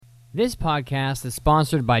This podcast is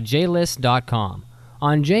sponsored by JList.com.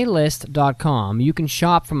 On JList.com, you can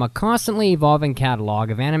shop from a constantly evolving catalog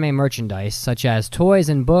of anime merchandise such as toys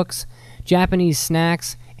and books, Japanese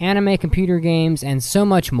snacks, anime computer games, and so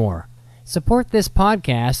much more. Support this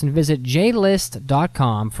podcast and visit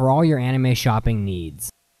JList.com for all your anime shopping needs.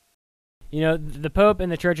 You know, the Pope and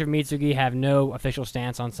the Church of Mitsugi have no official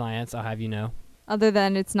stance on science, I'll have you know. Other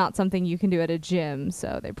than it's not something you can do at a gym,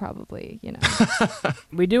 so they probably,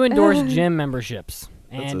 We do endorse gym memberships.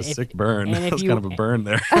 That's a sick burn. That's kind of a burn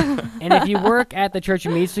there. And if you work at the Church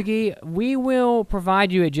of Mitsugi, we will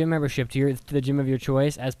provide you a gym membership to the gym of your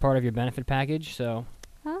choice as part of your benefit package. So,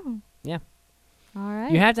 yeah. All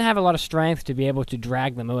right. You have to have a lot of strength to be able to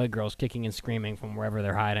drag the Moe girls kicking and screaming from wherever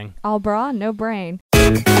they're hiding. All bra, no brain.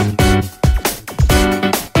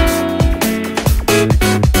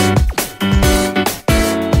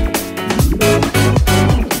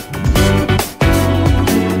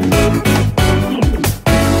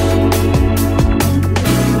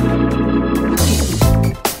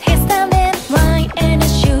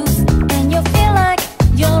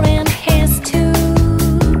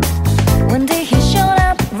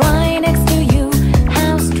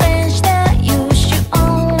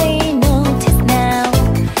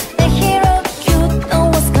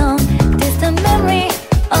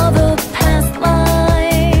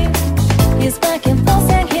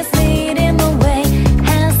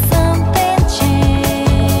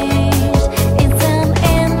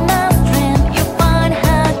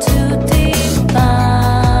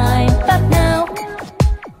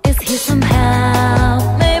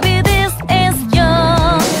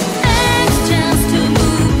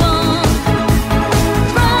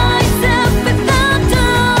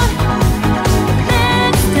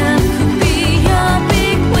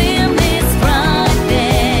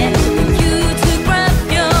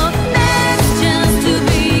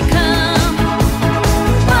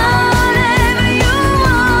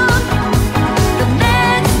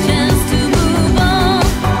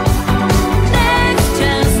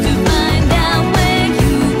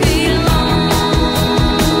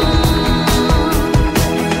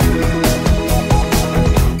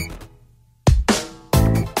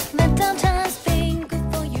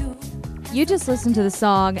 You just listened to the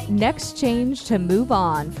song Next Change to Move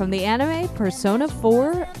On from the anime Persona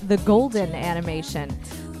 4 The Golden Animation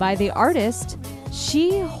by the artist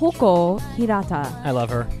Shihoko Hirata. I love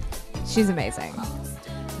her. She's amazing.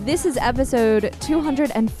 This is episode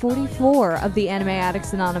 244 of the Anime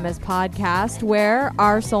Addicts Anonymous podcast, where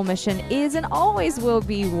our sole mission is and always will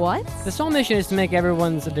be what? The sole mission is to make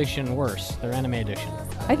everyone's addiction worse, their anime addiction.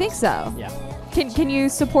 I think so. Yeah. Can you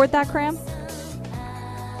support that, Cram?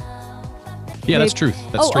 Yeah, that's truth.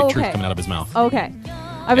 That's straight truth okay. coming out of his mouth. Okay.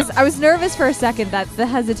 I was nervous for a second that the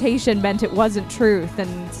hesitation meant it wasn't truth,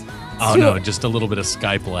 and no, just a little bit of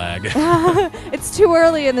Skype lag. it's too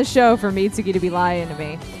early in the show for Mitsuki to be lying to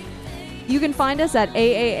me. You can find us at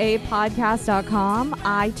aaapodcast.com,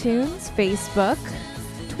 iTunes, Facebook,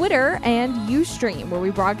 Twitter, and Ustream, where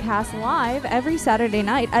we broadcast live every Saturday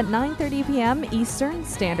night at 9:30 p.m. Eastern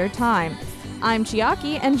Standard Time. I'm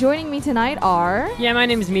Chiaki, and joining me tonight are... Yeah, my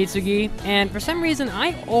name is Mitsugi, and for some reason,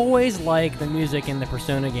 I always like the music in the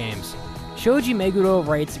Persona games. Shoji Meguro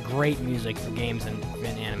writes great music for games and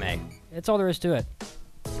anime. That's all there is to it.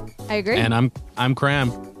 I agree. And I'm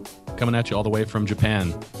Cram, coming at you all the way from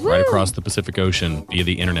Japan, right across the Pacific Ocean via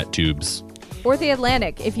the internet tubes. Or the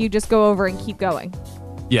Atlantic, if you just go over and keep going.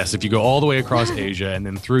 Yes, if you go all the way across Asia and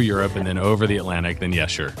then through Europe and then over the Atlantic, then yeah,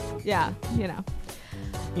 sure. Yeah, you know.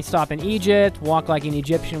 You stop in Egypt, walk like an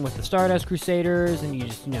Egyptian with the Stardust Crusaders, and you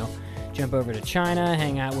just, jump over to China,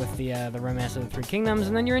 hang out with the Romance of the Three Kingdoms,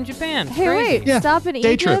 and then you're in Japan. Hey, Crazy. wait, Yeah. Stop in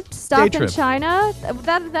Day Egypt, trip. stop Day in trip. China.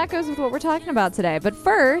 That goes with what we're talking about today. But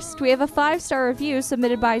first, we have a 5-star review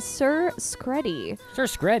submitted by Sir Screddy. Sir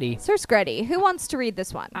Screddy. Sir Screddy, who wants to read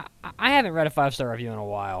this one? I haven't read a 5-star review in a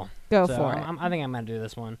while. Go so for it. I think I'm going to do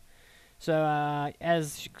this one. So,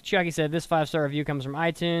 as Chiaki said, this 5-star review comes from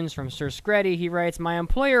iTunes, from Sir Screddy. He writes, "My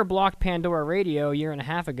employer blocked Pandora Radio a year and a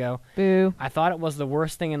half ago. Boo. I thought it was the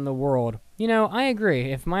worst thing in the world. I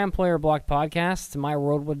agree. If my employer blocked podcasts, my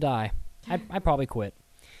world would die. I'd probably quit.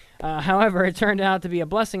 However, it turned out to be a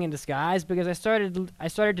blessing in disguise because I started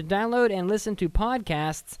to download and listen to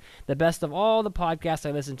podcasts. The best of all the podcasts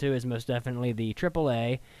I listen to is most definitely the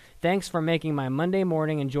AAA. Thanks for making my Monday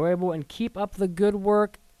morning enjoyable, and keep up the good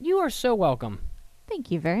work. You are so welcome." Thank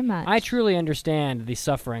you very much. I truly understand the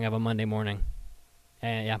suffering of a Monday morning.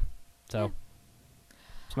 So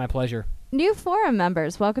it's my pleasure. New forum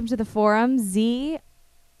members, welcome to the forum. Z.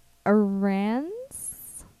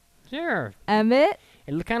 Arans, Sure. Emmett,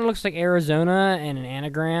 It kind of looks like Arizona and an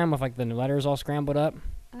anagram with like the letters all scrambled up.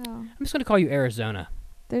 Oh. I'm just gonna call you Arizona.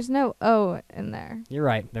 There's no O in there. You're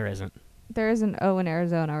right. There isn't. There is an O in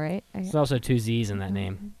Arizona, right? There's also 2 Z's in that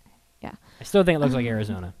name. Yeah. I still think it looks like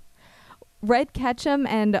Arizona. Red Ketchum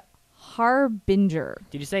and Harbinger.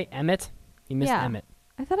 Did you say Emmett? You missed Yeah. Emmett.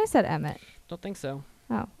 I thought I said Emmett. Don't think so.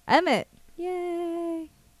 Oh, Emmett. Yay.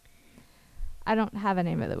 I don't have a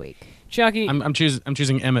name of the week. Chucky. I'm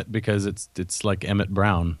choosing Emmett because it's like Emmett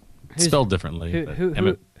Brown. It's spelled differently.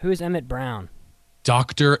 Who is Emmett Brown?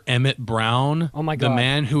 Dr. Emmett Brown. Oh my The God.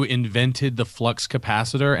 man who invented the flux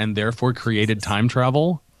capacitor and therefore created time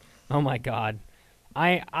travel. Oh my God.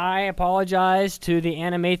 I apologize to the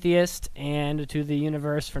animatheist and to the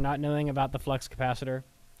universe for not knowing about the flux capacitor.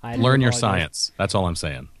 I do Learn your apologize. science. That's all I'm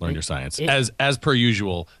saying. Learn your science. it- As per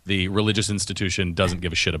usual, the religious institution doesn't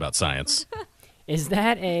give a shit about science. Is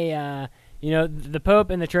that a, the Pope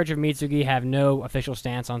and the Church of Mitsugi have no official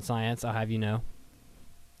stance on science, I'll have you know.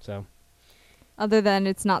 So, Other than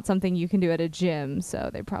it's not something you can do at a gym, so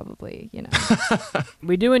they probably,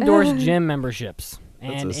 we do endorse gym memberships.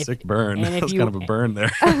 That's And a if- sick burn. and if That's you- kind of a burn there.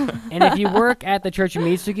 And if you work at the Church of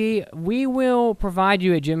Mitsugi, we will provide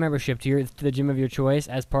you a gym membership to the gym of your choice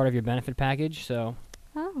as part of your benefit package. So,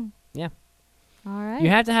 Oh. Yeah. All right. you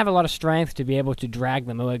have to have a lot of strength to be able to drag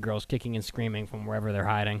the Moe girls kicking and screaming from wherever they're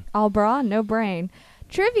hiding. All bra, no brain.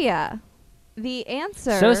 Trivia. The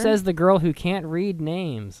answer. So says the girl who can't read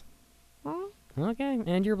names. Well, Okay,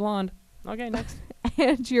 and you're blonde. Okay, next.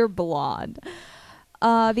 and you're blonde.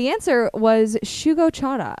 The answer was Shugo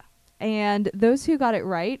Chara. And those who got it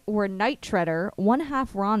right were Night Treader, One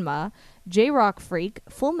Half Ranma, J-Rock Freak,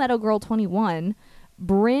 Full Metal Girl 21,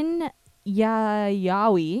 Bryn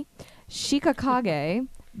Yayawi, Shikakage,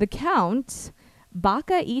 The Count,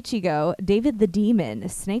 Baka Ichigo, David the Demon,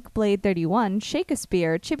 Snakeblade 31,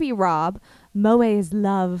 Shakespeare, Chippy Rob, Moe's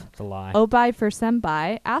Love, It's a lie. Obai for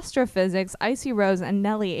Senpai, Astrophysics, Icy Rose, and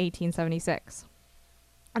Nelly 1876.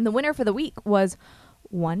 And the winner for the week was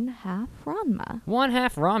One Half Ranma. One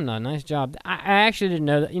half Ramna. Nice job. I actually didn't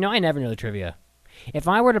know that. I never know the trivia. If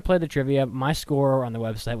I were to play the trivia, my score on the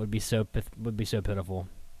website would be so pitiful.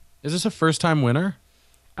 Is this a first-time winner?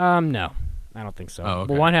 No, I don't think so. Oh, okay.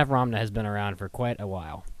 But One Half Ramna has been around for quite a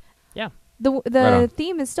while. The Right on.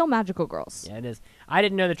 theme is still Magical Girls. Yeah, it is. I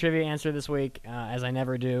didn't know the trivia answer this week, as I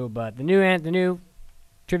never do. But the new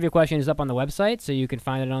trivia question is up on the website, so you can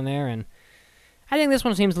find it on there. And I think this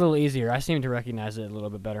one seems a little easier. I seem to recognize it a little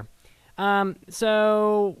bit better.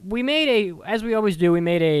 So we made as we always do, we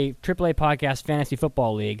made a AAA podcast fantasy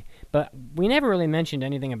football league, but we never really mentioned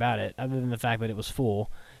anything about it other than the fact that it was full.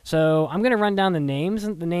 So I'm going to run down the names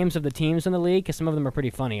of the teams in the league, because some of them are pretty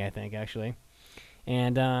funny, I think, actually.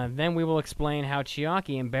 And then we will explain how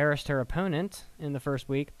Chiaki embarrassed her opponent in the first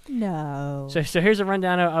week. No. So here's a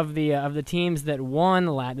rundown of the teams that won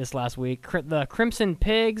this last week. The Crimson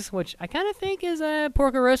Pigs, which I kind of think is a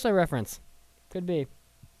Porco Rosso reference. Could be.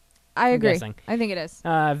 I agree. guessing. I think it is.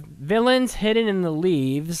 Villains Hidden in the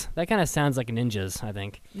Leaves. That kind of sounds like ninjas, I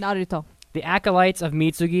think. Naruto. The Acolytes of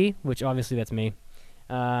Mitsugi, which obviously that's me.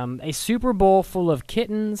 A Super Bowl Full of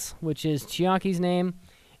Kittens, which is Chiaki's name.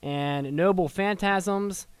 And Noble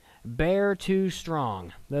Phantasms, Bear Too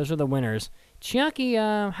Strong. Those are the winners. Chiaki,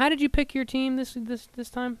 how did you pick your team this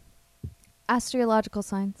time? Astrological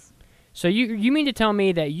signs. So you mean to tell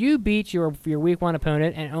me that you beat your week 1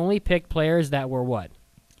 opponent and only picked players that were what?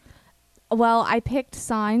 Well, I picked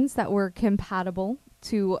signs that were compatible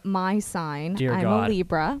to my sign. Dear I'm God. a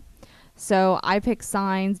Libra. So I picked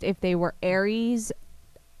signs if they were Aries,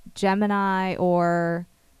 Gemini, or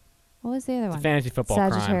what was the other It's a one? fantasy football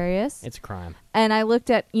crime. Sagittarius. It's a crime. And I looked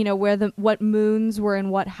at, what moons were in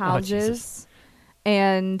what houses. Jesus.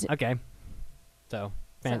 And Okay. So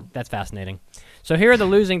So. that's fascinating. So here are the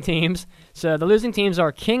losing teams. So the losing teams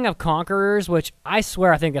are King of Conquerors, which I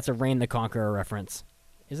swear I think that's a Reign the Conqueror reference.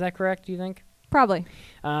 Is that correct, do you think? probably.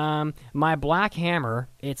 My Black Hammer,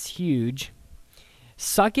 it's huge.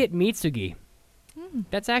 Suck It Mitsugi.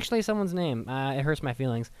 That's actually someone's name. It hurts my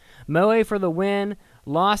feelings. Moe for the win,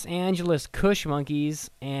 Los Angeles Kush Monkeys,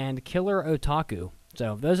 and Killer Otaku.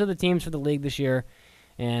 So those are the teams for the league this year.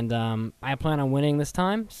 And I plan on winning this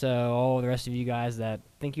time. So all the rest of you guys that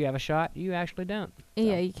think you have a shot, you actually don't. So.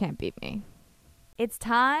 Yeah, you can't beat me. It's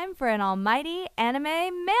time for an almighty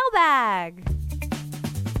anime mailbag.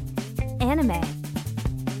 Anime.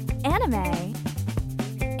 Anime.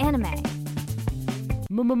 Anime.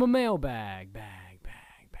 Mailbag.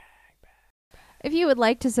 If you would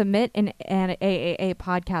like to submit an AAA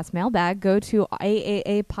podcast mailbag, go to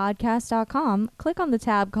aapodcast.com, click on the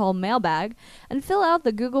tab called Mailbag, and fill out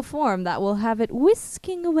the Google form that will have it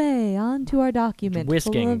whisking away onto our document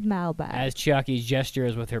Whisking, full of mailbag. as Chucky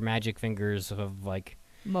gestures with her magic fingers of like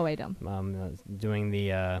Moedum. doing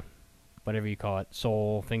the whatever you call it,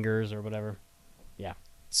 soul fingers or whatever.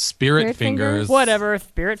 Spirit Spirit fingers? fingers. Whatever,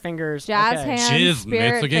 spirit fingers. Jazz okay. hands, Jeez,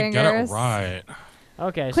 spirit Mitsuki, get it fingers. right.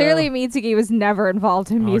 Okay, Clearly, so, Mitsuki was never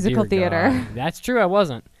involved in musical dear theater. God. That's true, I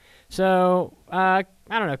wasn't. So, I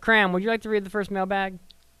don't know. Cram, would you like to read the first mailbag?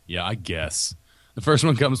 Yeah, I guess. The first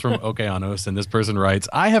one comes from Okeanos, and this person writes,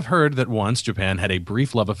 I have heard that once Japan had a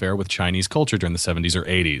brief love affair with Chinese culture during the 70s or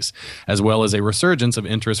 80s, as well as a resurgence of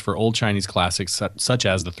interest for old Chinese classics such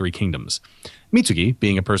as the Three Kingdoms. Mitsuki,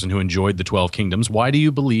 being a person who enjoyed the 12 Kingdoms, why do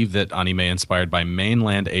you believe that anime inspired by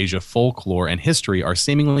mainland Asia folklore and history are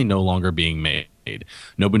seemingly no longer being made?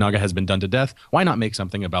 Nobunaga has been done to death. Why not make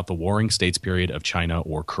something about the warring states period of China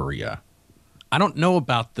or Korea? I don't know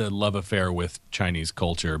about the love affair with Chinese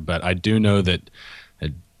culture, but I do know that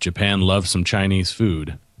Japan loves some Chinese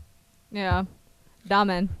food. Yeah.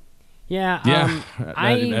 Damen. Yeah.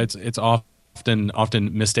 It's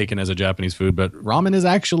often mistaken as a Japanese food, but ramen is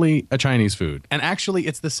actually a Chinese food. And actually,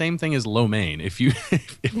 it's the same thing as lo mein. If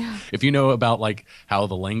you know about like how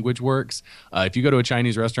the language works, if you go to a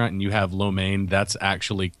Chinese restaurant and you have lo mein, that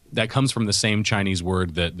comes from the same Chinese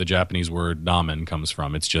word that the Japanese word ramen comes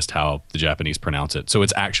from. It's just how the Japanese pronounce it. So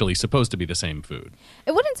it's actually supposed to be the same food.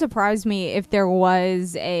 It wouldn't surprise me if there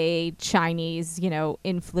was a Chinese,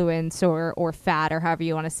 influence or fad or however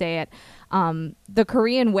you want to say it. The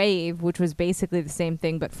Korean wave, which was basically the same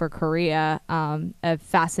thing but for Korea, a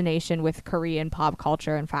fascination with Korean pop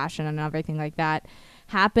culture and fashion and everything like that,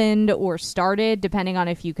 happened or started, depending on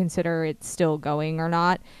if you consider it still going or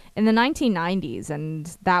not, in the 1990s.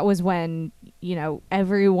 And that was when,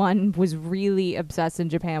 everyone was really obsessed in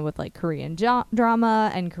Japan with like Korean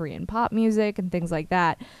drama and Korean pop music and things like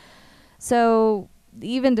that. So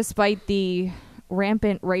even despite the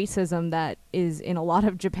rampant racism that is in a lot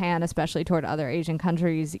of Japan, especially toward other Asian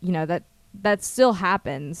countries, that still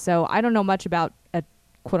happens. So I don't know much about a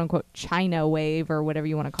quote-unquote China wave or whatever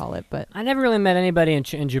you want to call it, but I never really met anybody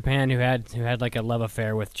in Japan who had like a love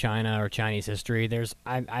affair with China or Chinese history.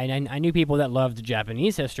 I knew people that loved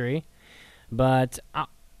Japanese history, but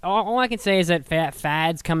all I can say is that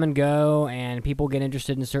fads come and go, and people get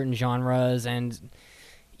interested in certain genres, and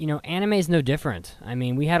anime is no different. I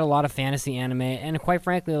mean, we had a lot of fantasy anime, and quite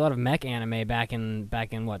frankly, a lot of mech anime back in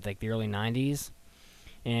what, like the early 90s.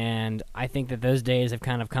 And I think that those days have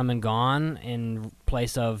kind of come and gone in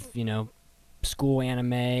place of, school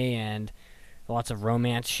anime and lots of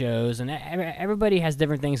romance shows. And everybody has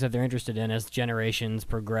different things that they're interested in as generations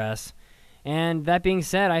progress. And that being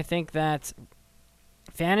said, I think that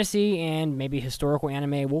fantasy and maybe historical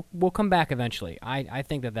anime will come back eventually. I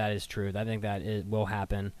think that is true. I think that it will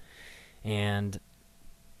happen. And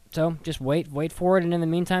so just wait for it, and in the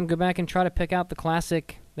meantime, go back and try to pick out the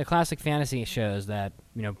classic fantasy shows that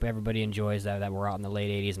everybody enjoys that were out in the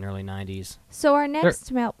late 80s and early 90s. So our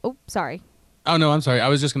next sorry. Oh no, I'm sorry. I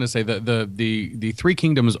was just going to say that the Three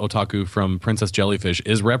Kingdoms otaku from Princess Jellyfish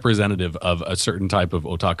is representative of a certain type of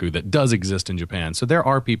otaku that does exist in Japan. So there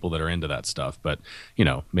are people that are into that stuff, but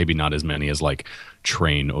maybe not as many as like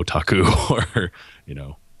train otaku or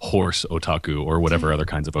horse otaku or whatever other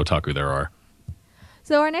kinds of otaku there are.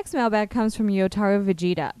 So our next mailbag comes from Yotaro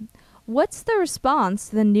Vegeta. What's the response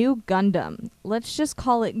to the new Gundam? Let's just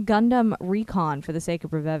call it Gundam Recon for the sake of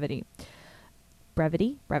brevity.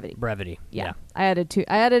 Brevity. Yeah. I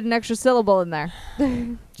added an extra syllable in there.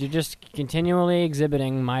 You're just continually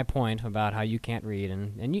exhibiting my point about how you can't read,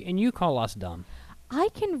 and you call us dumb. I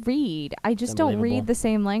can read. I just don't Unbelievable. read the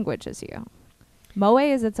same language as you. Moe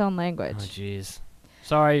is its own language. Oh, jeez.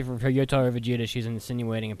 Sorry for Yotaro Vegeta. She's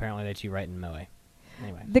insinuating apparently that you write in Moe.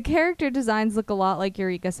 Anyway. The character designs look a lot like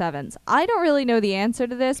Eureka 7's. I don't really know the answer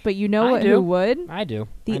to this, but I do. who would? I do.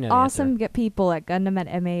 The I know awesome answer. people at Gundam at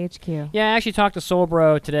MAHQ. Yeah, I actually talked to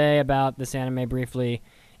Soulbro today about this anime briefly,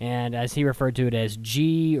 and as he referred to it as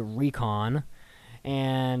G Recon,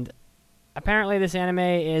 and apparently this anime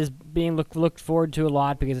is being looked forward to a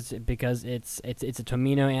lot because it's a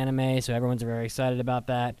Tomino anime, so everyone's very excited about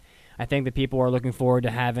that. I think that people are looking forward to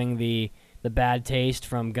having the bad taste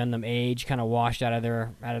from Gundam Age kind of washed out of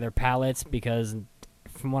their palates, because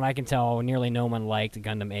from what I can tell, nearly no one liked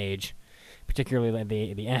Gundam Age, particularly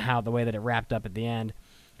the way that it wrapped up at the end.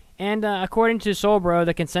 And according to Soulbro,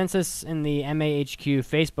 the consensus in the MAHQ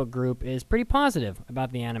Facebook group is pretty positive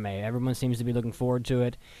about the anime. Everyone seems to be looking forward to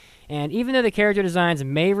it. And even though the character designs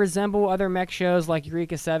may resemble other mech shows like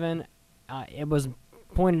Eureka 7, it was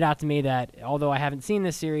pointed out to me that although I haven't seen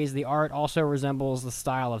this series, the art also resembles the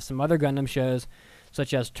style of some other Gundam shows,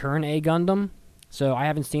 such as Turn A Gundam. So I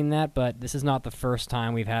haven't seen that, but this is not the first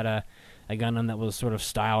time we've had a Gundam that was sort of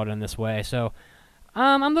styled in this way. So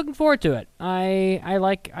I'm looking forward to it. I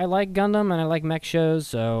like Gundam and I like mech shows,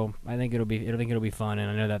 so I think it'll be fun,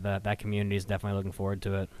 and I know that community is definitely looking forward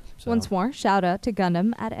to it. So. Once more, shout out to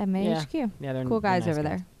Gundam at MAHQ. Yeah, they're cool guys nice over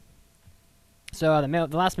guys. there. So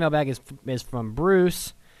the last mailbag is from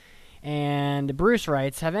Bruce, and Bruce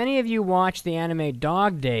writes, "Have any of you watched the anime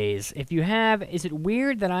Dog Days? If you have, is it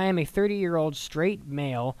weird that I am a 30-year-old straight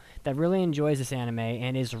male that really enjoys this anime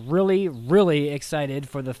and is really, really excited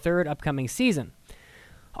for the third upcoming season?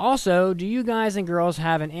 Also, do you guys and girls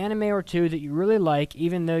have an anime or two that you really like,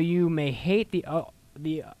 even though you may hate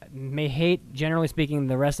generally speaking,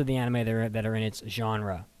 the rest of the anime that are in its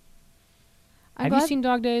genre?" Have you seen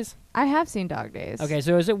Dog Days? I have seen Dog Days. Okay,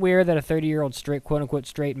 so is it weird that a 30-year-old straight, quote-unquote,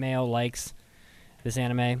 straight male likes this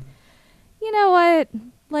anime? You know what?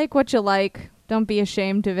 Like what you like. Don't be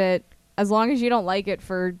ashamed of it. As long as you don't like it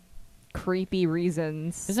for creepy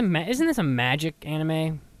reasons. Isn't this a magic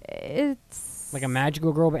anime? It's... Like a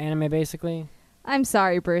magical girl anime, basically? I'm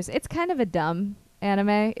sorry, Bruce. It's kind of a dumb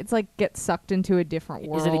anime. It's like get sucked into a different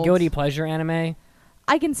world. Is it a guilty pleasure anime?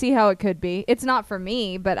 I can see how it could be. It's not for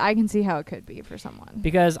me, but I can see how it could be for someone.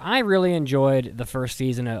 Because I really enjoyed the first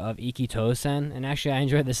season of Ikki Tousen, and actually I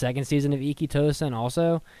enjoyed the second season of Ikki Tousen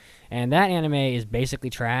also. And that anime is basically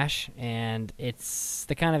trash, and it's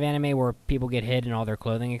the kind of anime where people get hit and all their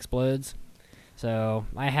clothing explodes. So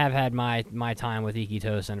I have had my time with Ikki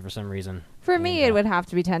Tousen for some reason. For me, it would have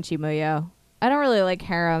to be Tenchi Muyo. I don't really like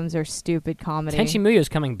harems or stupid comedy. Tenchi Muyo's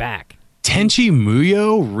coming back. Tenchi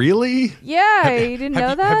Muyo, really? Yeah, you didn't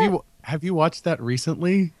know that? Have you watched that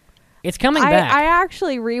recently? It's coming back. I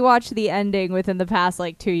actually rewatched the ending within the past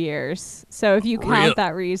 2 years. So if you count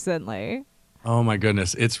that recently. Oh my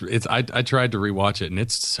goodness, I tried to rewatch it and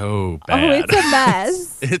it's so bad. Oh, it's a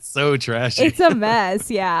mess. It's so trashy. It's a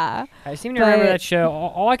mess, yeah. I seem to remember that show.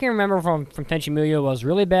 All I can remember from Tenchi Muyo was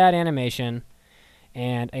really bad animation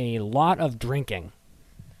and a lot of drinking.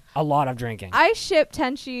 A lot of drinking. I ship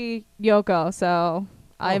Tenchi Yoko, so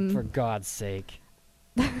I'm... for God's sake.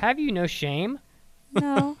 Have you no shame?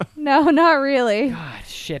 No, not really. God,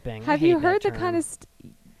 shipping. Have you heard the kind of...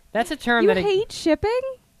 That's a term You hate shipping?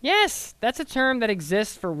 Yes, that's a term that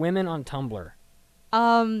exists for women on Tumblr.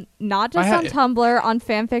 Not just on Tumblr, on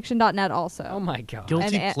fanfiction.net also. Oh my God.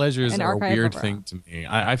 Guilty pleasures are a weird thing to me.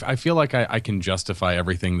 I feel like I can justify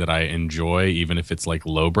everything that I enjoy, even if it's like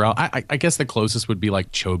lowbrow. I guess the closest would be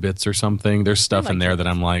like Chobits or something. There's stuff in there that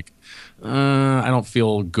I'm like, I don't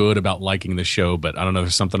feel good about liking the show, but I don't know.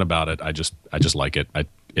 There's something about it. I just like it.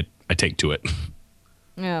 I take to it.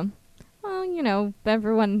 Yeah. Well,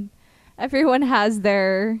 everyone has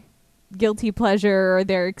their guilty pleasure or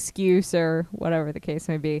their excuse or whatever the case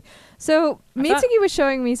may be. So Mitsuki was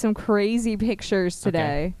showing me some crazy pictures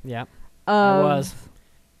today. Okay. Yep. Of it was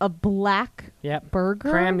a black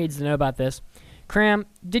burger. Cram needs to know about this. Cram,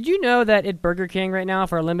 did you know that at Burger King right now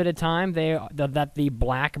for a limited time that the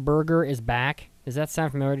black burger is back? Does that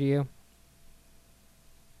sound familiar to you?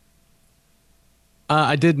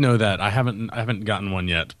 I did know that. I haven't gotten one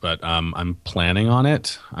yet, but I'm planning on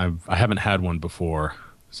it. I haven't had one before,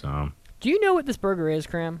 so. Do you know what this burger is,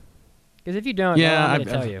 Cram? Because if you don't, I'm going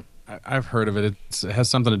to tell you. I've heard of it. It has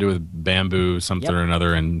something to do with bamboo, something or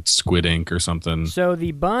another, and squid ink or something. So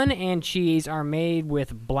the bun and cheese are made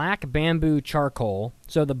with black bamboo charcoal.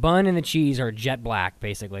 So the bun and the cheese are jet black,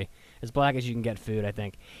 basically. As black as you can get food, I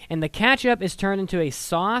think. And the ketchup is turned into a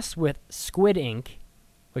sauce with squid ink,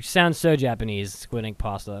 which sounds so Japanese, squid ink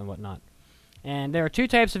pasta and whatnot. And there are two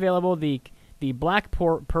types available, the black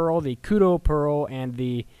pearl, the Kuro pearl, and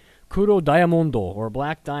the Kuro Diamondo, or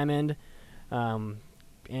black diamond.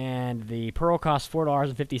 And the pearl costs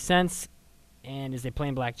 $4.50 and is a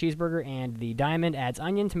plain black cheeseburger. And the diamond adds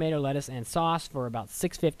onion, tomato, lettuce, and sauce for about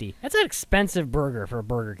 $6.50. That's an expensive burger for a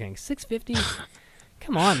Burger King. $6.50?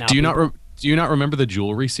 Come on now. Do you not remember the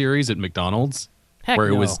jewelry series at McDonald's? Heck where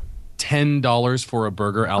no. it was $10 for a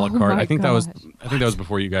burger a la carte. I think that was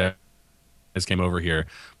before you guys came over here.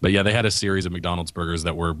 But yeah, they had a series of McDonald's burgers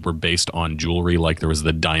that were based on jewelry. Like there was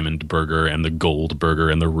the diamond burger and the gold burger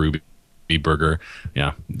and the ruby burger.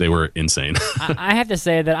 Yeah, they were insane. I have to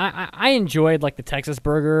say that I enjoyed like the Texas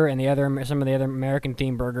burger and some of the other American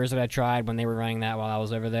themed burgers that I tried when they were running that while I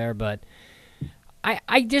was over there. But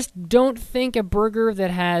I just don't think a burger that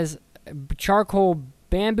has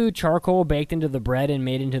bamboo charcoal baked into the bread and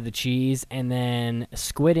made into the cheese, and then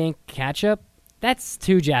squid ink ketchup That's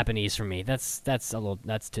too Japanese for me. That's a little.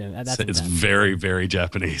 That's too. That's It's intense. very, very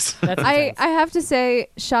Japanese. That's I intense. have to say,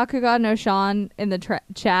 Shakugan no Shan in the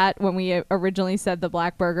chat when we originally said the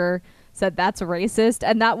black burger said that's racist,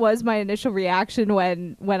 and that was my initial reaction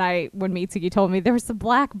when Mitsuki told me there was a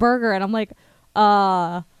black burger, and I'm like,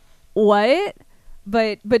 what?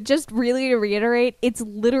 But just really to reiterate, it's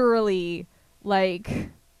literally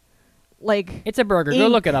like It's a burger. Go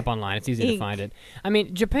Ink. look it up online. It's easy to find it. I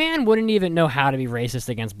mean, Japan wouldn't even know how to be racist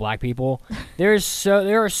against black people. There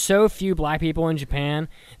are so few black people in Japan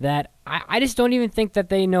that I just don't even think that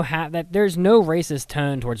they know how, that there's no racist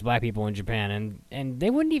tone towards black people in Japan, and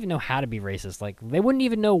they wouldn't even know how to be racist. Like, they wouldn't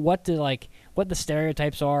even know what the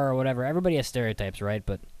stereotypes are or whatever. Everybody has stereotypes, right?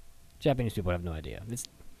 But Japanese people have no idea.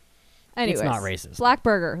 Anyways, not racist. Black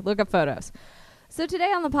burger. Look up photos. So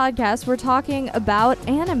today on the podcast, we're talking about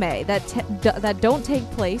anime that don't take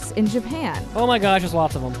place in Japan. Oh my gosh, there's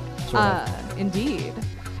lots of them. Sort of. Indeed.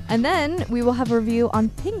 And then we will have a review on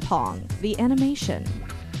Ping Pong, the animation.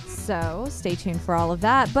 So stay tuned for all of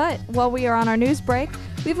that. But while we are on our news break,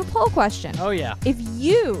 we have a poll question. Oh yeah. If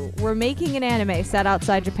you were making an anime set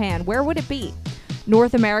outside Japan, where would it be?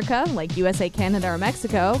 North America, like USA, Canada, or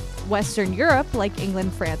Mexico. Western Europe, like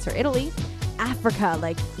England, France, or Italy. Africa,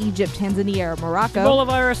 like Egypt, Tanzania, or Morocco. Ebola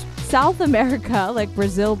virus. South America, like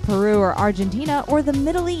Brazil, Peru, or Argentina. Or the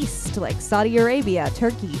Middle East, like Saudi Arabia,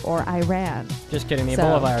 Turkey, or Iran. Just kidding. The So-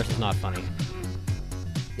 Ebola virus is not funny.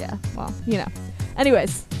 Yeah, well, you know.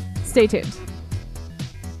 Anyways, stay tuned.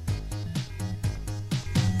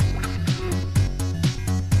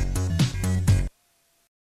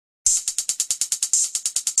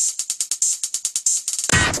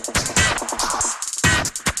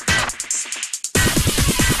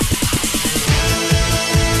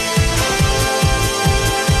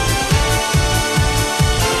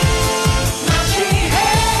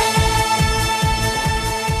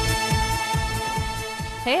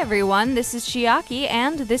 Hey everyone, this is Chiaki,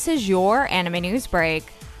 and this is your Anime News Break.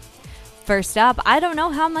 First up, I don't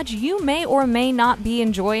know how much you may or may not be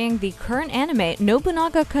enjoying the current anime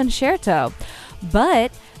Nobunaga Concerto,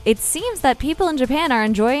 but it seems that people in Japan are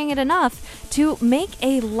enjoying it enough to make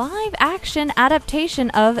a live-action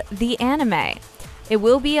adaptation of the anime. It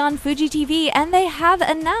will be on Fuji TV, and they have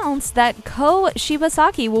announced that Ko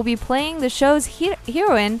Shibasaki will be playing the show's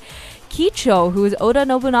heroine, Kicho, who is Oda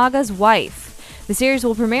Nobunaga's wife. The series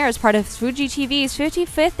will premiere as part of Fuji TV's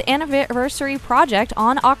 55th anniversary project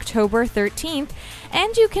on October 13th,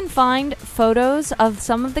 and you can find photos of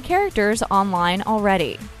some of the characters online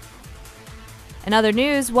already. In other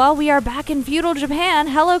news, while we are back in feudal Japan,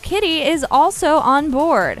 Hello Kitty is also on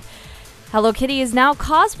board. Hello Kitty is now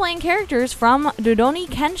cosplaying characters from Rurouni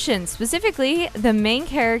Kenshin, specifically the main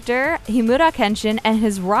character Himura Kenshin and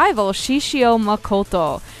his rival Shishio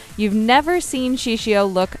Makoto. You've never seen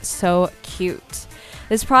Shishio look so cute.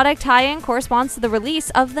 This product tie-in corresponds to the release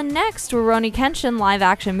of the next Rurouni Kenshin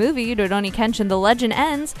live-action movie, Rurouni Kenshin The Legend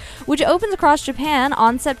Ends, which opens across Japan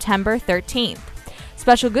on September 13th.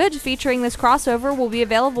 Special goods featuring this crossover will be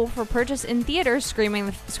available for purchase in theaters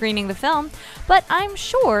screening the film, but I'm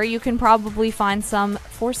sure you can probably find some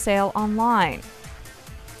for sale online.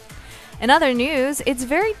 In other news, it's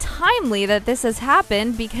very timely that this has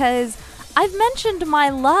happened because I've mentioned my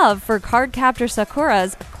love for Cardcaptor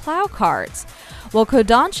Sakura's Clow cards. Well,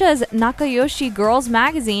 Kodansha's Nakayoshi Girls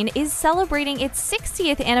magazine is celebrating its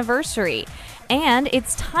 60th anniversary, and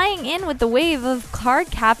it's tying in with the wave of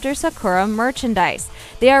Cardcaptor Sakura merchandise.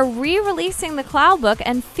 They are re-releasing the Clow book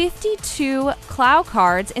and 52 Clow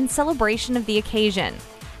cards in celebration of the occasion.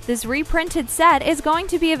 This reprinted set is going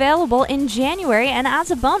to be available in January, and as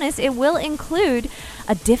a bonus, it will include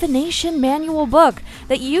a divination manual book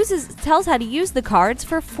that tells how to use the cards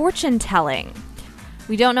for fortune telling.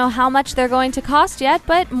 We don't know how much they're going to cost yet,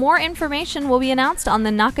 but more information will be announced on the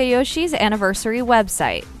Nakayoshi's anniversary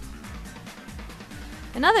website.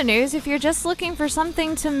 In other news, if you're just looking for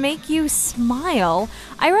something to make you smile,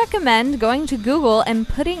 I recommend going to Google and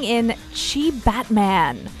putting in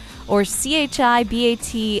Chibatman, or Chibatman.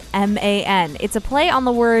 It's a play on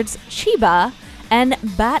the words Chiba and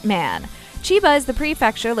Batman. Chiba is the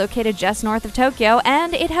prefecture located just north of Tokyo,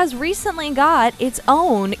 and it has recently got its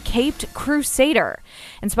own Caped Crusader.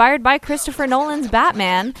 Inspired by Christopher Nolan's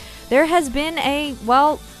Batman, there has been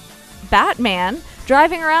Batman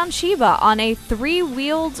driving around Chiba on a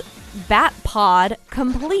 3-wheeled bat pod,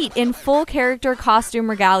 complete in full character costume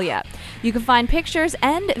regalia. You can find pictures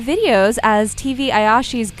and videos as TV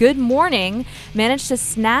Ayashi's Good Morning managed to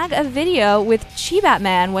snag a video with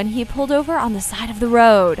Chibatman when he pulled over on the side of the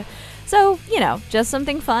road. So, just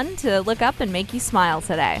something fun to look up and make you smile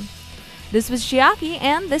today. This was Chiaki,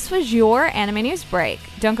 and this was your Anime News Break.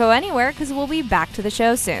 Don't go anywhere, because we'll be back to the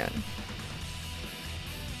show soon.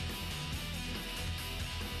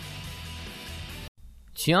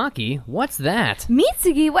 Chiaki, what's that?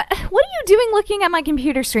 Mitsugi, what are you doing looking at my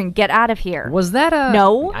computer screen? Get out of here. Was that a...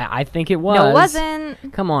 No. I think it was. No, it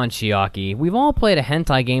wasn't. Come on, Chiaki. We've all played a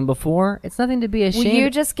hentai game before. It's nothing to be ashamed. Will you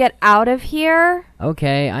just get out of here?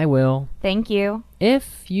 Okay, I will. Thank you.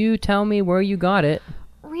 If you tell me where you got it.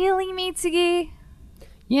 Really, Mitsugi?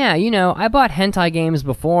 Yeah, I bought hentai games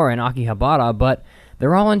before in Akihabara, but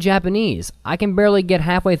they're all in Japanese. I can barely get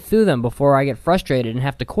halfway through them before I get frustrated and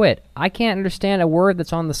have to quit. I can't understand a word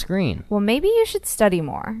that's on the screen. Well, maybe you should study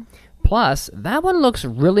more. Plus, that one looks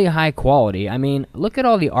really high quality. I mean, look at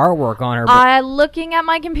all the artwork on her. I'm looking at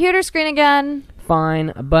my computer screen again.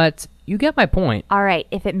 Fine, but you get my point. All right,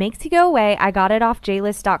 if it makes you go away, I got it off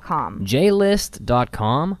JList.com.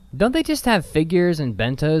 JList.com? Don't they just have figures and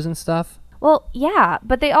bentos and stuff? Well, yeah,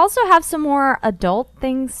 but they also have some more adult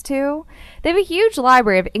things, too. They have a huge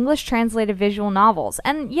library of English-translated visual novels.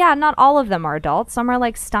 And yeah, not all of them are adult. Some are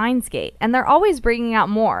like Steins Gate, and they're always bringing out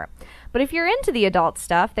more. But if you're into the adult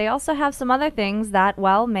stuff, they also have some other things that,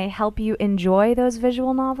 well, may help you enjoy those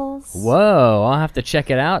visual novels. Whoa, I'll have to check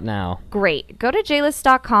it out now. Great. Go to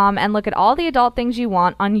JList.com and look at all the adult things you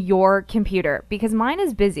want on your computer, because mine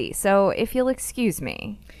is busy, so if you'll excuse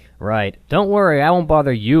me. Right. Don't worry, I won't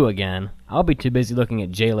bother you again. I'll be too busy looking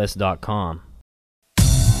at JList.com.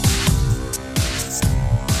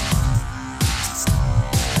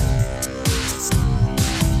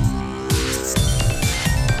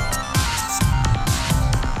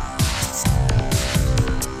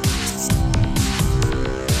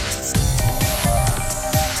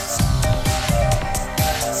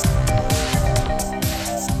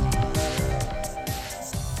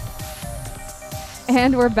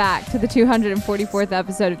 And we're back to the 244th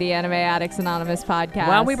episode of the Anime Addicts Anonymous podcast.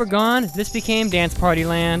 While we were gone, this became Dance Party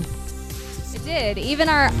Land. It did. Even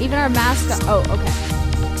our mascot. Oh, okay.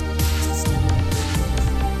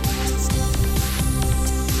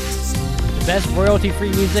 The best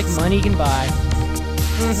royalty-free music money can buy.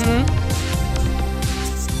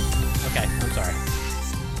 Okay, I'm sorry.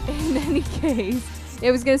 In any case,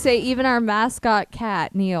 it was gonna say even our mascot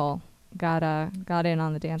cat Neil got in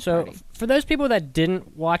on the dance party. So, for those people that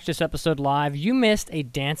didn't watch this episode live, you missed a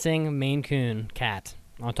dancing Maine Coon cat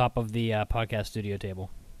on top of the podcast studio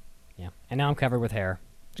table. Yeah, and now I'm covered with hair.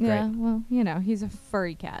 It's yeah, great. well, he's a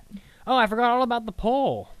furry cat. Oh, I forgot all about the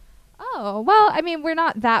poll. Oh, well, I mean, we're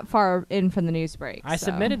not that far in from the news break. I so.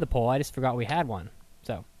 submitted the poll. I just forgot we had one.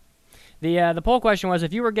 So, the poll question was: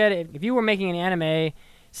 if you were making an anime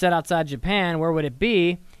set outside Japan, where would it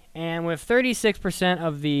be? And with 36%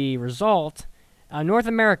 of the result, North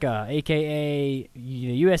America, a.k.a. the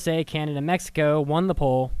USA, Canada, Mexico, won the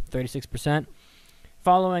poll, 36%.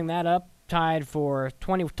 Following that up, tied with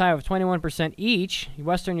 21% each,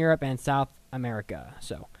 Western Europe and South America.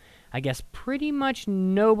 So, I guess pretty much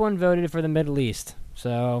no one voted for the Middle East.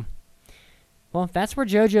 So, well, that's where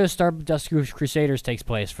JoJo's Stardust Crusaders takes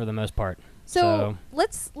place for the most part. So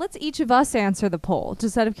let's each of us answer the poll,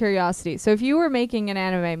 just out of curiosity. So if you were making an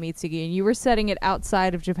anime, Mitsugi, and you were setting it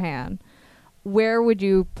outside of Japan, where would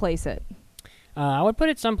you place it? I would put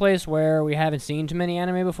it someplace where we haven't seen too many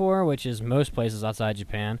anime before, which is most places outside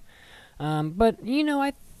Japan. But,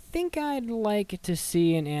 I think I'd like to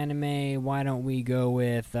see an anime. Why don't we go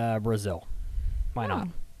with Brazil? Why not?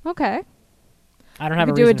 Okay. I don't have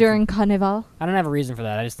a reason. Do it during for, Carnival. I don't have a reason for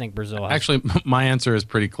that. I just think Brazil has. Actually, my answer is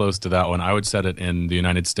pretty close to that one. I would set it in the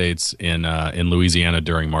United States in Louisiana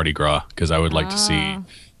during Mardi Gras because I would like to see.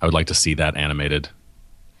 I would like to see that animated.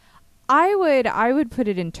 I would put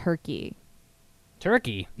it in Turkey.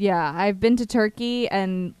 Turkey. Yeah, I've been to Turkey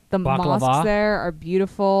and the Baklava. mosques there are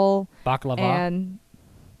beautiful. Baklava. And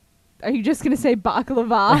are you just gonna say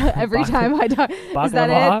baklava every time I talk? Baklava? Is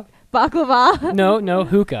that it? Baklava. No,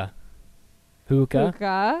 hookah.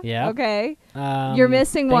 Hookah. Yeah. Okay. You're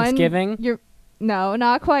missing Thanksgiving. one. No,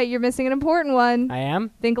 not quite. You're missing an important one. I am.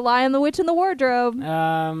 Think Lion, the Witch, and the Wardrobe.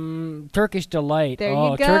 Turkish Delight. There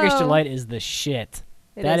you go. Turkish Delight is the shit.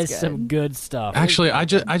 That is good. some good stuff. Actually, I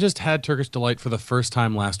just had Turkish Delight for the first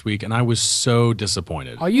time last week, and I was so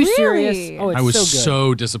disappointed. Are you Really? serious? Oh, it's I was so good.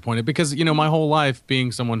 so disappointed because my whole life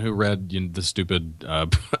being someone who read the stupid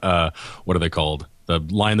what are they called? The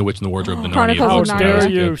Lion, the Witch, and the Wardrobe, the Narnia Chronicles books of when I was a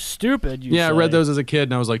Dare you, kid. stupid! You Yeah, I say. read those as a kid,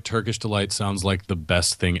 and I was like, Turkish Delight sounds like the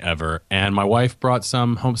best thing ever. And my wife brought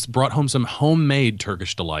home some homemade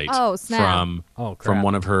Turkish Delight Oh, snap. from crap.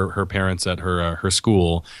 one of her parents at her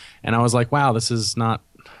school, and I was like, wow, this is not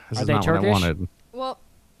Are they what I Turkish? wanted. Well,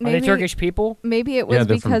 Are they Turkish people? Maybe it was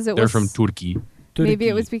they're because they're it was from Turkey. Maybe it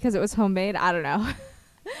Turkey. was because it was homemade. I don't know.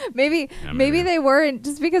 maybe Yeah, maybe maybe. they weren't.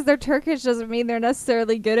 Just because they're Turkish doesn't mean they're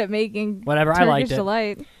necessarily good at making Whatever, I Turkish liked it.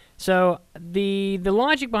 delight. So the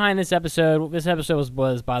logic behind this episode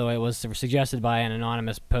was by the way, was suggested by an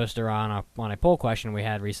anonymous poster on a poll question we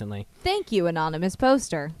had recently. Thank you, anonymous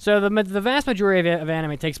poster. So the vast majority of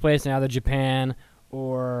anime takes place in either Japan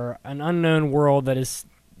or an unknown world that is,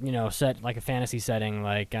 set like a fantasy setting,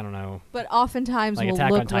 like, I don't know. But oftentimes Like will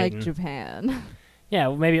Attack on look like Titan. Japan. Yeah,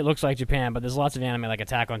 well, maybe it looks like Japan, but there's lots of anime like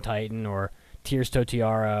Attack on Titan or Tears to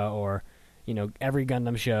Tiara or every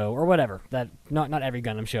Gundam show or whatever. That not every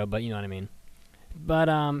Gundam show, but you know what I mean. But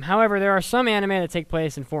however, there are some anime that take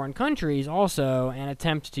place in foreign countries also and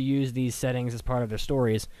attempt to use these settings as part of their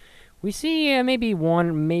stories. We see maybe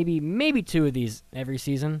one, maybe two of these every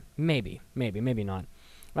season. Maybe not.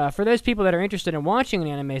 For those people that are interested in watching an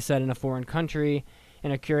anime set in a foreign country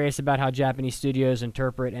and are curious about how Japanese studios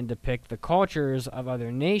interpret and depict the cultures of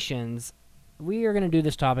other nations, we are going to do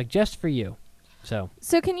this topic just for you. So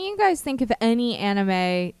Can you guys think of any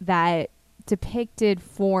anime that depicted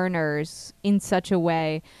foreigners in such a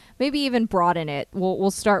way? Maybe even broaden it. We'll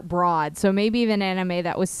start broad. So maybe even anime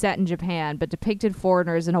that was set in Japan but depicted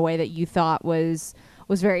foreigners in a way that you thought was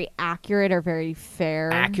very accurate or very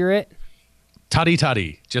fair. accurate. Toddy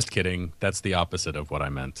toddy. Just kidding. That's the opposite of what I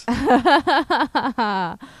meant.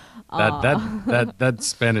 that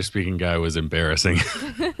Spanish speaking guy was embarrassing.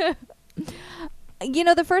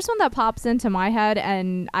 The first one that pops into my head,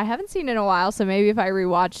 and I haven't seen it in a while, so maybe if I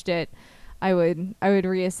rewatched it, I would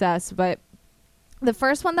reassess. But the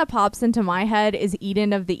first one that pops into my head is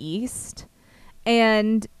Eden of the East,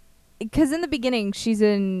 and because in the beginning she's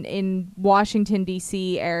in Washington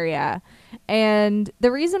D.C. area, and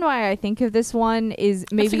the reason why I think of this one is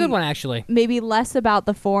maybe That's a good one, actually. maybe less about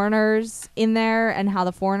the foreigners in there and how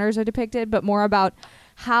the foreigners are depicted, but more about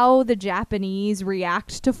how the Japanese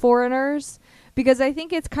react to foreigners. Because I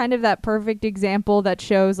think it's kind of that perfect example that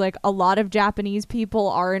shows like a lot of Japanese people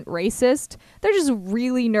aren't racist. They're just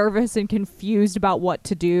really nervous and confused about what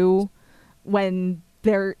to do when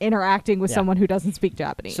they're interacting with Yeah. someone who doesn't speak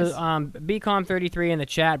Japanese. So BCom33 in the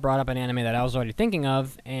chat brought up an anime that I was already thinking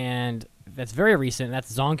of, and that's very recent. That's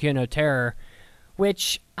Zonkyo no Terror,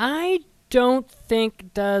 which I don't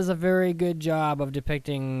think does a very good job of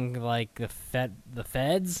depicting like the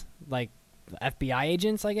feds, like FBI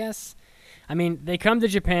agents, I guess. I mean, they come to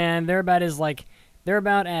Japan. They're about as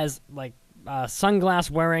sunglass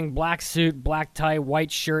wearing, black suit, black tie,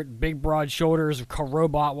 white shirt, big broad shoulders,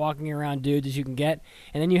 robot walking around dudes as you can get.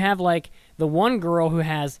 And then you have like the one girl who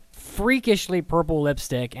has freakishly purple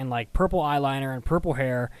lipstick and like purple eyeliner and purple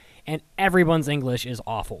hair, and everyone's English is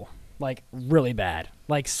awful, like really bad,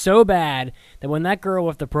 like so bad that when that girl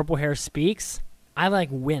with the purple hair speaks, I like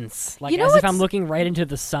wince, like as if I'm looking right into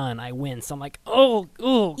the sun. I wince. I'm like, oh.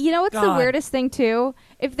 You know what's the God. weirdest thing too?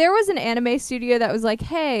 If there was an anime studio that was like,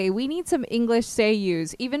 "Hey, we need some English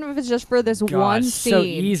seiyus, even if it's just for this God, one scene," so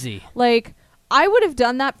easy. like I would have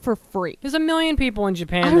done that for free. There's a million people in I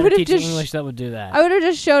Japan that are would've teaching just- English that would do that. I would have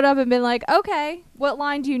just showed up and been like, "Okay, what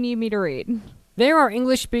line do you need me to read?" There are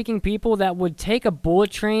English-speaking people that would take a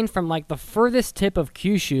bullet train from like the furthest tip of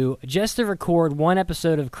Kyushu just to record one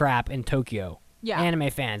episode of crap in Tokyo. Yeah. Anime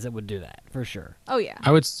fans that would do that for sure. Oh yeah.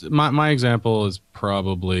 My example is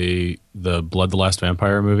probably the Blood the Last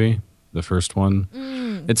Vampire movie, the first one.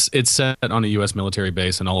 It's set on a U.S. military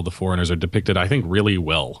base, and all of the foreigners are depicted, I think, really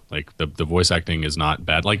well. Like the voice acting is not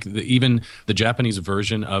bad. Like even the Japanese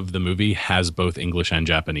version of the movie has both English and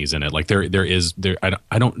Japanese in it. Like there is.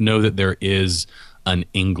 I don't know that there is an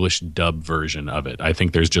English dub version of it. I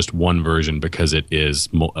think there's just one version because it is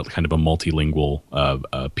kind of a multilingual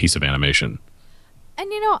piece of animation. And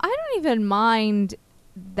I don't even mind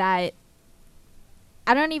that.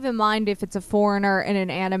 I don't even mind if it's a foreigner in an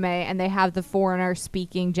anime and they have the foreigner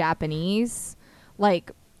speaking Japanese,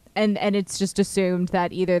 like, and it's just assumed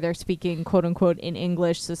that either they're speaking quote unquote in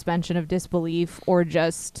English, suspension of disbelief, or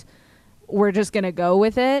just we're just gonna go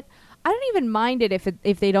with it. I don't even mind it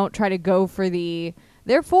if they don't try to go for the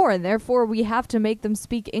they're foreign, therefore we have to make them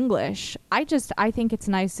speak English. I think it's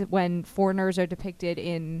nice when foreigners are depicted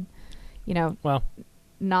in, Well,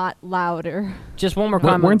 not louder. just one more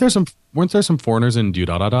comment. Weren't there some foreigners in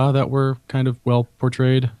Durarara that were kind of well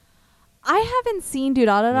portrayed? I haven't seen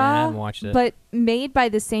Durarara, Yeah, I haven't watched it. but made by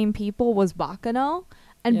the same people was Bakano.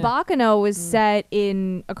 And Yeah. Bakano was set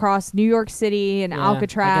in across New York City and Yeah,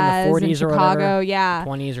 Alcatraz like in the 40s and or Chicago, whatever, yeah.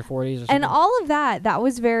 20s or 40s or something. And all of that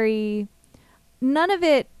was very, none of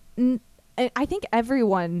it, I think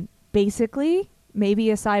everyone basically,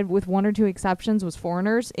 maybe aside with one or two exceptions, was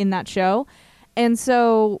foreigners in that show. And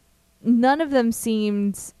so none of them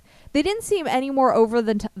seemed, they didn't seem any more over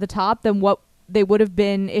the top than what they would have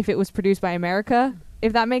been if it was produced by America,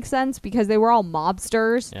 if that makes sense, because they were all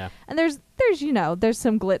mobsters. Yeah. And there's there's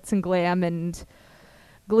some glitz and glam and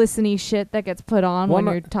glistening shit that gets put on when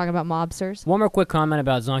you're talking about mobsters. One more quick comment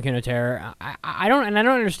about Zonky No Terror. I don't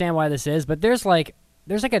understand why this is, but there's like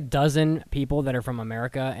a dozen people that are from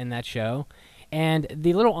America in that show. And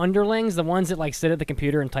the little underlings, the ones that like sit at the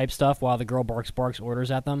computer and type stuff while the girl barks orders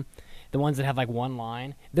at them, the ones that have like one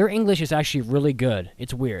line, their English is actually really good.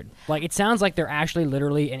 It's weird. Like it sounds like they're actually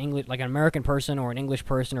literally like an American person or an English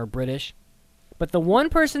person or British. But the one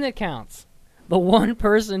person that counts, the one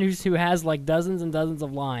person who has like dozens and dozens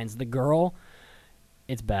of lines, the girl,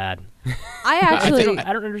 it's bad. I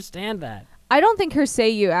don't understand that. I don't think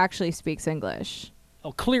Hirsayu actually speaks English.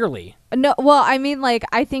 Oh, clearly. No, well, I mean, like,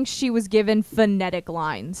 I think she was given phonetic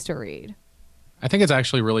lines to read. I think it's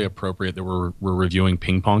actually really appropriate that we're reviewing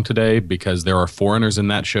Ping Pong today because there are foreigners in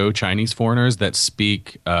that show, Chinese foreigners that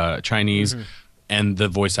speak Chinese, and the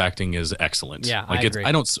voice acting is excellent. Yeah, like I agree.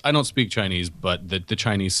 I don't speak Chinese, but the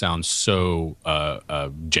Chinese sound so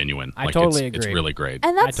genuine. I like totally it's agree. really great.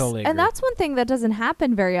 And that's totally agree. and that's one thing that doesn't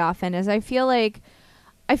happen very often is I feel like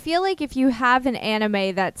if you have an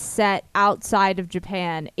anime that's set outside of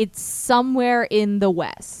Japan, it's somewhere in the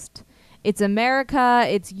West. It's America,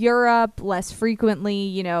 it's Europe, less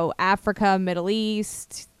frequently, Africa, Middle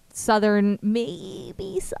East,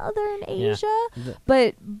 maybe Southern Asia.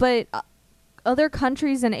 Yeah. But other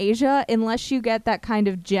countries in Asia, unless you get that kind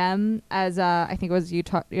of gem, as I think it was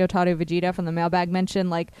Yotaro Vegeta from the mailbag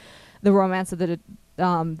mentioned, like the Romance of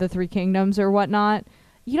the Three Kingdoms or whatnot,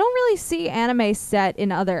 you don't really see anime set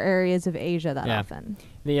in other areas of Asia that often.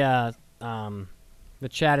 The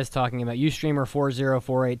chat is talking about Ustreamer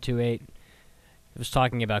 404828. It was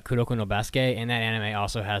talking about Kuroko no Basuke, and that anime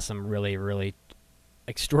also has some really, really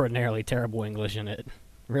extraordinarily terrible English in it.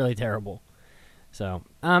 Really terrible. So,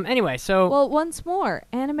 anyway, Well, once more,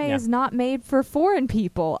 anime is not made for foreign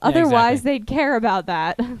people. Yeah, Otherwise, exactly. they'd care about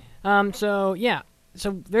that.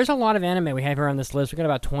 So there's a lot of anime we have here on this list. We've got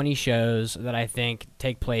about 20 shows that I think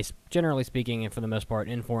take place, generally speaking, and for the most part,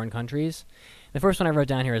 in foreign countries. The first one I wrote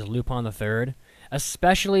down here is Lupin the Third,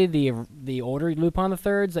 especially the older Lupin the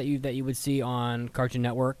Thirds that you would see on Cartoon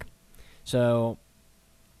Network. So,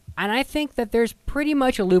 and I think that there's pretty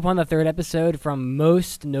much a Lupin the Third episode from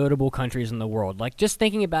most notable countries in the world. Like, just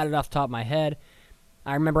thinking about it off the top of my head,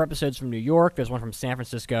 I remember episodes from New York. There's one from San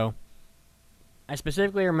Francisco. I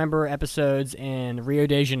specifically remember episodes in Rio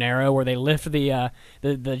de Janeiro where they lift the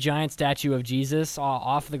giant statue of Jesus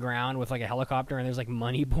off the ground with like a helicopter, and there's like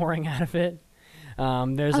money pouring out of it.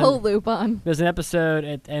 Lupin. There's an episode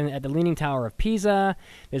at the Leaning Tower of Pisa.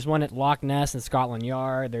 There's one at Loch Ness in Scotland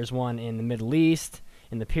Yard. There's one in the Middle East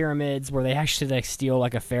in the pyramids where they actually like steal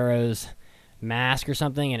like a pharaoh's mask or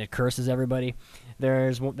something, and it curses everybody.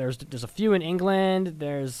 There's a few in England.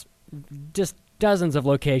 There's just dozens of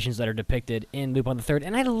locations that are depicted in Lupin the Third,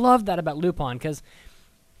 and I love that about Lupin because,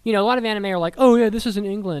 a lot of anime are like, oh yeah, this is in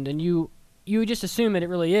England, and you just assume it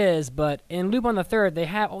really is, but in Lupin the Third,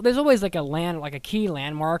 there's always like a key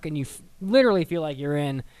landmark, and you literally feel like you're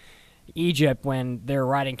in Egypt when they're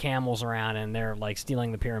riding camels around and they're like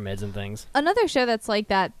stealing the pyramids and things. Another show that's like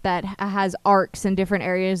that has arcs in different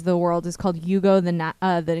areas of the world is called Yugo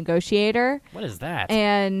the Negotiator. What is that?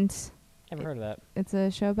 And Haven't heard of that. it's a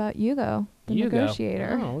show about Yugo the Yugo.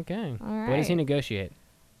 Negotiator. Oh, okay. All right. What does he negotiate?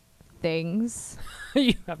 Things.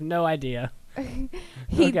 You have no idea.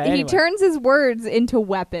 He anyway. turns his words into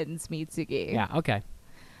weapons, Mitsugi. Yeah, okay.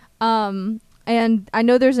 And I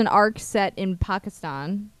know there's an arc set in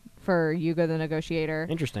Pakistan for Yugo the Negotiator.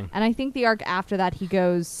 Interesting. And I think the arc after that, he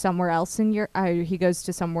goes somewhere else in Europe. He goes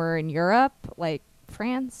to somewhere in Europe, like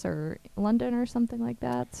France or London or something like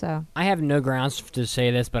that. So I have no grounds to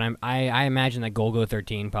say this, but I imagine that Golgo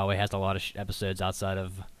 13 probably has a lot of episodes outside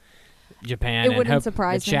of Japan. It wouldn't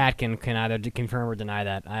surprise the me. chat can either confirm or deny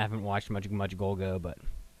that. I haven't watched much Golgo, but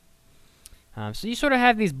so you sort of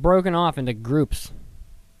have these broken off into groups,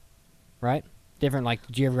 right? Different like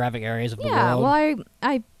geographic areas of the world. yeah, well,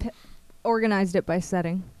 I organized it by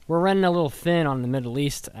setting. We're running a little thin on the Middle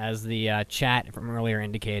East, as the chat from earlier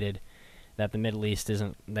indicated that the Middle East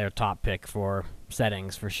isn't their top pick for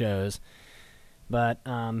settings for shows. But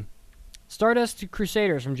Stardust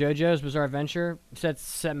Crusaders from JoJo's Bizarre Adventure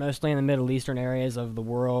set mostly in the Middle Eastern areas of the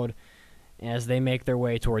world as they make their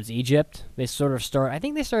way towards Egypt. They sort of start, I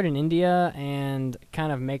think they start in India and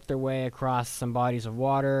kind of make their way across some bodies of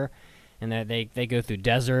water. And they go through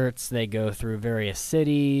deserts, they go through various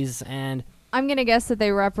cities, and I'm going to guess that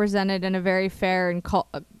they represented in a very fair and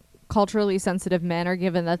culturally sensitive manner,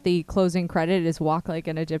 given that the closing credit is Walk Like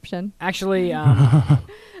an Egyptian. actually,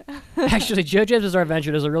 Actually, JoJo's Bizarre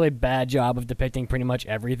Adventure does a really bad job of depicting pretty much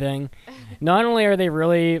everything. Not only are they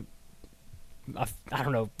really, I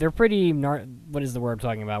don't know, they're pretty, what is the word I'm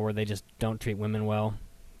talking about, where they just don't treat women well.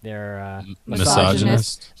 They're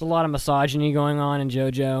misogynist. There's a lot of misogyny going on in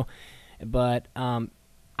JoJo. But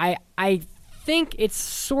I think it's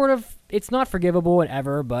sort of, it's not forgivable,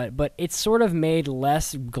 whatever, but it's sort of made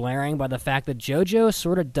less glaring by the fact that JoJo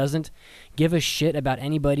sort of doesn't give a shit about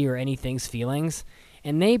anybody or anything's feelings.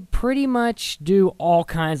 And they pretty much do all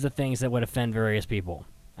kinds of things that would offend various people.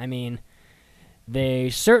 I mean, they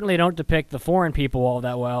certainly don't depict the foreign people all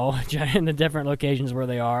that well in the different locations where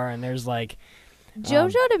they are. And there's like...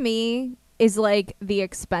 JoJo to me is like The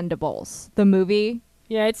Expendables, the movie.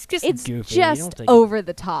 Yeah, it's just goofy. It's just over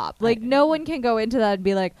the top. Like, no one can go into that and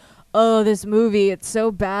be like, oh, this movie, it's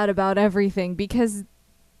so bad about everything. Because,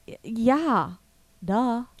 yeah,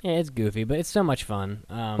 duh. Yeah, it's goofy, but it's so much fun.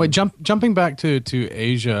 Wait, jumping back to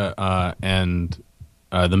Asia and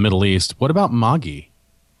the Middle East, what about Magi?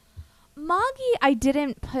 Magi I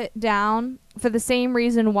didn't put down for the same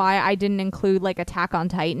reason why I didn't include, like, Attack on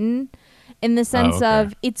Titan. In the sense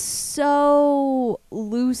of it's so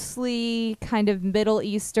loosely kind of Middle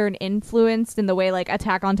Eastern influenced in the way like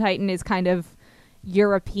Attack on Titan is kind of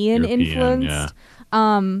European influenced.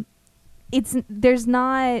 Yeah. There's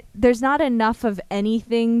not enough of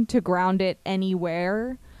anything to ground it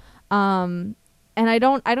anywhere. And I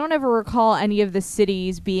don't ever recall any of the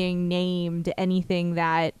cities being named anything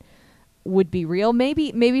that would be real.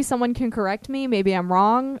 Maybe someone can correct me. Maybe I'm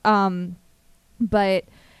wrong. But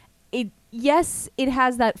yes, it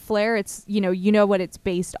has that flair. It's, you know what it's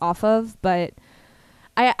based off of, but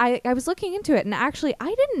I was looking into it, and actually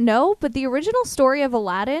I didn't know, but the original story of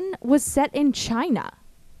Aladdin was set in China.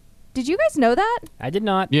 Did you guys know that? I did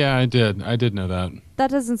not. Yeah, I did. I did know that.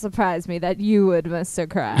 That doesn't surprise me that you would, Mr.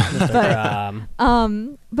 Crab. Mr.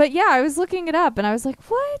 Crab. But yeah, I was looking it up, and I was like,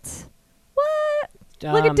 what?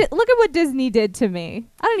 Look at what Disney did to me.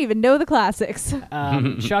 I don't even know the classics.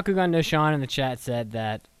 Shakugan no Sean in the chat said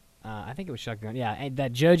that I think it was Shakugan. Yeah,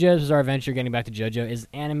 that JoJo's Bizarre Adventure, getting back to JoJo, is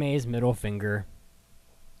anime's middle finger.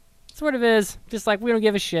 Sort of is. Just like, we don't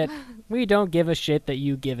give a shit. We don't give a shit that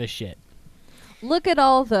you give a shit. Look at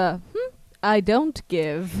all the I don't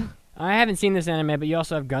give. I haven't seen this anime, but you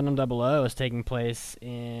also have Gundam 00 is taking place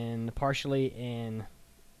partially in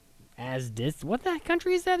Azdis. What the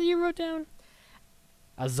country is that you wrote down?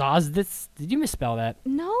 Azazdis? Did you misspell that?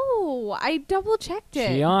 No, I double checked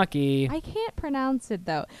it. Chiaki. I can't pronounce it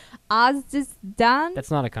though. Azdistan?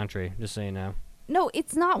 That's not a country, just so you know. No,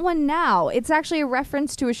 it's not one now. It's actually a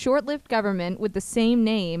reference to a short-lived government with the same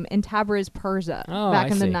name in Tabriz, Persia,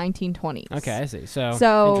 back in the 1920s. Okay, I see.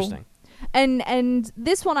 So interesting. And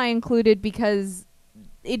this one I included because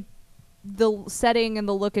the setting and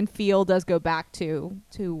the look and feel does go back to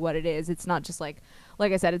what it is. It's not just like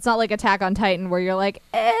I said, it's not like Attack on Titan where you're like,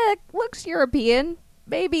 looks European.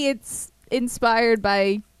 Maybe it's inspired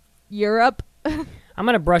by Europe. I'm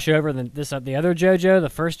going to brush over the other JoJo. The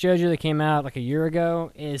first JoJo that came out like a year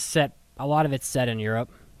ago is set, a lot of it's set in Europe.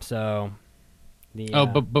 So,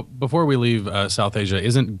 but before we leave South Asia,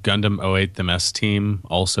 isn't Gundam 08 the MS team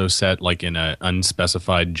also set like in an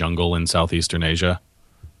unspecified jungle in Southeastern Asia?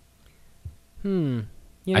 I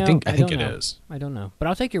think it is. I don't know, but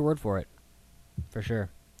I'll take your word for it, for sure.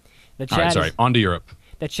 All right, sorry. On to Europe.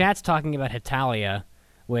 The chat's talking about Hetalia,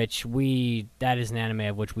 which that is an anime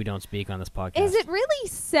of which we don't speak on this podcast. Is it really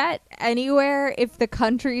set anywhere if the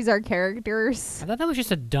countries are characters? I thought that was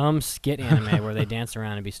just a dumb skit anime where they dance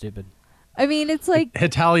around and be stupid. I mean, it's like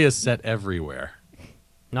Hetalia is set everywhere.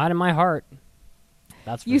 Not in my heart.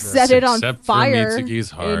 That's for you sure. set it on Except fire for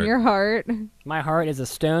Mitsuki's heart. in your heart. My heart is a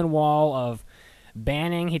stone wall of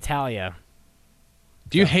banning Hetalia.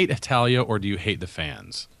 Do you hate Hetalia or do you hate the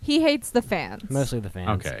fans? He hates the fans. Mostly the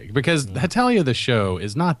fans. Okay, because Hetalia the show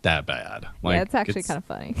is not that bad. Like, yeah, it's actually kind of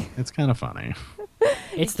funny. It's kind of funny.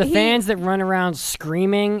 It's the fans that run around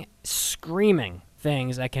screaming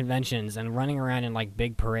things at conventions and running around in like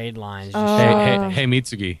big parade lines. Just Hey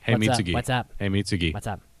Mitsuki. Hey Mitsuki. What's up? Hey Mitsuki. What's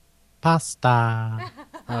up? Pasta.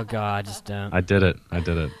 Oh God, just don't. I did it. I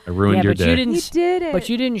ruined your day. You did it. But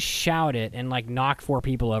you didn't shout it and like knock 4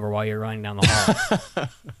 people over while you're running down the hall.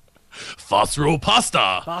 Fosro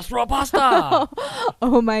pasta. Fosro pasta.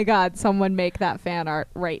 Oh my God! Someone make that fan art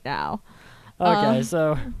right now. Okay,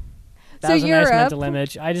 so that was a Europe. nice mental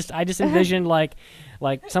image. I just envisioned like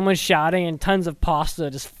someone shouting and tons of pasta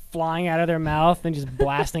just flying out of their mouth and just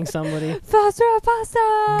blasting somebody. Fosro pasta.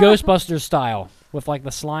 Ghostbusters style with like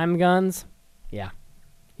the slime guns. Yeah,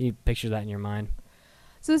 you picture that in your mind.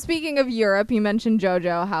 So speaking of Europe, you mentioned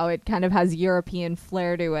JoJo, how it kind of has European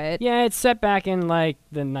flair to it. Yeah, it's set back in like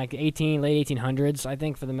the late 1800s, I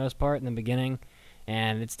think, for the most part in the beginning,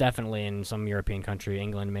 and it's definitely in some European country,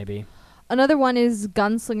 England maybe. Another one is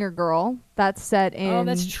Gunslinger Girl. That's set in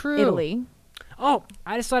that's true. Italy. Oh,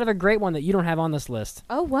 I just thought of a great one that you don't have on this list.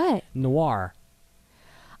 Oh, what? Noir.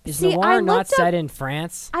 Is See, I Noir not looked set up- in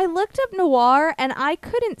France? I looked up Noir, and I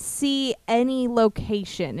couldn't see any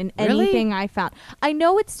location in Really? anything I found. I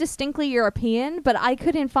know it's distinctly European, but I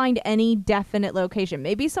couldn't find any definite location.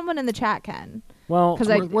 Maybe someone in the chat can. Well, 'Cause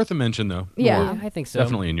Worth a mention, though. Yeah. Noir. I think so.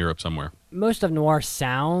 Definitely in Europe somewhere. Most of Noir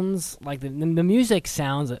sounds like the music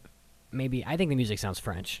sounds. Maybe I think the music sounds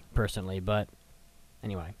French personally, but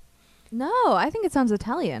anyway. No, I think it sounds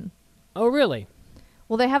Italian. Oh, really?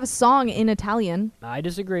 Well, they have a song in Italian. I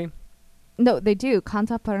disagree. No, they do.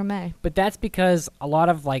 Canta per me. But that's because a lot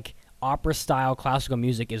of like opera style classical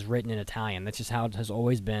music is written in Italian. That's just how it has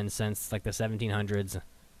always been since like the 1700s.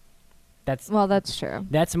 Well, that's true.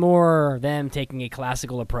 That's more them taking a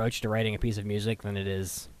classical approach to writing a piece of music than it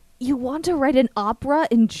is. You want to write an opera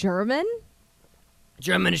in German?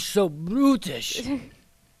 German is so brutish.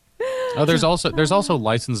 Oh, there's also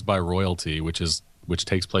Licensed by Royalty, which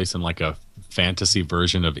takes place in like a fantasy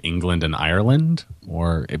version of England and Ireland,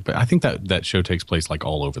 but I think that show takes place like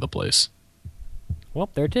all over the place. Well,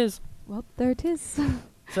 there it is. Well, there it is.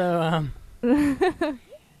 So,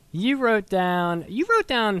 you wrote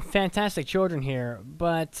down Fantastic Children here,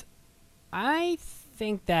 but I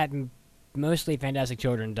think that mostly Fantastic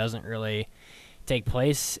Children doesn't really take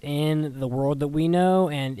place in the world that we know,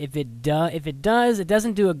 and if it does, it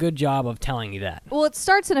doesn't do a good job of telling you that. Well, it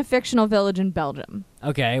starts in a fictional village in Belgium.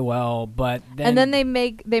 Okay, well, but then And then they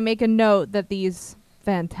make a note that these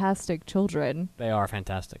fantastic children they are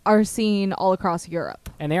fantastic. are seen all across Europe.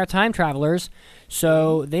 And they are time travelers,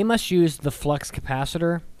 so they must use the flux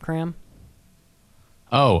capacitor, Cram.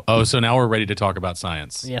 Oh, so now we're ready to talk about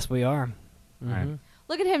science. Yes, we are. All right.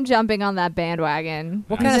 Look at him jumping on that bandwagon.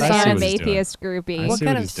 What He's kind of an science- atheist groupie. What see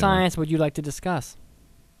kind what of he's doing. science would you like to discuss?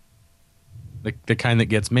 The kind that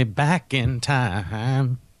gets me back in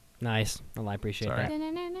time. Nice. Well, I appreciate Sorry.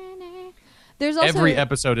 that. There's also Every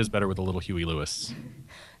episode is better with a little Huey Lewis.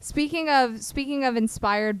 speaking of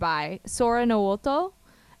inspired by Sora Nowoto,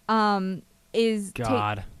 is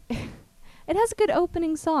God. it has a good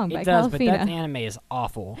opening song by It does, but Calafina. that anime is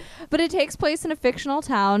awful. But it takes place in a fictional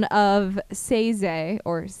town of Seize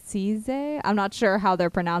or Seize. I'm not sure how they're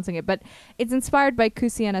pronouncing it, but it's inspired by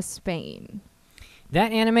Cusiana, Spain.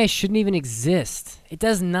 That anime shouldn't even exist. It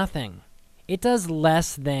does nothing. It does a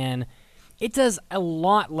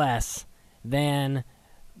lot less than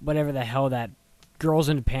whatever the hell that Girls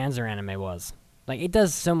in Panzer anime was. Like, it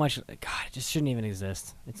does so much. God, it just shouldn't even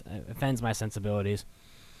exist. It offends my sensibilities.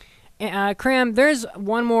 Cram, there's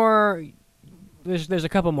one more. There's a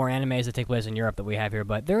couple more animes that take place in Europe that we have here,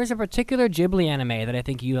 but there is a particular Ghibli anime that I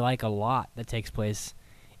think you like a lot that takes place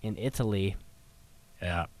in Italy.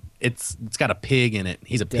 Yeah. It's got a pig in it.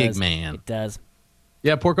 He's a pig man. It does.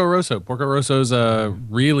 Yeah, Porco Rosso. Porco Rosso's a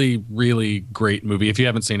really, really great movie. If you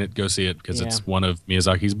haven't seen it, go see it because it's one of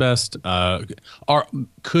Miyazaki's best.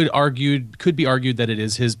 Could be argued that it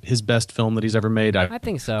is his best film that he's ever made. I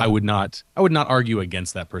think so. I would not argue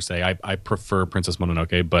against that per se. I prefer Princess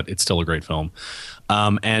Mononoke, but it's still a great film.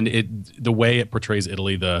 And the way it portrays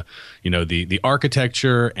Italy, the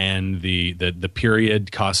architecture and the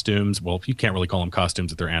period costumes. Well, you can't really call them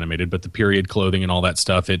costumes if they're animated, but the period clothing and all that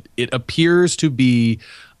stuff. It appears to be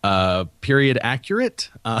period accurate.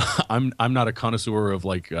 I'm not a connoisseur of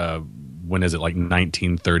like when is it, like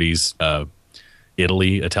 1930s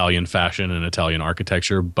Italy, Italian fashion and Italian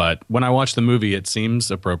architecture, but when I watch the movie it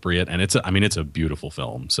seems appropriate, and it's a beautiful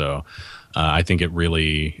film. So I think it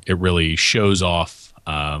really shows off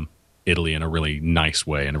Italy in a really nice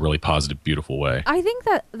way, in a really positive, beautiful way. I think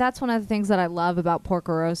that's one of the things that I love about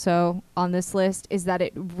Porco Rosso on this list is that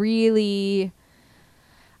it really,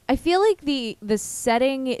 I feel like the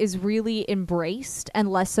setting is really embraced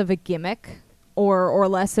and less of a gimmick or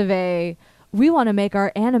less of a, we want to make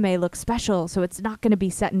our anime look special, so it's not going to be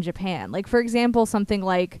set in Japan. Like, for example, something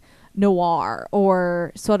like Noir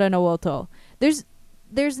or Sora no Oto. There's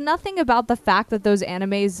nothing about the fact that those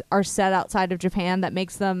animes are set outside of Japan that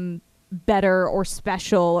makes them better or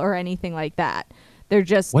special or anything like that. They're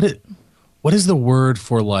just... What is the word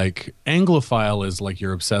for, like, Anglophile is like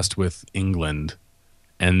you're obsessed with England,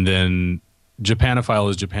 and then Japanophile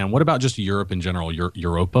is Japan. What about just Europe in general?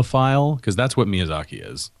 Europaphile? Because that's what Miyazaki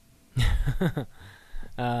is.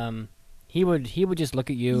 He would just look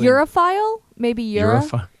at you. Europhile? Maybe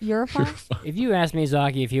Europhile? Europhile? If you asked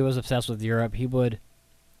Miyazaki if he was obsessed with Europe, he would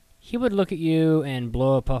he would look at you and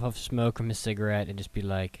blow a puff of smoke from his cigarette and just be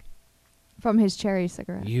like, From his cherry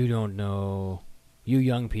cigarette. "You don't know, you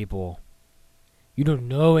young people, you don't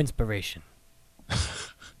know inspiration.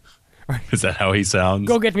 Is that how he sounds?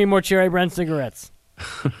 Go get me more cherry brand cigarettes."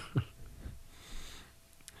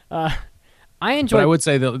 I enjoy. But I would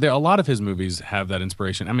say that a lot of his movies have that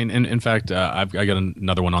inspiration. I mean, in fact, I got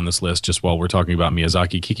another one on this list just while we're talking about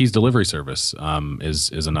Miyazaki. Kiki's Delivery Service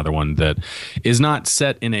is another one that is not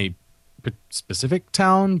set in a specific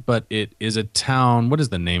town, but it is a town. What is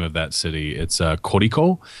the name of that city? It's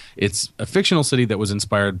Koriko. It's a fictional city that was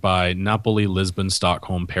inspired by Napoli, Lisbon,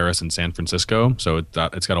 Stockholm, Paris, and San Francisco. So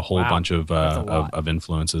it's got a whole bunch of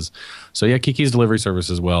influences. So yeah, Kiki's Delivery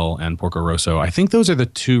Service as well, and Porco Rosso. I think those are the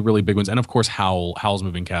two really big ones. And of course, Howl's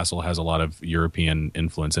Moving Castle has a lot of European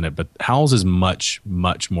influence in it, but Howl's is much,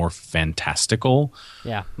 much more fantastical.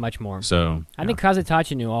 Yeah, much more. So I think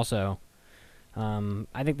Kazutachi knew also.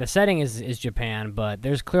 I think the setting is Japan, but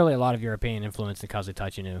there's clearly a lot of European influence in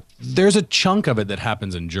Kazutachi Nu. There's a chunk of it that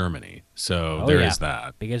happens in Germany, so there is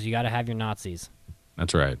that. Because you got to have your Nazis.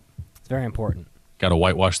 That's right. It's very important. Got to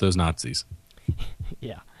whitewash those Nazis.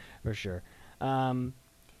 Yeah, for sure.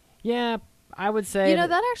 Yeah, I would say...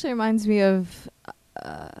 that actually reminds me of...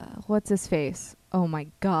 what's his face? Oh my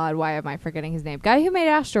god, why am I forgetting his name? Guy who made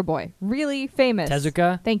Astro Boy. Really famous.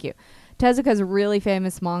 Tezuka? Thank you. Tezuka's a really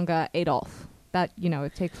famous manga, Adolf. That,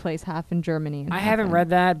 it takes place half in Germany. And I half haven't in- read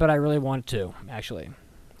that, but I really want to, actually.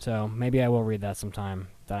 So maybe I will read that sometime.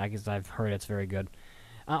 Because I've heard it's very good.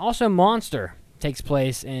 Also, Monster takes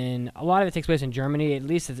place in... A lot of it takes place in Germany. At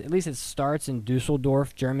least it starts in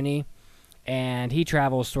Dusseldorf, Germany. And he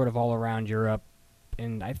travels sort of all around Europe.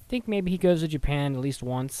 And I think maybe he goes to Japan at least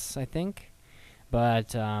once, I think.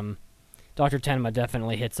 But Dr. Tenma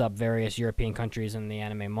definitely hits up various European countries in the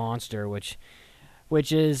anime Monster, which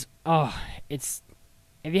is... it's...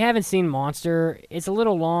 If you haven't seen Monster, it's a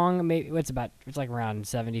little long. Maybe it's like around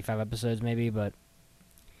 75 episodes, maybe, but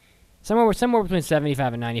somewhere between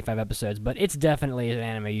 75 and 95 episodes. But it's definitely an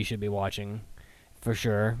anime you should be watching, for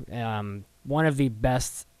sure. One of the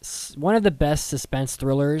best suspense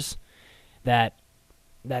thrillers that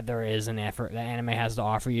there is an effort that anime has to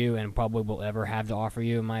offer you, and probably will ever have to offer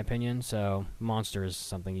you, in my opinion. So, Monster is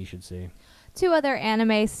something you should see. Two other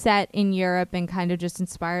anime set in Europe and kind of just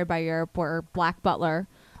inspired by Europe were Black Butler,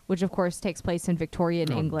 which of course takes place in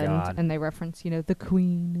Victorian England, God. and they reference, the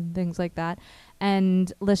Queen and things like that.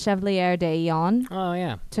 And Le Chevalier d'Eon Oh,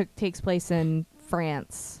 yeah. takes place in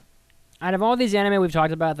France. Out of all these anime we've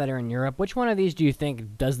talked about that are in Europe, which one of these do you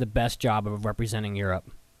think does the best job of representing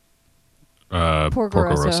Europe? Porco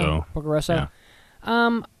Rosso. Porco Rosso?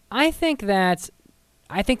 Yeah. I think that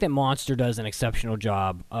Monster does an exceptional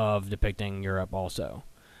job of depicting Europe also.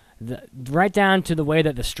 Right down to the way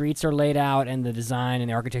that the streets are laid out and the design and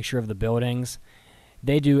the architecture of the buildings.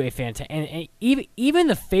 They do a fantastic... And even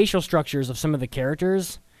the facial structures of some of the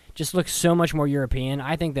characters just look so much more European.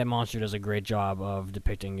 I think that Monster does a great job of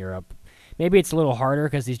depicting Europe. Maybe it's a little harder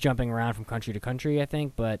because he's jumping around from country to country, I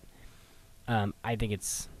think, but I think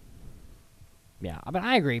it's... Yeah, but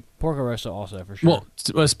I agree. Porco Rosso also, for sure.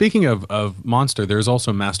 Well, speaking of Monster, there's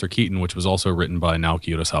also Master Keaton, which was also written by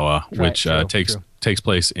Naoki Urasawa, which takes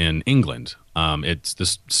place in England. It's the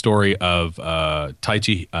story of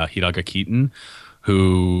Taichi Hiraga Keaton,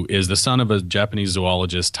 who is the son of a Japanese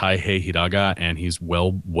zoologist, Taihei Hiraga, and he's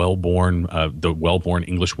the well-born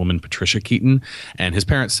English woman, Patricia Keaton. And his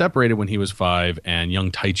parents separated when he was 5, and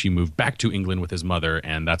young Taichi moved back to England with his mother,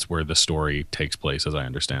 and that's where the story takes place, as I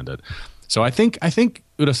understand it. So I think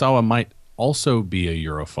Urasawa might also be a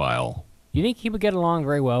Europhile. You think he would get along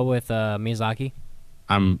very well with Miyazaki?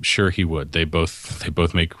 I'm sure he would. They both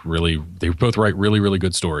write really, really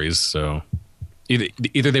good stories. So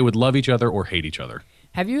either they would love each other or hate each other.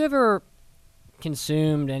 Have you ever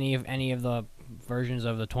consumed any of the versions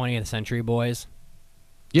of the 20th Century Boys?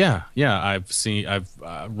 Yeah. I've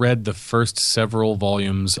read the first several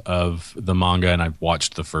volumes of the manga, and I've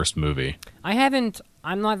watched the first movie. I haven't.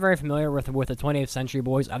 I'm not very familiar with the 20th Century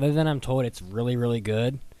Boys, other than I'm told it's really, really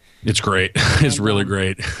good. It's great. It's really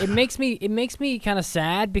great. It makes me kind of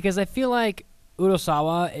sad because I feel like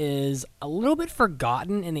Urasawa is a little bit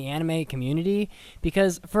forgotten in the anime community,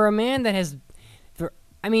 because for a man that has,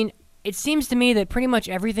 it seems to me that pretty much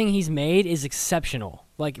everything he's made is exceptional,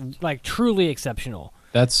 like truly exceptional.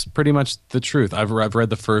 That's pretty much the truth. I've read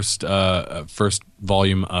the first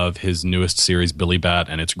volume of his newest series, Billy Bat,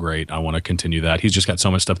 and it's great. I want to continue that. He's just got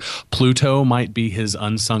so much stuff. Pluto might be his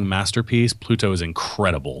unsung masterpiece. Pluto is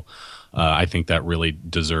incredible. I think that really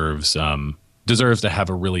deserves to have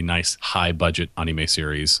a really nice high budget anime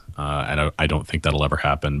series. And I don't think that'll ever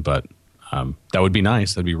happen, but That would be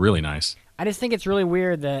nice. That'd be really nice. I just think it's really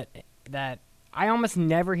weird that I almost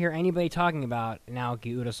never hear anybody talking about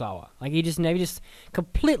Naoki Urasawa. Like he just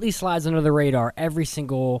completely slides under the radar every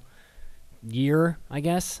single year, I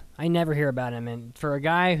guess. I never hear about him, and for a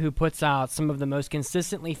guy who puts out some of the most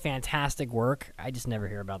consistently fantastic work, I just never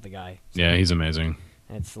hear about the guy. So Yeah, he's amazing.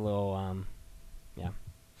 it's a little yeah.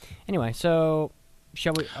 Anyway, so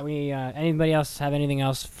shall we anybody else have anything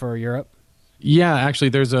else for Europe? Yeah, actually,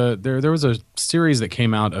 there was a series that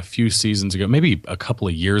came out a few seasons ago, maybe a couple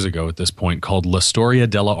of years ago at this point, called La Storia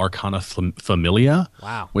della Arcana Familia.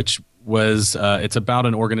 Wow. Which was it's about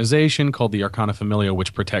an organization called the Arcana Familia,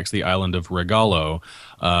 which protects the island of Regalo,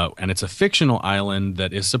 and it's a fictional island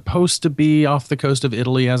that is supposed to be off the coast of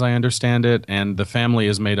Italy, as I understand it. And the family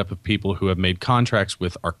is made up of people who have made contracts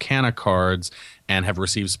with Arcana cards and have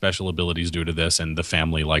received special abilities due to this. And the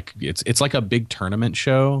family, like it's like a big tournament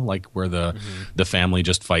show, like where the family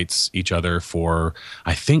just fights each other for,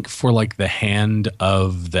 I think, for like the hand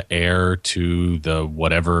of the heir to the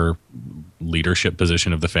whatever leadership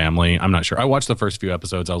position of the family. I'm not sure. I watched the first few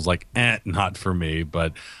episodes. I was like, not for me.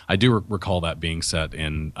 But I do recall that being set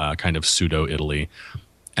in kind of pseudo Italy.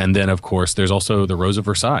 And then, of course, there's also The Rose of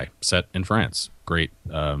Versailles, set in France. Great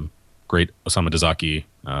Osamu Dezaki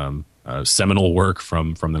seminal work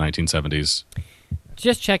from the 1970s.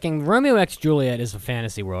 Just checking. Romeo X Juliet is a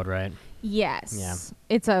fantasy world, right? Yes. Yeah.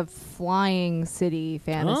 It's a flying city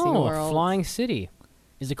fantasy world. A flying city.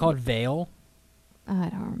 Is it called Vale? I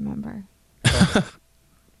don't remember.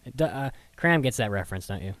 Cram gets that reference,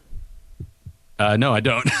 don't you? No, I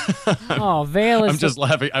don't. Oh, Vale is. I'm just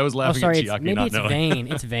laughing. I was laughing sorry, at Chiaki maybe not it's knowing. Vane.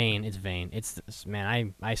 It's Vane. It's Vane. It's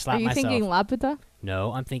man. I Are slapped you myself. thinking Laputa?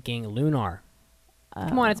 No, I'm thinking Lunar.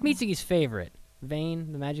 Come on, it's Mitsuki's favorite.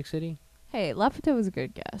 Vane, the Magic City. Hey, Laputa was a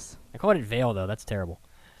good guess. I called it Vale though. That's terrible.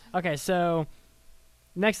 Okay, so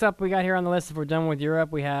next up we got here on the list. If we're done with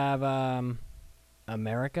Europe, we have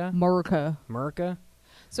America. Murica.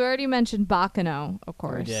 So I already mentioned Bakano, of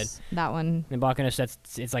course. We did. That one. And Bacchanus,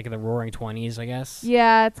 it's like the Roaring Twenties, I guess.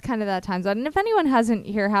 Yeah, it's kind of that time zone. And if anyone hasn't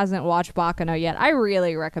watched Bakano yet, I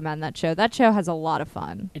really recommend that show. That show has a lot of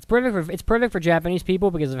fun. It's perfect for Japanese people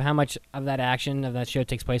because of how much of that action of that show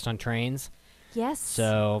takes place on trains. Yes.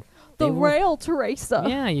 So the rail, Teresa.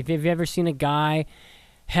 Yeah, if you've ever seen a guy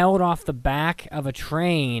held off the back of a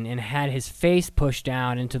train and had his face pushed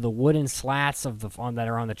down into the wooden slats that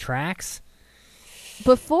are on the tracks.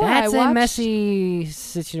 That's a messy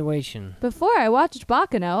situation. Before I watched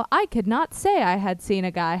Bakano, I could not say I had seen a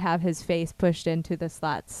guy have his face pushed into the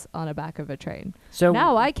slats on the back of a train. So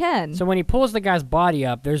now I can. So when he pulls the guy's body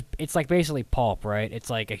up, it's like basically pulp, right? It's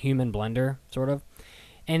like a human blender, sort of.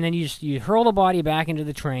 And then you hurl the body back into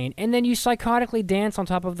the train, and then you psychotically dance on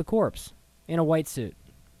top of the corpse in a white suit.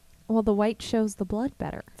 Well, the white shows the blood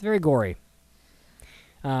better. It's very gory.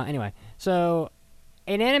 Anyway, so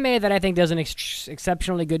an anime that I think does an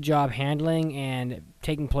exceptionally good job handling and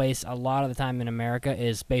taking place a lot of the time in America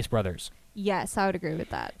is Space Brothers. Yes, I would agree with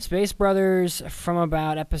that. Space Brothers from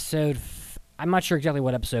about episode... I'm not sure exactly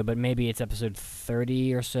what episode, but maybe it's episode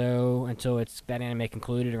 30 or so until that anime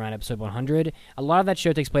concluded around episode 100. A lot of that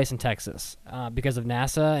show takes place in Texas because of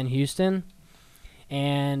NASA in Houston.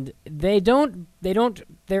 And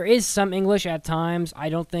there is some English at times. I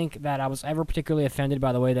don't think that I was ever particularly offended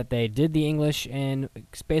by the way that they did the English in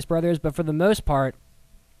Space Brothers, but for the most part,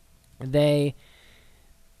 they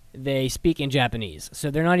speak in Japanese.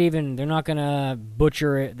 So they're not gonna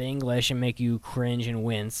butcher the English and make you cringe and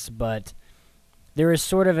wince, but there is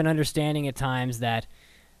sort of an understanding at times that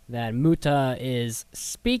Muta is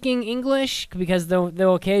speaking English, because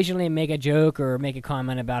they'll occasionally make a joke or make a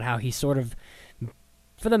comment about how he sort of,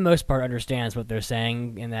 for the most part, understands what they're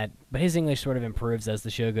saying, but his English sort of improves as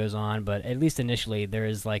the show goes on. But at least initially, there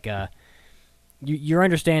is like your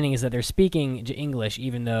understanding is that they're speaking English,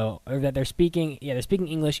 they're speaking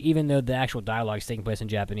English even though the actual dialogue is taking place in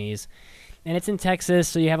Japanese. And it's in Texas,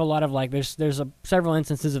 so you have a lot of there's several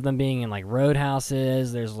instances of them being in like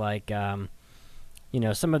roadhouses. There's like some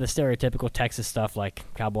of the stereotypical Texas stuff like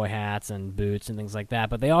cowboy hats and boots and things like that.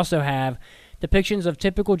 But they also have depictions of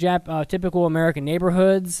typical American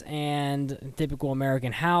neighborhoods and typical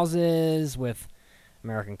American houses with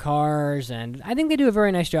American cars, and I think they do a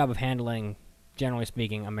very nice job of handling, generally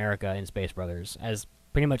speaking, America in Space Brothers, as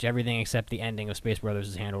pretty much everything except the ending of Space Brothers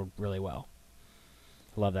is handled really well.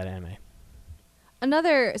 Love that anime.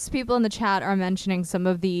 People in the chat are mentioning some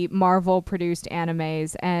of the Marvel-produced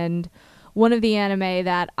animes, and one of the anime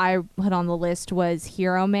that I put on the list was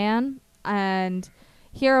Hero Man, and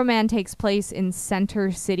Hero Man takes place in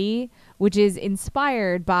Center City, which is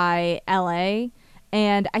inspired by LA,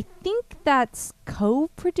 And I think that's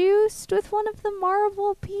co-produced with one of the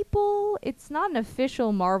Marvel people. It's not an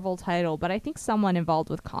official Marvel title, but I think someone involved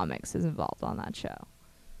with comics is involved on that show.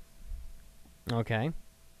 Okay.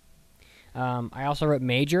 I also wrote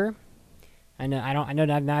Major. I know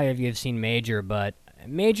not neither of you have seen Major, but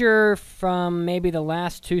Major from maybe the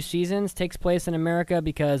last 2 seasons takes place in America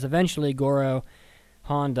because eventually Goro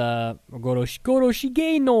Shigeno,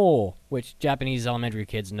 which Japanese elementary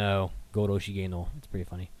kids know, Goro Shigeno. It's pretty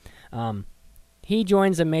funny. He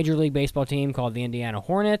joins a Major League Baseball team called the Indiana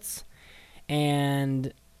Hornets,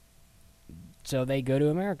 and so they go to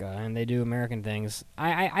America and they do American things.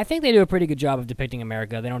 I think they do a pretty good job of depicting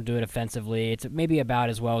America. They don't do it offensively. It's maybe about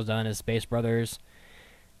as well done as Space Brothers.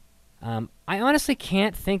 I honestly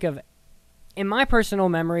can't think of, in my personal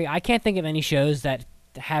memory, I can't think of any shows that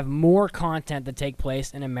have more content that take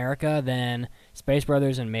place in America than Space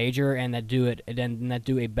Brothers and Major, and that do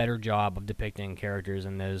a better job of depicting characters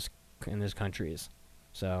in those countries.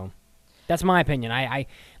 So that's my opinion. I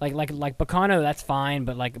like Bacano, that's fine,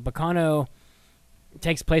 but like Bacano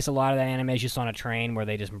takes place a lot of that anime is just on a train where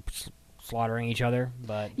they just slaughtering each other.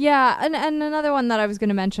 But yeah, and another one that I was going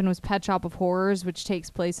to mention was Pet Shop of Horrors, which takes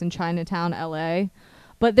place in Chinatown, LA.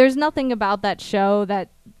 But there's nothing about that show that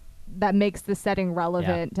makes the setting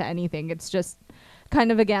relevant to anything. It's just kind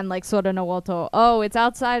of, again, like Sora no Oto. Oh, it's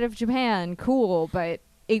outside of Japan. Cool. But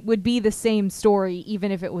it would be the same story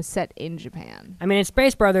even if it was set in Japan. I mean, in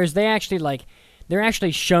Space Brothers, they're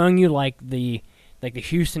actually showing you like the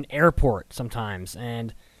Houston airport sometimes.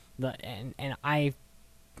 And I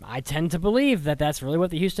tend to believe that that's really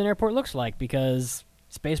what the Houston airport looks like because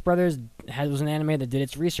Space Brothers was an anime that did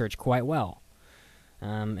its research quite well.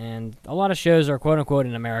 And a lot of shows are quote-unquote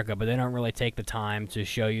in America, but they don't really take the time to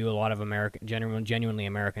show you a lot of genuinely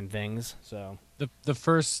American things. So the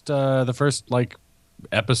first like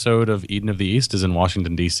episode of Eden of the East is in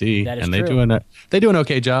Washington D.C. That is and true. They do an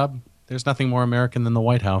okay job. There's nothing more American than the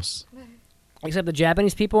White House. Except the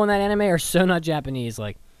Japanese people in that anime are so not Japanese.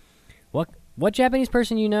 Like, what Japanese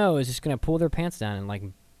person you know is just gonna pull their pants down and like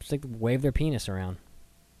wave their penis around?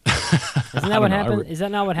 Isn't that what happens? Is that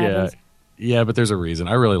not what happens? Yeah, but there's a reason.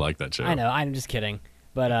 I really like that show. I know. I'm just kidding.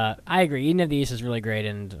 But I agree. Eden of the East is really great,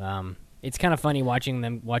 and it's kind of funny watching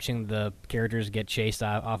the characters get chased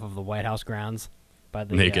off of the White House grounds by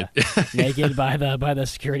the naked by the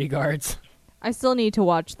security guards. I still need to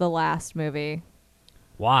watch the last movie.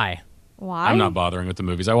 Why? I'm not bothering with the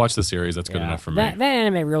movies. I watch the series. That's good enough for me. That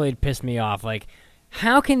anime really pissed me off. Like,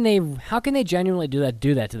 how can they genuinely do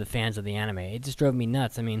that to the fans of the anime? It just drove me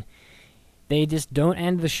nuts. I mean, they just don't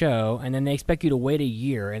end the show, and then they expect you to wait a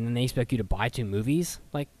year, and then they expect you to buy 2 movies?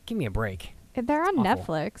 Like, give me a break. They're on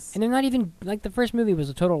Netflix. And they're not even, like, the first movie was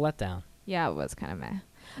a total letdown. Yeah, it was kind of meh.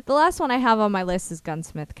 The last one I have on my list is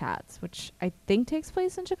Gunsmith Cats, which I think takes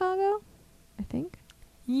place in Chicago. I think.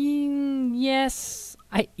 Yes,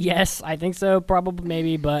 I think so, probably,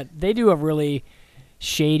 maybe, but they do a really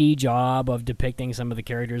shady job of depicting some of the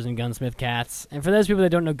characters in Gunsmith Cats. And for those people that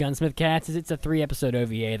don't know Gunsmith Cats, it's a 3-episode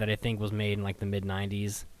OVA that I think was made in like the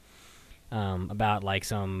mid-90s about like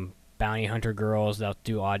some bounty hunter girls that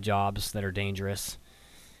do odd jobs that are dangerous.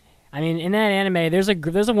 I mean, in that anime, there's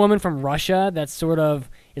a woman from Russia that sort of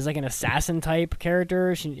is like an assassin type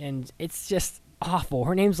character, and it's just awful.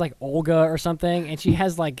 Her name's like Olga or something, and she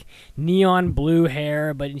has like neon blue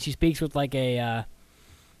hair, but she speaks with like a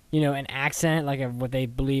an accent, like what they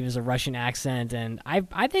believe is a Russian accent, and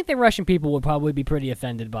I think the Russian people would probably be pretty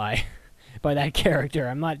offended by that character.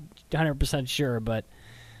 I'm not 100% sure, but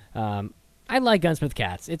I like Gunsmith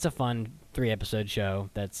Cats. It's a fun 3-episode show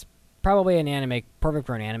that's probably an anime, perfect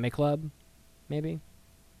for an anime club, maybe.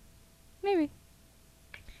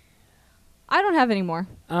 I don't have any more.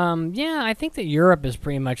 Yeah, I think that Europe is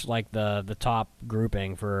pretty much like the top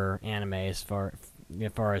grouping for anime as far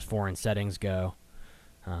as foreign settings go.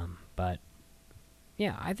 But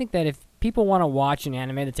yeah, I think that if people want to watch an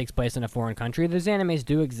anime that takes place in a foreign country, those animes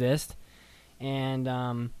do exist,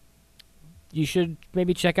 and you should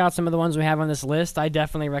maybe check out some of the ones we have on this list. I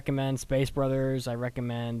definitely recommend Space Brothers. I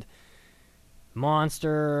recommend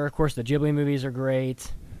Monster. Of course, the Ghibli movies are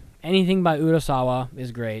great. Anything by Urasawa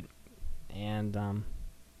is great. And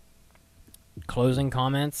closing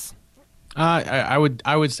comments. I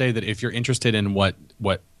would say that if you're interested in what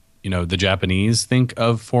the Japanese think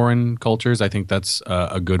of foreign cultures, I think that's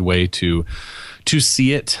a good way to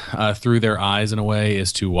see it through their eyes in a way,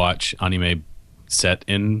 is to watch anime set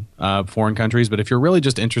in foreign countries. But if you're really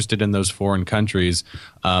just interested in those foreign countries,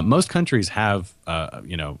 most countries have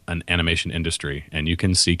an animation industry, and you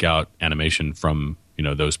can seek out animation from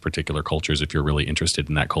those particular cultures if you're really interested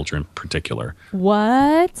in that culture in particular.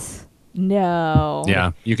 What? No.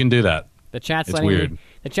 Yeah, you can do that. The chat's It's letting weird. me.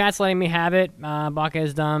 The chat's letting me have it. Baka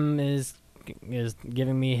is dumb is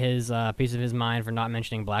giving me his piece of his mind for not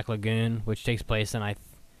mentioning Black Lagoon, which takes place in I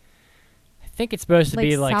think it's supposed to Like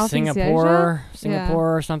be like Southeast Singapore Asia?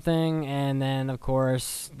 or something. And then of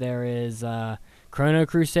course there is Chrono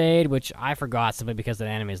Crusade, which I forgot simply because that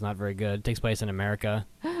anime is not very good. It takes place in America.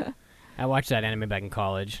 I watched that anime back in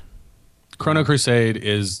college. Chrono Crusade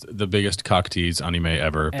is the biggest cock tease anime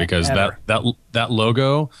ever because Ever. that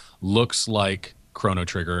logo looks like Chrono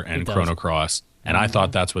Trigger and It does. Chrono Cross, and I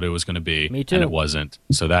thought that's what it was going to be. Me too. And it wasn't.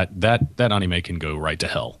 So that anime can go right to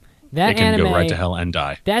hell. That It can anime go right to hell and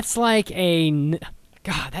die. That's like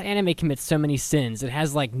God, that anime commits so many sins. It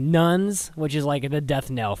has like nuns, which is like the death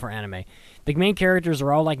knell for anime. The main characters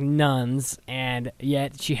are all like nuns, and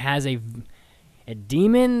yet she has a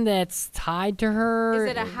demon that's tied to her.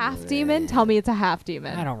 Is it a half demon? Tell me it's a half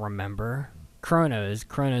demon. I don't remember. Kronos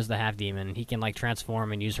the half demon. He can like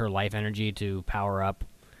transform and use her life energy to power up.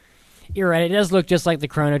 You're right. It does look just like the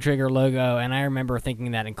Chrono Trigger logo, and I remember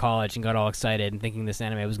thinking that in college and got all excited and thinking this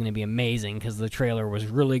anime was going to be amazing because the trailer was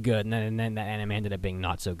really good, and then that anime ended up being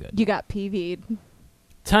not so good. You got PV'd.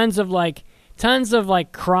 Tons of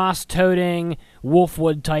cross-toting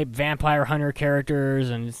Wolfwood type vampire hunter characters,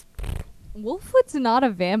 and Wolfwood's not a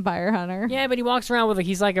vampire hunter. yeah, but he walks around with a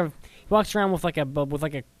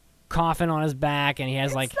coffin on his back, and he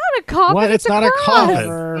has like It's not a coffin. What? It's not a cross. coffin.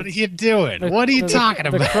 Or- What are you doing? What are you talking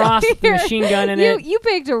the about? cross with the machine gun in it. You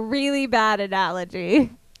picked a really bad analogy.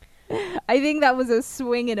 I think that was a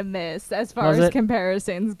swing and a miss as far Was as it?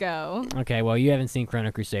 comparisons go. Okay, well, you haven't seen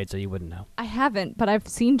Chrono Crusade, so you wouldn't know. I haven't, but I've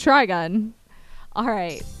seen Trigun. All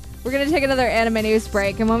right. We're going to take another anime news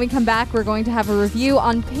break, and when we come back, we're going to have a review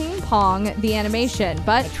on Ping Pong, the animation.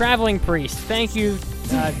 But Traveling Priest. Thank you,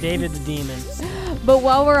 David the Demon.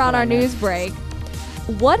 while we're on our Oh, man. news break,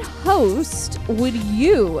 what host would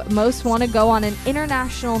you most want to go on an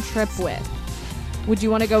international trip with? Would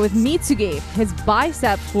you want to go with Mitsugi? His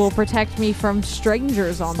biceps will protect me from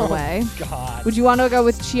strangers on the way. God. Would you want to go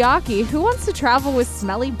with Chiaki? Who wants to travel with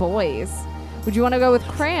smelly boys? Would you want to go with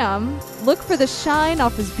Cram? Look for the shine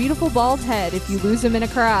off his beautiful bald head if you lose him in a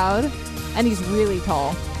crowd. And he's really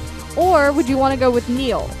tall. Or would you want to go with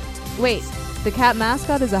Neil? Wait, the cat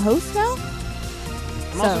mascot is a host now?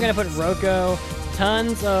 I'm also going to put Roko.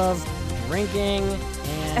 Tons of drinking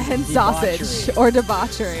And debauchery. sausage or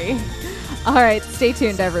debauchery. All right, stay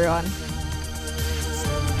tuned, everyone.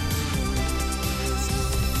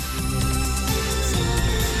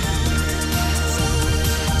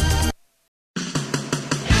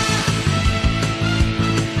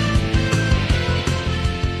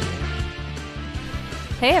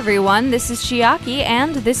 Hey everyone, this is Chiaki,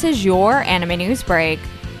 and this is your anime news break.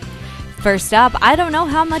 First up, I don't know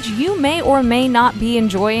how much you may or may not be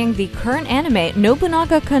enjoying the current anime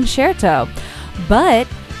Nobunaga Concerto, but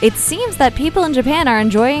it seems that people in Japan are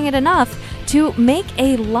enjoying it enough to make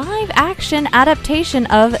a live-action adaptation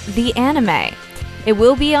of the anime. It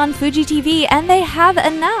will be on Fuji TV, and they have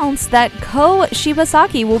announced that Ko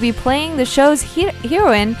Shibasaki will be playing the show's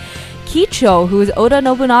heroine, Kicho, who is Oda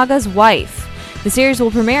Nobunaga's wife. The series will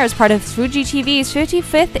premiere as part of Fuji TV's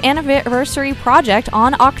 55th anniversary project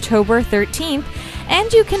on October 13th,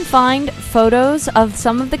 and you can find photos of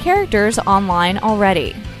some of the characters online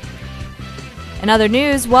already. In other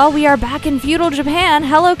news, while we are back in feudal Japan,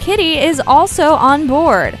 Hello Kitty is also on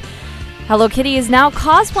board. Hello Kitty is now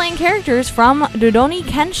cosplaying characters from Rurouni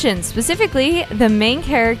Kenshin, specifically the main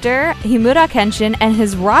character Himura Kenshin and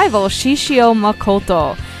his rival Shishio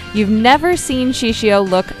Makoto. You've never seen Shishio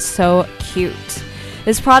look so cute.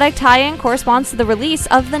 This product tie-in corresponds to the release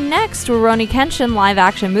of the next Rurouni Kenshin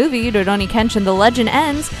live-action movie, Rurouni Kenshin The Legend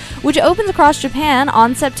Ends, which opens across Japan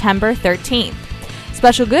on September 13th.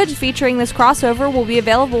 Special goods featuring this crossover will be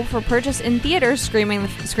available for purchase in theaters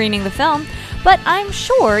screening the film, but I'm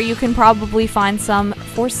sure you can probably find some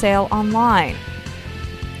for sale online.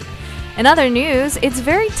 In other news, it's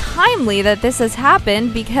very timely that this has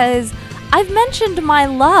happened because I've mentioned my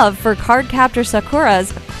love for Cardcaptor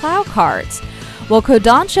Sakura's Clow Cards. Well,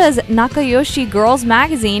 Kodansha's Nakayoshi Girls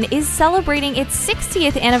magazine is celebrating its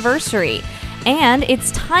 60th anniversary, and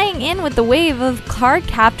it's tying in with the wave of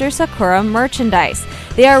Cardcaptor Sakura merchandise.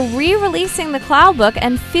 They are re-releasing the Clow Book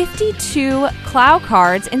and 52 Clow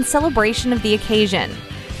cards in celebration of the occasion.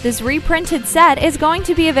 This reprinted set is going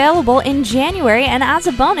to be available in January, and as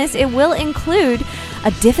a bonus, it will include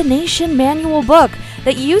a divination manual book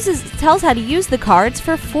that tells how to use the cards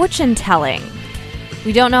for fortune telling.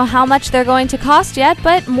 We don't know how much they're going to cost yet,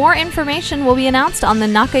 but more information will be announced on the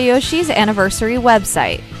Nakayoshi's anniversary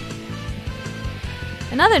website.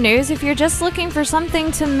 In other news, if you're just looking for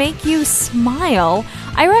something to make you smile,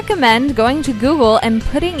 I recommend going to Google and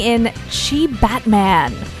putting in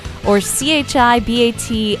Chibatman, or Chibatman.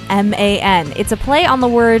 It's a play on the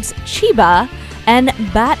words Chiba and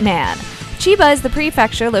Batman. Chiba is the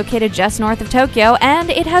prefecture located just north of Tokyo, and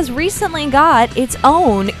it has recently got its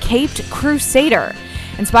own Caped Crusader.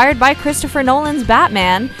 Inspired by Christopher Nolan's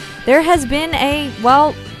Batman, there has been a,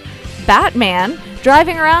 Batman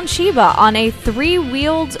driving around Chiba on a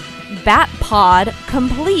 3-wheeled bat pod,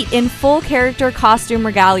 complete in full character costume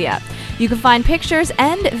regalia. You can find pictures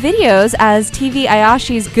and videos as TV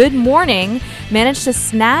Ayashi's Good Morning managed to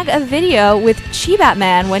snag a video with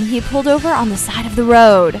Chibatman when he pulled over on the side of the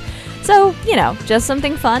road. So, just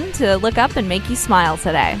something fun to look up and make you smile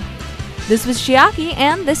today. This was Chiaki,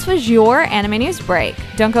 and this was your Anime News Break.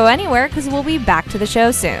 Don't go anywhere, because we'll be back to the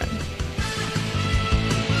show soon.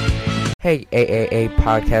 Hey AAA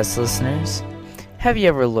podcast listeners, have you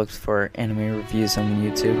ever looked for anime reviews on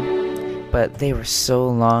YouTube, but they were so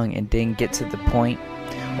long and didn't get to the point?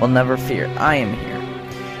 Well, never fear, I am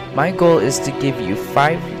here. My goal is to give you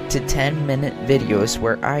 5 to 10 minute videos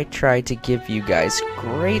where I try to give you guys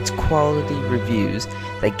great quality reviews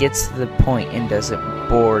that gets to the point and doesn't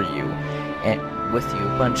bore you and with you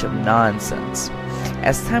a bunch of nonsense.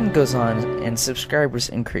 As time goes on and subscribers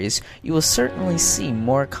increase, you will certainly see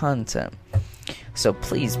more content. So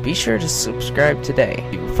please be sure to subscribe today.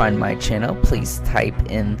 If you find my channel, please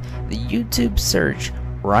type in the YouTube search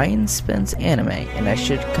Ryan Spence Anime and I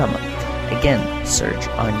should come up. Again, search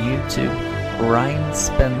on YouTube Ryan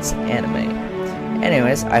Spence Anime.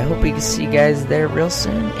 Anyways, I hope we can see you guys there real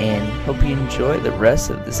soon and hope you enjoy the rest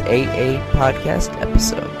of this AA podcast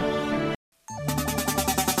episode.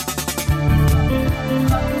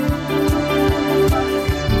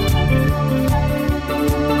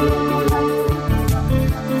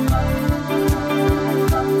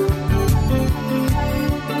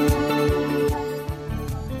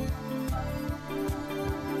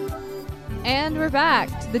 And we're back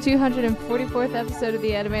to the 244th episode of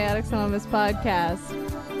the Anime Addicts Anonymous podcast,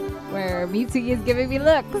 where Mitsuki is giving me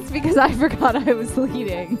looks because I forgot I was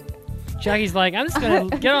leading. Chucky's like, I'm just going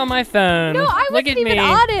to get on my phone. No, I Look wasn't at even me.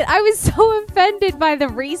 on it. I was so offended by the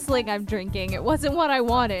Riesling I'm drinking. It wasn't what I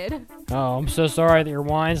wanted. Oh, I'm so sorry that your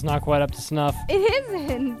wine's not quite up to snuff. It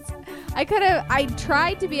isn't. I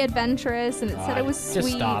tried to be adventurous, and it said it was sweet.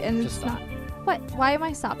 Just stop. And Just it's stop. not. What? Why am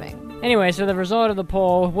I stopping? Anyway, so the result of the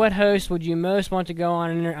poll, what host would you most want to go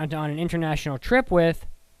on an international trip with?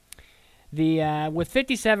 With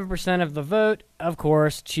 57% of the vote, of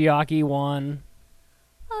course, Chiaki won.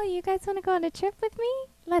 Oh, you guys want to go on a trip with me?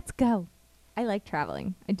 Let's go. I like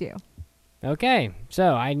traveling. I do. Okay,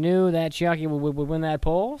 so I knew that Chiaki would win that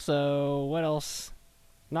poll, so what else?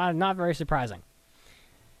 Not very surprising.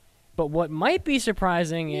 But what might be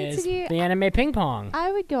surprising is Mitsuki, the anime ping pong.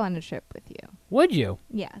 I would go on a trip with you. Would you?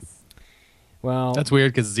 Yes. Well, That's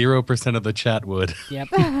weird because 0% of the chat would. yep.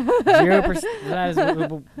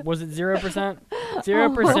 0%. Was it 0%?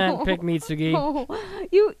 0% pick Mitsugi. Oh,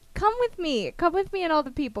 you come with me. Come with me and all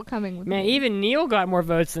the people coming with Man, me. even Neil got more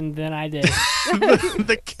votes than I did.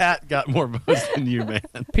 The cat got more votes than you, man.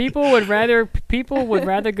 People would rather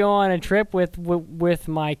go on a trip with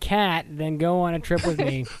my cat than go on a trip with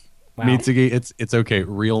me. Wow. Mitsugi, it's okay.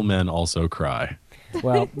 Real men also cry.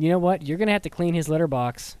 Well, you know what? You're gonna have to clean his litter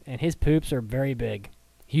box, and his poops are very big,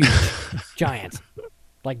 huge, giant,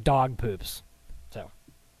 like dog poops. So,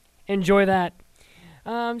 enjoy that.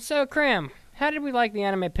 So Cram, how did we like the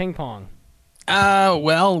anime ping pong?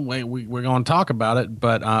 Well, we're going to talk about it,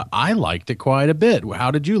 but I liked it quite a bit.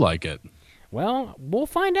 How did you like it? Well, we'll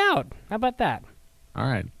find out. How about that? All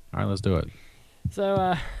right, let's do it.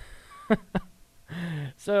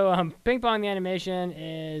 So, Ping Pong the Animation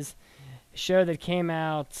is a show that came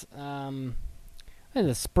out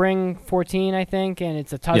spring 14, I think, and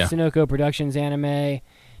it's a Tatsunoko Productions anime. Yeah,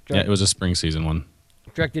 it was a spring season one.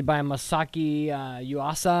 Directed by Masaki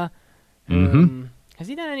Yuasa. Mm-hmm. Has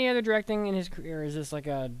he done any other directing in his career, or is this like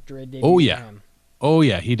a debut Oh, for yeah. him? Oh,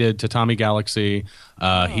 yeah, he did Tatami Galaxy.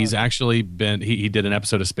 He's actually been, he did an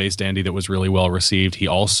episode of Space Dandy that was really well received. He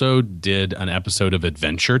also did an episode of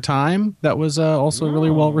Adventure Time that was also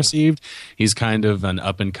really well received. He's kind of an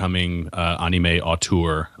up-and-coming anime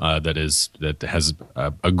auteur that has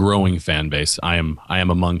a growing fan base. I am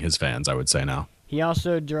among his fans, I would say now. He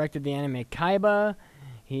also directed the anime Kaiba.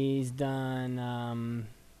 He's done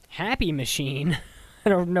Happy Machine. I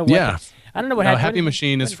don't know what. Yeah. I don't know what happened. Happy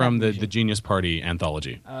Machine is from the Genius Party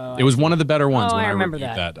anthology. It was one of the better ones when I remember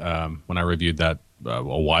reviewed that a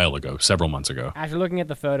while ago, several months ago. After looking at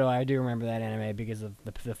the photo, I do remember that anime because of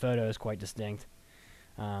the photo is quite distinct.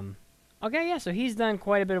 Okay, yeah, so he's done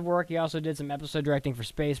quite a bit of work. He also did some episode directing for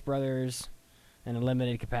Space Brothers in a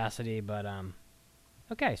limited capacity, but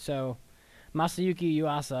okay, so Masayuki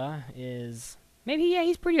Yuasa is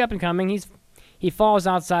he's pretty up and coming. He falls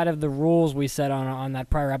outside of the rules we set on that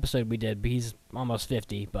prior episode we did, but he's almost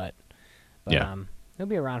 50, but yeah. He'll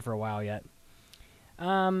be around for a while yet.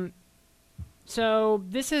 So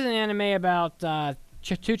this is an anime about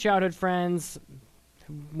two childhood friends.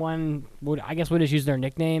 One I guess we'll just use their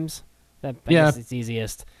nicknames. I guess it's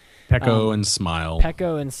easiest. Peko and Smile.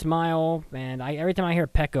 Peko and Smile, and every time I hear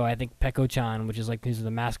Peko, I think Peko-chan, which is like who's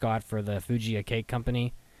the mascot for the Fujiya Cake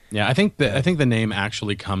Company. Yeah, I think the name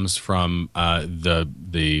actually comes from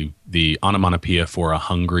the onomatopoeia for a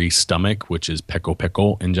hungry stomach, which is peko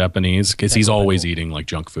peko in Japanese, because he's always eating like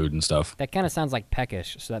junk food and stuff. That kind of sounds like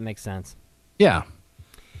peckish, so that makes sense. Yeah,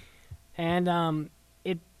 and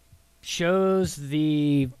it shows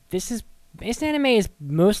this anime is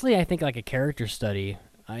mostly, I think, like a character study.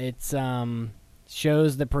 It's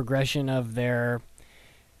shows the progression of their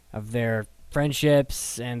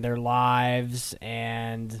friendships and their lives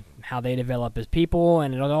and how they develop as people,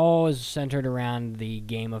 and it all is centered around the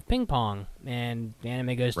game of ping pong. And the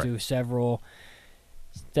anime goes through several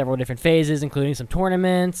different phases, including some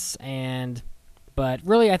tournaments. But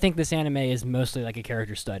really, I think this anime is mostly like a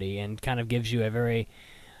character study and kind of gives you a very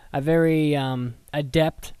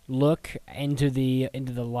adept look into the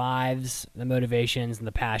lives, the motivations, and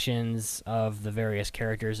the passions of the various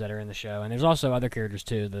characters that are in the show. And there's also other characters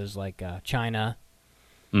too. There's like China,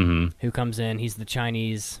 who comes in. He's the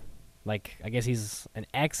Chinese, like I guess he's an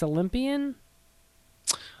ex-Olympian.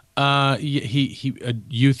 He a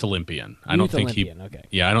youth Olympian. I don't think okay.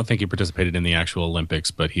 Yeah, I don't think he participated in the actual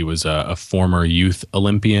Olympics, but he was a former youth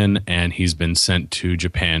Olympian, and he's been sent to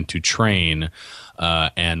Japan to train.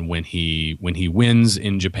 And when he wins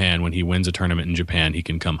in Japan, when he wins a tournament in Japan, he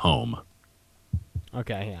can come home.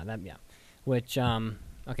 Okay, Which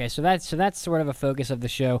okay, so that's sort of a focus of the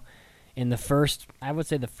show in the first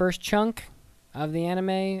chunk of the anime.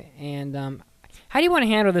 And how do you want to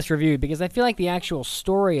handle this review? Because I feel like the actual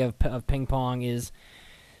story of ping pong is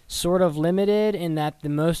sort of limited in that the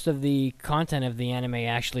most of the content of the anime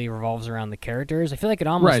actually revolves around the characters. I feel like it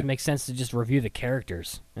almost makes sense to just review the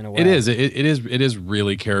characters in a way. It is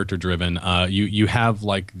really character driven. You have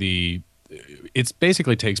like it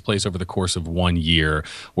basically takes place over the course of 1 year,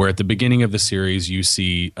 where at the beginning of the series you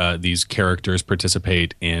see these characters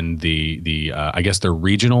participate in the I guess they're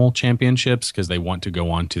regional championships, because they want to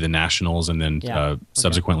go on to the nationals and then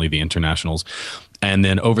subsequently the internationals. And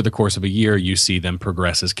then over the course of a year, you see them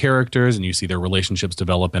progress as characters, and you see their relationships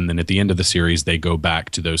develop. And then at the end of the series, they go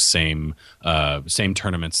back to those same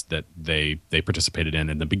tournaments that they participated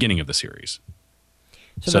in the beginning of the series.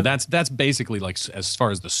 So that's basically, like, as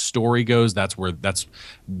far as the story goes, that's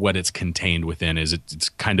what it's contained within. Is it's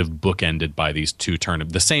kind of bookended by these two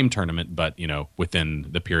the same tournament, but within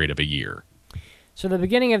the period of a year. So the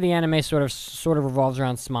beginning of the anime sort of revolves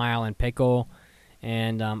around Smile and Pickle,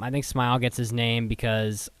 and I think Smile gets his name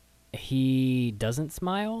because he doesn't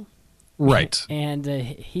smile. Right. And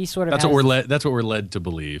he sort of that's what we're led to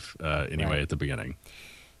believe at the beginning.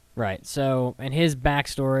 Right. So, in his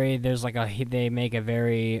backstory, there's like they make a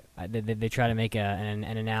very they try to make an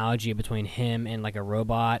analogy between him and like a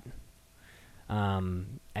robot.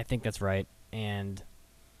 I think that's right, and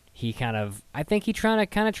he kind of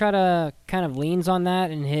leans on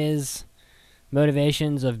that in his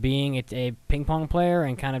motivations of being a ping pong player,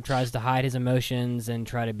 and kind of tries to hide his emotions and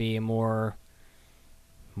try to be more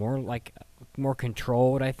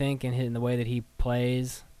controlled, I think, in the way that he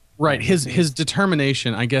plays. Right. His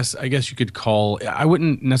determination, I guess you could I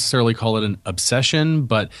wouldn't necessarily call it an obsession,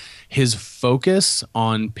 but his focus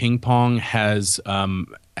on ping pong has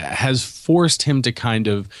forced him to kind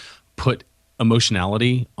of put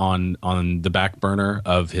emotionality on the back burner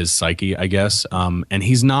of his psyche, I guess. And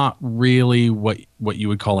he's not really what you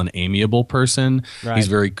would call an amiable person. Right. He's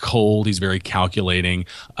very cold. He's very calculating.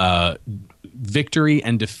 Victory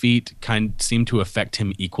and defeat seem to affect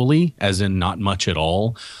him equally, as in not much at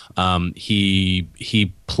all.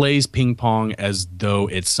 He plays ping pong as though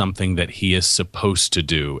it's something that he is supposed to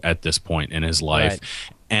do at this point in his life. Right.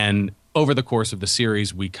 And over the course of the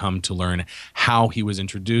series, we come to learn how he was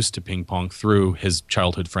introduced to ping pong through his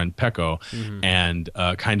childhood friend Peko, and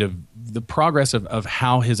kind of the progress of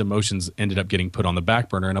how his emotions ended up getting put on the back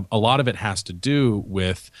burner. And a lot of it has to do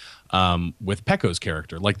with with Pecco's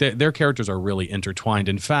character. Like their characters are really intertwined.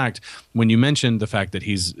 In fact, when you mentioned the fact that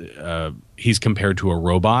he's compared to a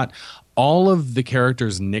robot, all of the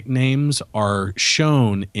characters' nicknames are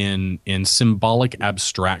shown in symbolic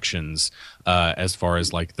abstractions. As far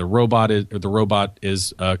as like the robot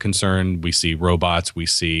is concerned, we see robots. We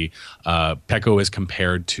see Pecco is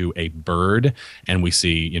compared to a bird, and we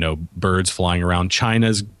see birds flying around.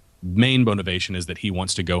 China's main motivation is that he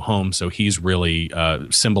wants to go home, so he's really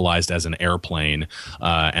symbolized as an airplane.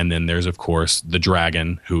 And then there's, of course, the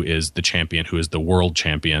dragon, who is the champion, who is the world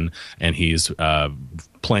champion, and he's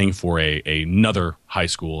playing for another high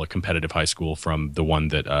school, a competitive high school from the one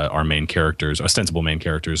that our ostensible main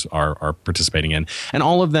characters are participating in. And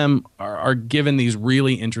all of them are given these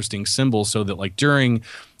really interesting symbols, so that like during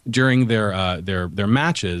their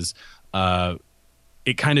matches,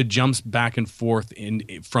 it kind of jumps back and forth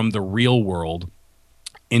from the real world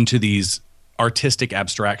into these artistic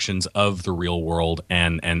abstractions of the real world,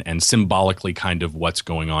 and symbolically kind of what's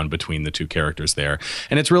going on between the two characters there.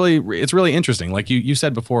 And it's really interesting. Like you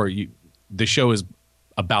said before, the show is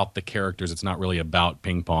about the characters. It's not really about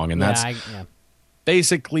ping pong, and that's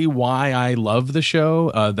basically why I love the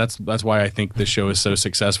show. That's why I think the show is so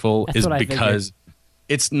successful, is because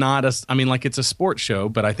it's not it's a sports show,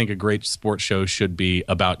 but I think a great sports show should be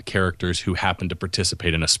about characters who happen to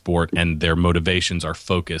participate in a sport, and their motivations are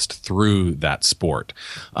focused through that sport,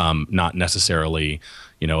 not necessarily,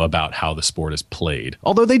 about how the sport is played.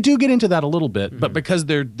 Although they do get into that a little bit, but because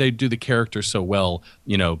they do the characters so well,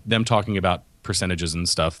 them talking about percentages and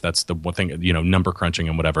stuff, that's the one thing, number crunching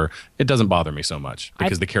and whatever, it doesn't bother me so much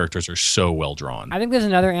because the characters are so well drawn. I think there's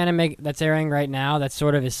another anime that's airing right now that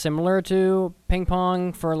sort of is similar to ping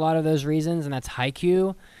pong for a lot of those reasons, and that's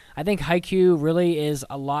Haikyuu. I think Haikyuu really is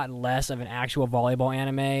a lot less of an actual volleyball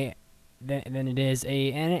anime than it is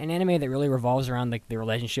an anime that really revolves around the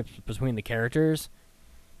relationships between the characters.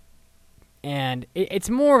 And it's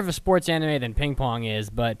more of a sports anime than ping pong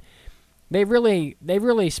is, but They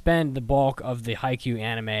really spend the bulk of the Haikyuu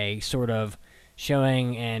anime sort of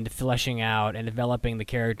showing and fleshing out and developing the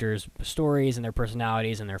characters' stories and their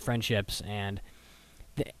personalities and their friendships, and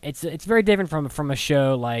it's very different from a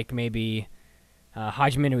show like maybe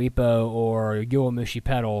Hajime no Ippo or Yowamushi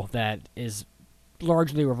Pedal that is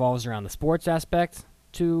largely revolves around the sports aspect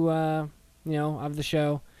of the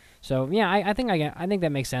show. So yeah, I think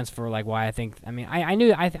that makes sense for like why I think. I mean,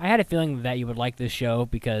 I had a feeling that you would like this show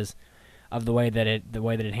because of the way that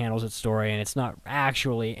it handles its story, and it's not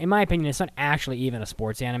actually, in my opinion, it's not actually even a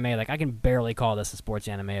sports anime. Like I can barely call this a sports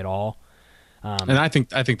anime at all. And I think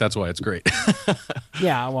that's why it's great.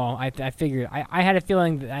 Yeah, well, I figured I had a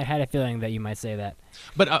feeling that you might say that.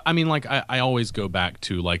 But I always go back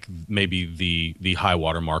to like maybe the high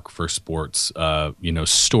watermark for sports,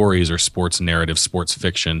 stories or sports narrative, sports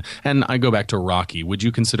fiction, and I go back to Rocky. Would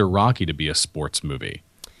you consider Rocky to be a sports movie?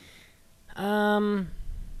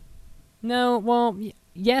 No, well,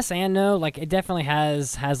 yes and no. Like it definitely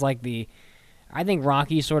has like I think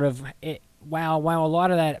Rocky sort of while a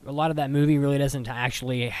lot of that movie really doesn't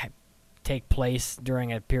actually take place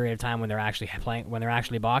during a period of time when they're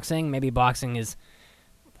actually boxing. Maybe boxing is,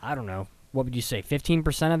 I don't know, what would you say,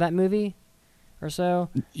 15% of that movie or so?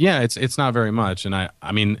 Yeah, it's not very much, and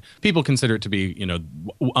I mean people consider it to be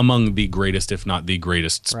among the greatest, if not the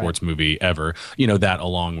greatest, sports movie ever. That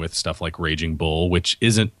along with stuff like Raging Bull, which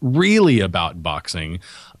isn't really about boxing.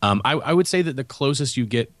 I would say that the closest you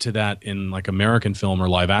get to that in like American film or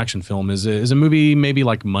live action film is a movie maybe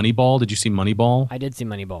like Moneyball. Did you see Moneyball? I did see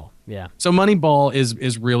Moneyball. Yeah. So Moneyball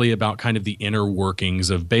is really about kind of the inner workings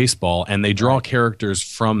of baseball, and they draw characters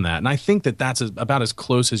from that, and I think that that's about as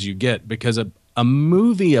close as you get, because a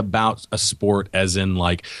movie about a sport, as in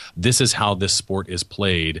like this is how this sport is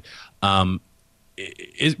played,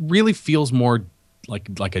 it really feels more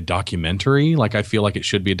like a documentary. Like I feel like it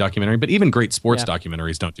should be a documentary, but even great sports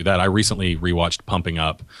documentaries don't do that. I recently rewatched Pumping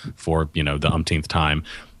Up for the umpteenth time,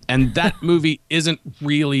 and that movie isn't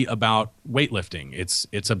really about weightlifting.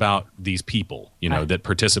 It's about these people that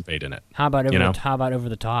participate in it. How about Over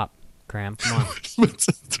the Top? Cram.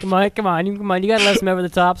 Come on. You gotta let some Over the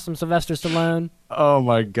Top, some Sylvester Stallone. Oh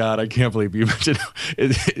my God, I can't believe you mentioned.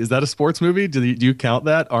 Is that a sports movie? Do you count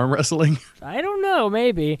that, arm wrestling? I don't know,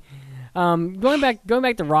 maybe. Going back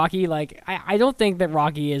to Rocky, like I don't think that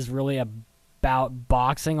Rocky is really about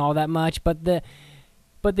boxing all that much, but the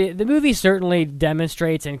movie certainly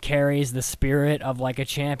demonstrates and carries the spirit of like a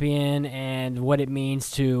champion and what it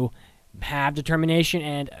means to have determination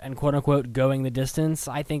and quote unquote going the distance.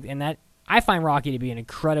 I think, and that I find Rocky to be an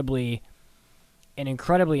incredibly an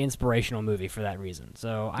incredibly inspirational movie for that reason.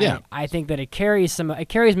 So Yeah. I think that it carries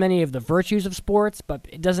many of the virtues of sports, but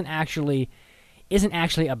it isn't actually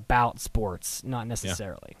about sports, not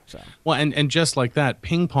necessarily. So Well, and just like that,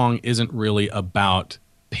 ping pong isn't really about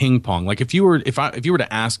ping pong. Like if you were to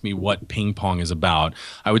ask me what ping pong is about,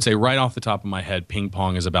 I would say right off the top of my head, ping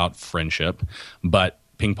pong is about friendship, but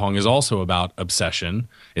ping pong is also about obsession.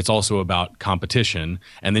 It's also about competition.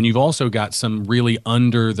 And then you've also got some really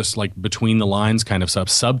under this, like between the lines kind of stuff,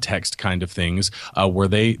 subtext kind of things, where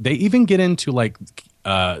they even get into like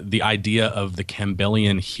the idea of the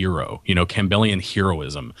Campbellian hero. Campbellian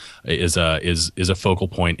heroism is a focal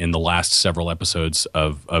point in the last several episodes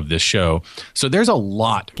of this show. So there's a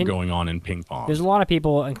lot going on in ping pong. there's a lot of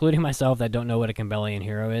people, including myself, that don't know what a Campbellian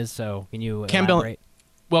hero is. So can you elaborate?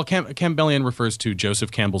 Well, Campbellian refers to Joseph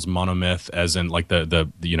Campbell's monomyth, as in like the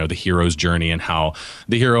hero's journey, and how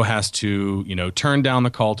the hero has to turn down the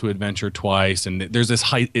call to adventure twice, and there's this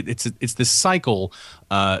it's this cycle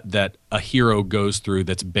that a hero goes through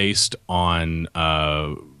that's based on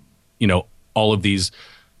all of these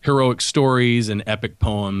heroic stories and epic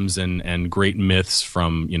poems and great myths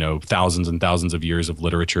from thousands and thousands of years of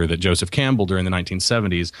literature that Joseph Campbell during the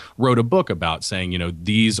 1970s wrote a book about, saying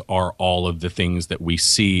these are all of the things that we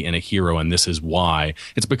see in a hero, and this is why.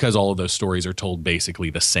 It's because all of those stories are told basically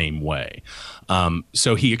the same way.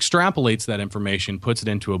 So he extrapolates that information, puts it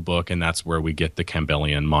into a book, and that's where we get the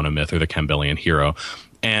Campbellian monomyth or the Campbellian hero.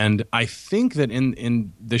 And I think that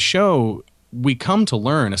in the show, we come to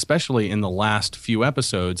learn, especially in the last few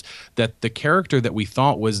episodes, that the character that we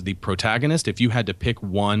thought was the protagonist, if you had to pick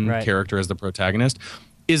one character as the protagonist,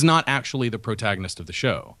 is not actually the protagonist of the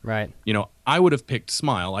show. Right. I would have picked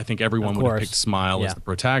Smile. I think everyone would have picked Smile as the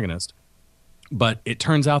protagonist. But it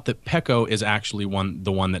turns out that Pecco is actually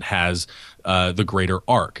the one that has the greater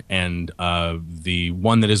arc, and the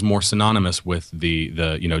one that is more synonymous with the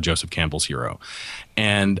Joseph Campbell's hero.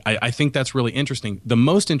 And I think that's really interesting. The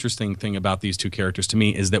most interesting thing about these two characters to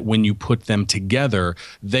me is that when you put them together,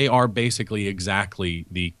 they are basically exactly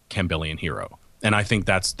the Campbellian hero. And I think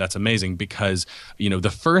that's amazing, because the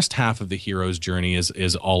first half of the hero's journey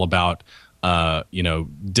is all about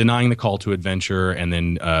denying the call to adventure, and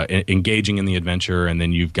then engaging in the adventure, and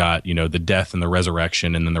then you've got the death and the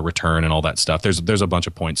resurrection, and then the return and all that stuff. There's a bunch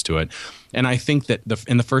of points to it, and I think that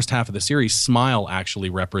in the first half of the series, Smile actually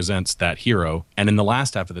represents that hero, and in the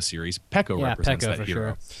last half of the series, Pecco represents that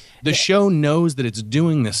hero. Sure. The show knows that it's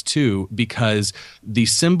doing this too, because the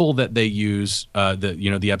symbol that they use,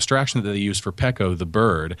 the abstraction that they use for Pecco, the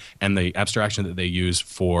bird, and the abstraction that they use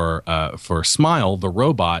for Smile, the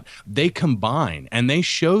robot, they combine, and they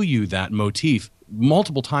show you that motif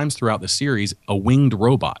multiple times throughout the series. A winged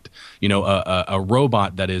robot, a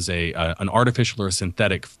robot that is an artificial or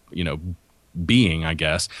synthetic, being, I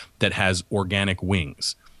guess, that has organic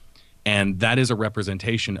wings, and that is a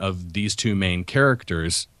representation of these two main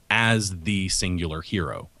characters as the singular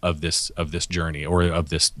hero of this journey, or of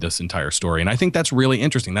this entire story. And I think that's really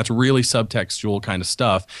interesting. That's really subtextual kind of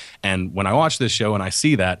stuff. And when I watch this show and I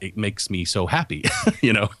see that, it makes me so happy.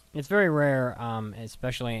 It's very rare,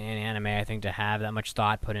 especially in anime, I think, to have that much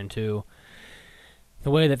thought put into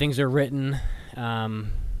the way that things are written.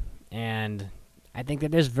 And I think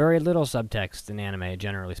that there's very little subtext in anime,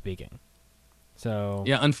 generally speaking. So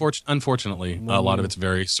yeah, unfortunately, a lot of it's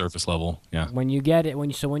very surface level. Yeah. When you get it, when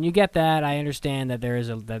you get that, I understand that there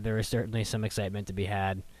is certainly some excitement to be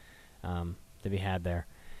had there.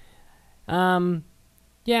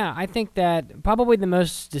 Yeah, I think that probably the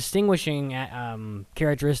most distinguishing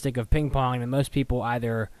characteristic of ping pong that most people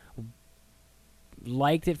either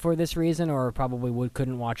liked it for this reason or probably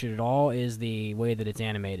couldn't watch it at all is the way that it's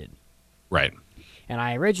animated. Right. And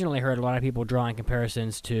I originally heard a lot of people drawing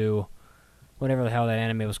comparisons to whatever the hell that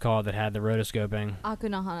anime was called that had the rotoscoping. Aku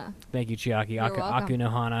no Hana. Thank you, Chiaki. You're welcome. Aku no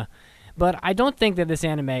Hana. But I don't think that this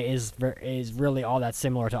anime is really all that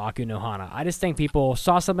similar to Aku no Hana. I just think people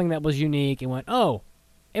saw something that was unique and went, "Oh,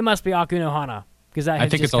 it must be Aku no Hana," because I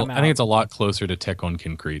think it's a lot closer to Tekkon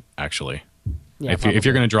Kincrete, actually. Yeah, if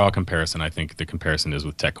you're going to draw a comparison, I think the comparison is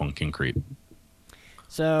with Tekkon Kincrete.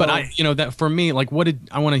 So, but that for me, like,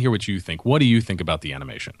 I want to hear what you think. What do you think about the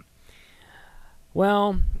animation?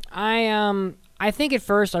 Well, I think at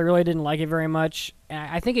first I really didn't like it very much.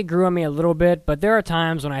 I think it grew on me a little bit, but there are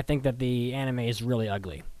times when I think that the anime is really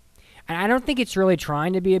ugly. And I don't think it's really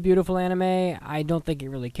trying to be a beautiful anime. I don't think it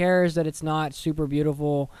really cares that it's not super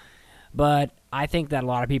beautiful. But I think that a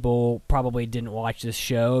lot of people probably didn't watch this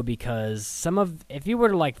show because if you were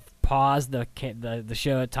to like pause the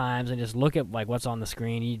show at times and just look at like what's on the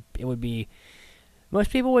screen, most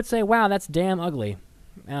people would say, "Wow, that's damn ugly."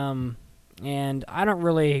 And I don't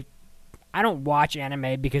really I don't watch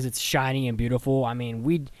anime because it's shiny and beautiful. I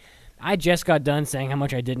mean, I just got done saying how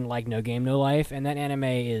much I didn't like No Game No Life, and that anime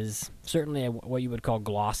is certainly what you would call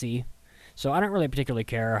glossy. So I don't really particularly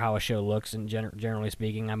care how a show looks, and generally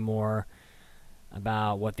speaking, I'm more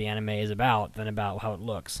about what the anime is about than about how it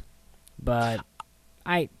looks. But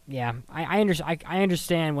I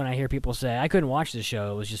understand when I hear people say I couldn't watch this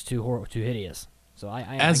show; it was just too hideous. So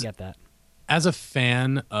I get that. As a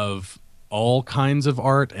fan of all kinds of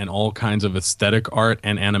art and all kinds of aesthetic art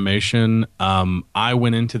and animation, I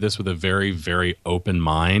went into this with a very, very open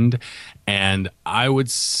mind, and I would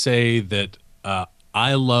say that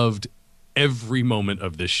I loved every moment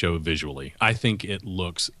of this show visually. I think it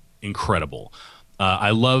looks incredible.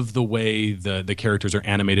 I love the way the characters are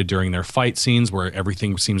animated during their fight scenes, where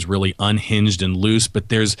everything seems really unhinged and loose. But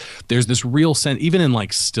there's this real sense, even in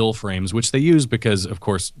like still frames, which they use because, of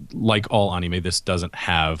course, like all anime, this doesn't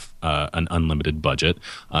have an unlimited budget.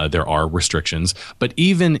 There are restrictions. But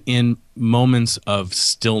even in moments of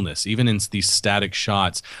stillness, even in these static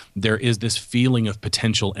shots, there is this feeling of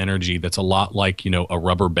potential energy that's a lot like, a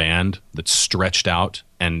rubber band that's stretched out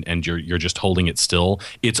and you're just holding it still.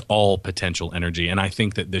 It's all potential energy, and I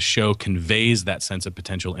think that this show conveys that sense of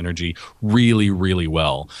potential energy really, really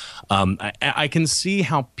well. I can see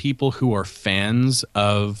how people who are fans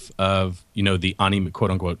of the anime,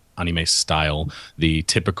 quote unquote anime style, the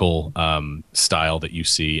typical style that you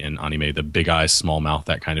see in anime, the big eyes, small mouth,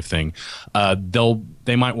 that kind of thing,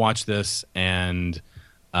 they might watch this and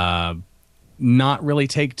not really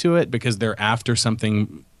take to it because they're after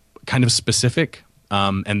something kind of specific.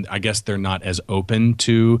 And I guess they're not as open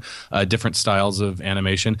to different styles of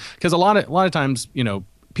animation, because a lot of times,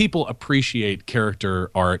 people appreciate character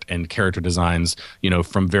art and character designs,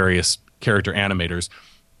 from various character animators.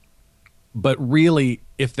 But really,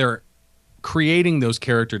 if they're creating those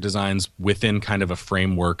character designs within kind of a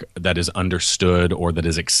framework that is understood or that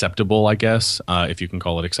is acceptable, I guess, if you can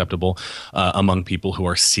call it acceptable, among people who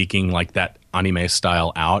are seeking like that anime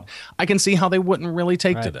style out, I can see how they wouldn't really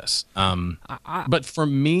take to this. But for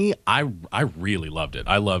me, I really loved it.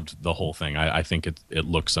 I loved the whole thing. I think it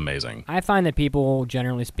looks amazing. I find that people,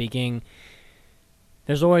 generally speaking,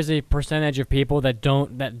 there's always a percentage of people that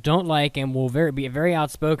don't like and will be very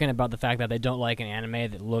outspoken about the fact that they don't like an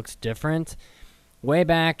anime that looks different. Way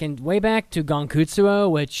back to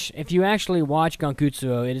Gonkutsuo, which if you actually watch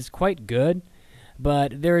Gonkutsuo, it is quite good.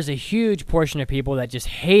 But there is a huge portion of people that just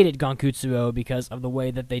hated Gonkutsuo because of the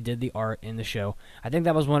way that they did the art in the show. I think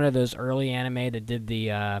that was one of those early anime that did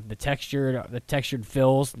the textured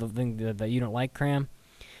fills, the thing that you don't like, Cram.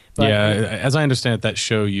 But yeah, as I understand it, that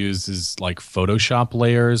show uses like Photoshop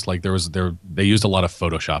layers. Like they used a lot of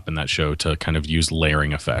Photoshop in that show to kind of use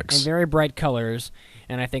layering effects and very bright colors.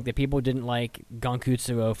 And I think that people didn't like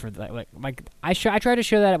Gonkutsuo for that. Like I tried to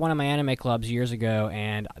show that at one of my anime clubs years ago,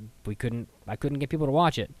 and I couldn't get people to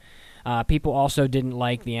watch it. People also didn't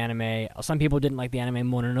like the anime. Some people didn't like the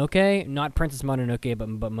anime Mononoke, not Princess Mononoke, but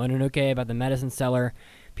Mononoke about the medicine seller.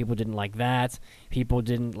 People didn't like that. People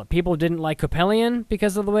didn't like Coppelion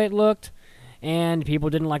because of the way it looked, and people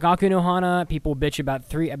didn't like Aku no Hana. People bitch about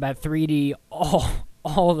 3D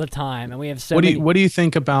all the time, and we have so many. What do you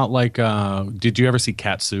think about like? Did you ever see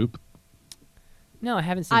Cat Soup? No, I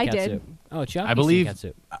haven't seen Cat did. Soup. Oh, Chuck, I believe. Cat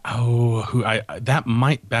Soup. Oh, that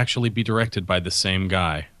might actually be directed by the same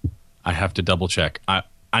guy. I have to double check.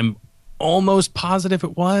 I'm almost positive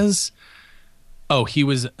it was. Oh, he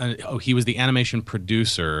was the animation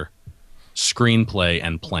producer, screenplay,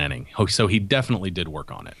 and planning. So he definitely did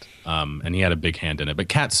work on it, and he had a big hand in it. But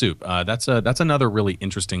Cat Soup, that's another really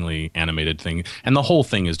interestingly animated thing, and the whole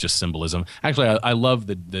thing is just symbolism. Actually, I love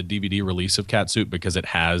the DVD release of Cat Soup because it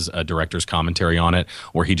has a director's commentary on it,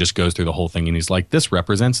 where he just goes through the whole thing and he's like, "This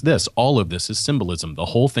represents this. All of this is symbolism. The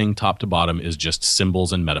whole thing, top to bottom, is just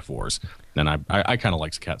symbols and metaphors." And I kind of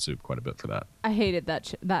liked Cat Soup quite a bit for that. I hated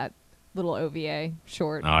that little OVA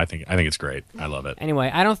short. I think it's great. I love it.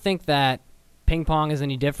 Anyway, I don't think that Ping Pong is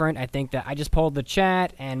any different. I think that I just polled the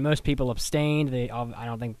chat and most people abstained.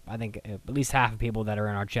 I think at least half of people that are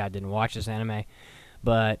in our chat didn't watch this anime.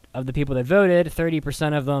 But of the people that voted,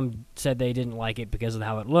 30% of them said they didn't like it because of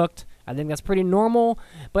how it looked. I think that's pretty normal.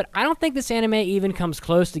 But I don't think this anime even comes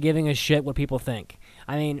close to giving a shit what people think.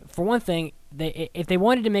 I mean, for one thing, if they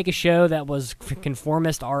wanted to make a show that was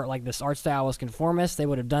conformist art, like this art style was conformist, they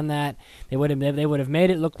would have done that. They would have made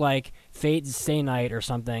it look like Fate Stay Night or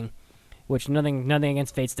something. Which nothing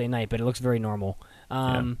against Fate Stay Night, but it looks very normal.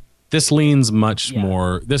 This leans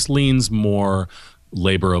more. This leans more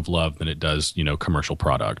labor of love than it does, commercial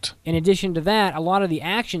product. In addition to that, a lot of the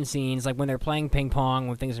action scenes, like when they're playing ping pong,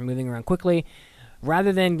 when things are moving around quickly,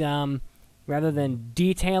 rather than rather than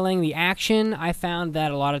detailing the action, I found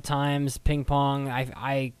that a lot of times ping pong,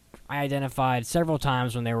 I identified several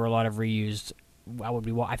times when there were a lot of reused.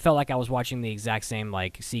 I felt like I was watching the exact same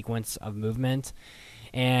like sequence of movement,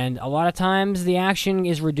 and a lot of times the action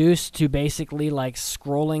is reduced to basically like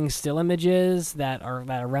scrolling still images that are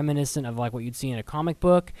reminiscent of like what you'd see in a comic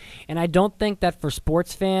book. And I don't think that for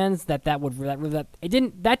sports fans that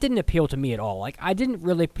didn't appeal to me at all. Like I didn't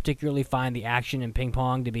really particularly find the action in ping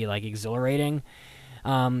pong to be like exhilarating.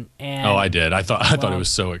 I did. I thought it was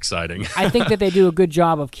so exciting. I think that they do a good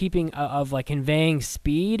job of like conveying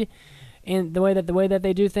speed in the way that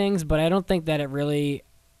they do things, but I don't think that it really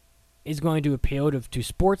is going to appeal to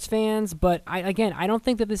sports fans. But I don't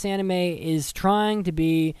think that this anime is trying to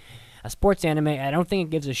be a sports anime. I don't think it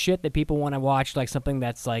gives a shit that people want to watch like something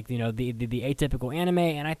that's like, the atypical anime,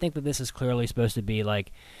 and I think that this is clearly supposed to be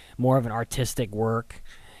like more of an artistic work,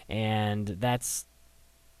 and I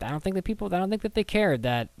don't think that they cared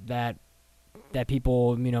that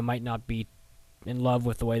people might not be in love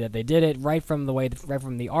with the way that they did it, right from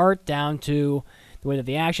the art down to the way that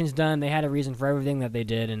the action's done. They had a reason for everything that they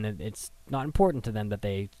did, and it's not important to them that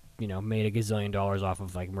they made a gazillion dollars off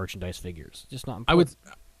of like merchandise figures. Just not important.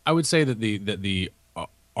 I would say that the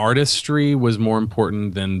artistry was more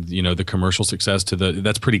important than the commercial success.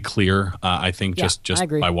 That's pretty clear. I think just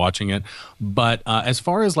by watching it. But as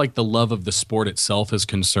far as like the love of the sport itself is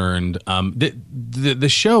concerned, the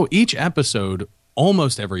show, each episode,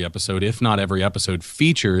 almost every episode, if not every episode,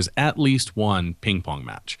 features at least one ping pong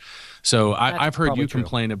match. So I've heard you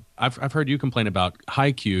complain. I've heard you complain about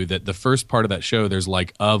Haikyuu, that the first part of that show there's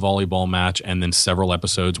like a volleyball match, and then several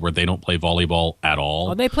episodes where they don't play volleyball at all.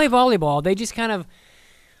 Well, they play volleyball. They just kind of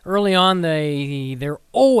early on they're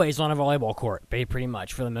always on a volleyball court, pretty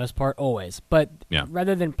much for the most part, always. But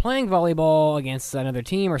rather than playing volleyball against another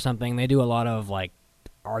team or something, they do a lot of like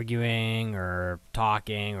arguing or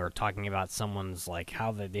talking about someone's like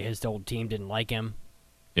how his old team didn't like him.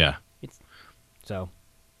 Yeah.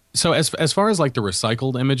 So as far as like the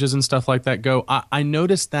recycled images and stuff like that go, I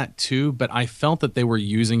noticed that too, but I felt that they were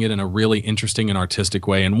using it in a really interesting and artistic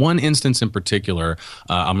way. In one instance in particular,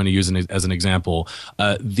 I'm going to use it as an example,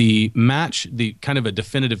 the match, the kind of a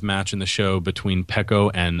definitive match in the show between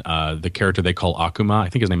Peko and the character they call Akuma. I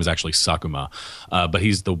think his name is actually Sakuma, but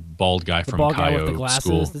he's the bald guy from Kaio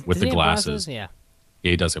School with the glasses. Yeah,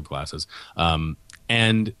 he does have glasses.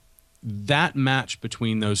 And that match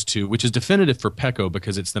between those two, which is definitive for Peko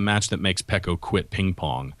because it's the match that makes Peko quit ping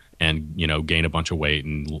pong and gain a bunch of weight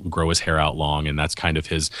and grow his hair out long, and that's kind of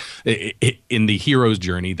his in the hero's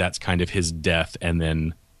journey. That's kind of his death, and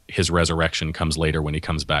then his resurrection comes later when he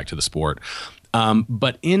comes back to the sport.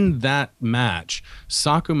 But in that match,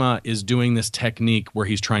 Sakuma is doing this technique where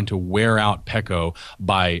he's trying to wear out Peko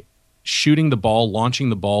by shooting the ball, launching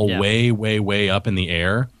the ball way, way, way up in the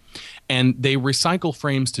air. And they recycle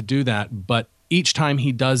frames to do that, but each time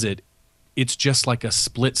he does it, it's just like a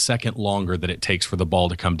split second longer that it takes for the ball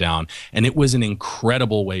to come down. And it was an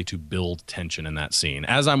incredible way to build tension in that scene.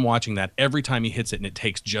 As I'm watching that, every time he hits it, and it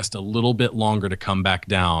takes just a little bit longer to come back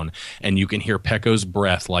down, and you can hear Peko's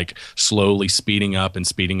breath like slowly speeding up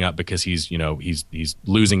because he's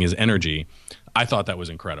losing his energy. I thought that was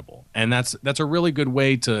incredible. And that's a really good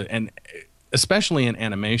way to, and especially in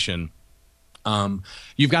animation,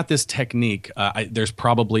 you've got this technique. There's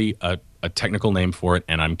probably a technical name for it,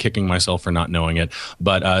 and I'm kicking myself for not knowing it.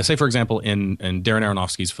 But say, for example, in Darren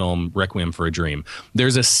Aronofsky's film Requiem for a Dream,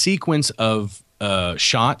 there's a sequence of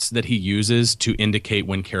shots that he uses to indicate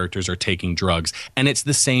when characters are taking drugs, and it's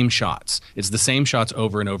the same shots. It's the same shots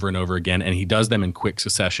over and over and over again, and he does them in quick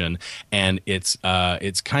succession. And it's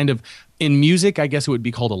kind of, in music, I guess it would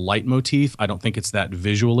be called a leitmotif. I don't think it's that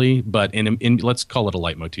visually, but in let's call it a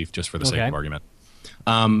leitmotif just for the sake of argument.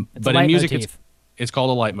 But in music, it's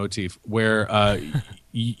called a leitmotif, where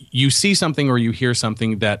you see something or you hear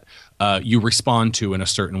something that you respond to in a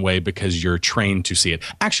certain way because you're trained to see it.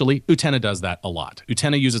 Actually, Utena does that a lot.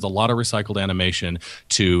 Utena uses a lot of recycled animation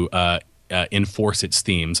to enforce its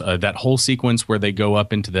themes. That whole sequence where they go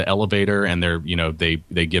up into the elevator and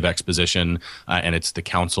they give exposition, and it's the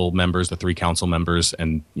council members, the three council members,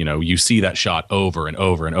 and you see that shot over and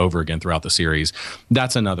over and over again throughout the series.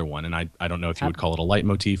 That's another one, and I don't know if you would call it a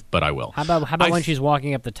leitmotif, but I will. How about when she's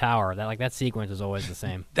walking up the tower? That sequence is always the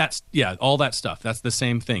same. That's all that stuff. That's the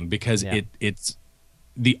same thing because it's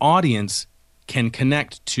the audience can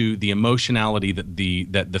connect to the emotionality that the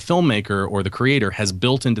filmmaker or the creator has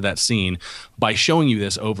built into that scene by showing you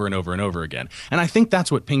this over and over and over again. And I think that's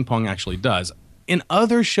what ping pong actually does. in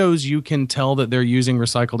other shows, you can tell that they're using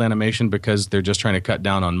recycled animation because they're just trying to cut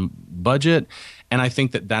down on budget. And I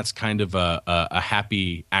think that that's kind of a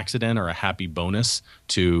happy accident or a happy bonus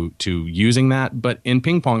to using that. But in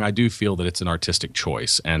Ping Pong, I do feel that it's an artistic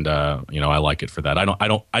choice, and I like it for that.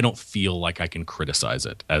 I don't feel like I can criticize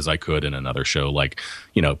it as I could in another show like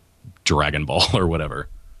Dragon Ball or whatever.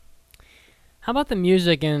 How about the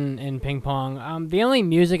music in Ping Pong? The only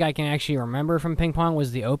music I can actually remember from Ping Pong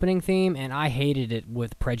was the opening theme, and I hated it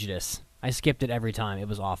with prejudice. I skipped it every time. It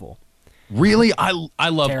was awful. Really, I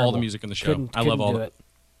love Terrible. all the music in the show. Couldn't I love all do the it.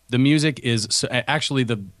 The music is actually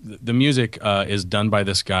the music is done by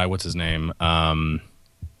this guy. What's his name?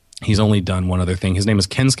 He's only done one other thing. His name is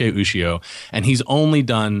Kensuke Ushio, and he's only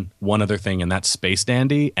done one other thing, and that's Space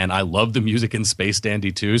Dandy. And I love the music in Space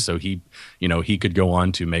Dandy too. So he could go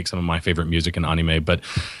on to make some of my favorite music in anime. But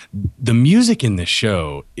the music in this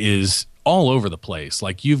show is all over the place.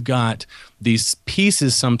 Like, you've got these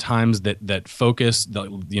pieces sometimes that focus.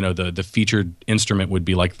 The featured instrument would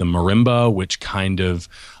be like the marimba, which kind of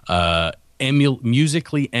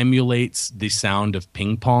musically emulates the sound of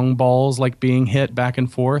ping pong balls like being hit back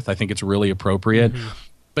and forth. I think it's really appropriate. Mm-hmm.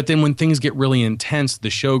 But then when things get really intense, the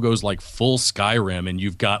show goes like full Skyrim, and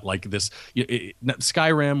you've got like this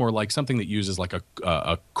Skyrim, or like something that uses like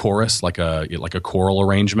a chorus, like a choral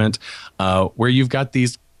arrangement, where you've got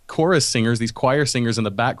these chorus singers, these choir singers in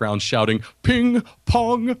the background shouting ping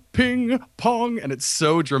pong, and it's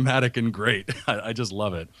so dramatic and great. I just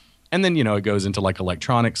love it. And then, it goes into like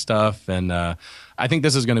electronic stuff. And I think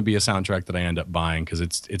this is going to be a soundtrack that I end up buying because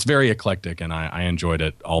it's very eclectic, and I enjoyed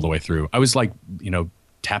it all the way through. I was like,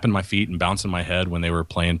 tapping my feet and bouncing my head when they were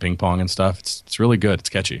playing ping pong and stuff. It's really good. It's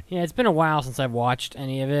catchy. Yeah, it's been a while since I've watched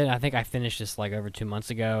any of it. I think I finished this like over 2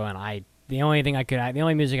 months ago, and the only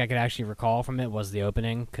music I could actually recall from it was the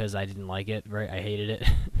opening because I didn't like it. Right, I hated it.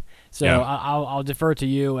 So yeah. I'll defer to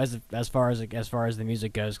you as far as the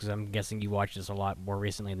music goes, because I'm guessing you watched this a lot more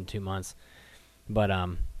recently than 2 months. But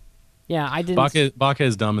yeah, I didn't. Baka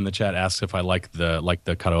is dumb in the chat asks if I like the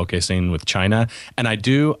karaoke scene with China, and I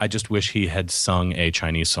do. I just wish he had sung a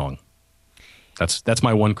Chinese song. That's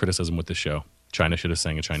my one criticism with the show. China should have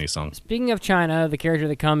sang a Chinese song. Speaking of China, the character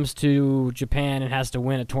that comes to Japan and has to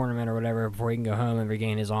win a tournament or whatever before he can go home and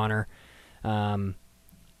regain his honor, I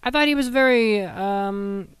thought he was very.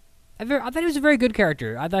 I thought he was a very good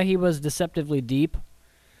character. I thought he was deceptively deep.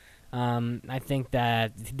 I think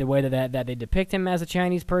that the way that they depict him as a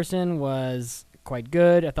Chinese person was quite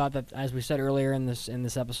good. I thought that, as we said earlier in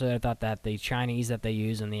this episode, I thought that the Chinese that they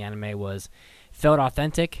use in the anime felt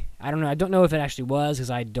authentic. I don't know. I don't know if it actually was, because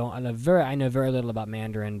I know very little about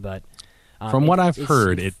Mandarin, but from what I've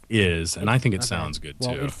heard, it is, and I think it sounds good too.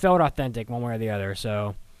 Well, it felt authentic one way or the other.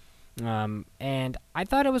 So. And I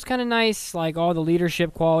thought it was kind of nice, like all the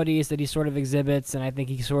leadership qualities that he sort of exhibits, and I think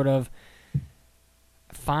he sort of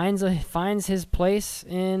finds his place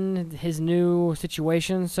in his new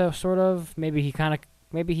situation. So maybe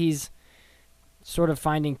he's sort of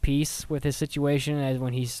finding peace with his situation as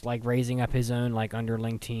when he's like raising up his own like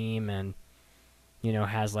underling team, and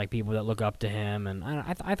has like people that look up to him. And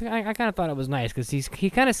I kind of thought it was nice because he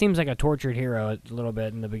kind of seems like a tortured hero a little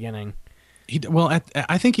bit in the beginning.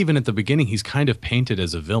 I think even at the beginning, he's kind of painted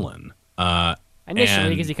as a villain. Initially,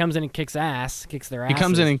 because he comes in and kicks their asses. He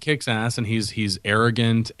comes in and kicks ass, and he's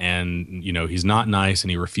arrogant, and he's not nice,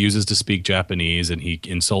 and he refuses to speak Japanese, and he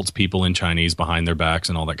insults people in Chinese behind their backs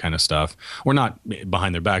and all that kind of stuff. Or not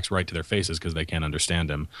behind their backs, right to their faces, because they can't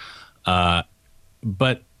understand him.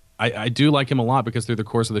 But I do like him a lot, because through the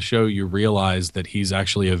course of the show, you realize that he's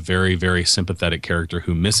actually a very, very sympathetic character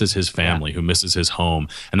who misses his family, who misses his home,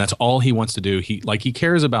 and that's all he wants to do. He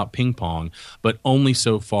cares about ping pong, but only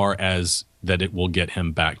so far as that it will get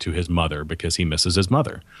him back to his mother, because he misses his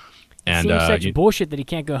mother. And seems such bullshit that he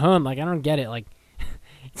can't go home. Like, I don't get it. Like,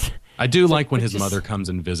 I do like when his mother comes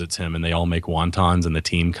and visits him, and they all make wontons, and the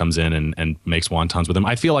team comes in and makes wontons with him.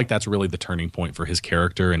 I feel like that's really the turning point for his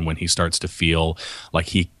character, and when he starts to feel like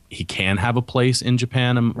he can have a place in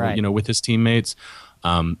Japan, right, with his teammates.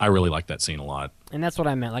 I really like that scene a lot. And that's what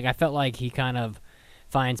I meant. Like, I felt like he kind of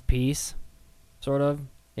finds peace, sort of,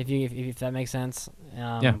 if that makes sense,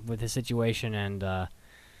 with his situation. And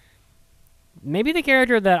maybe the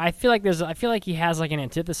character that I feel like he has like an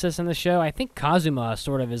antithesis in the show. I think Kazuma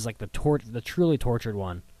sort of is like the truly tortured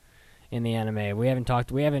one in the anime. We haven't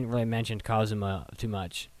really mentioned Kazuma too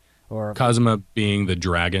much. Or Kazuma being the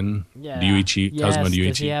dragon, Ryuichi. Yes, Kazuma Ryuichi.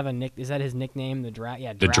 Does he have is that his nickname? The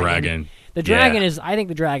dragon. The dragon. The dragon is. I think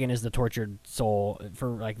the dragon is the tortured soul,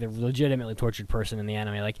 for like the legitimately tortured person in the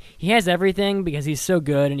anime. Like, he has everything because he's so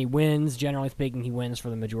good and he wins. Generally speaking, he wins for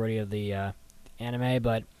the majority of the anime.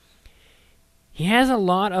 But he has a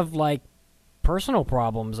lot of like personal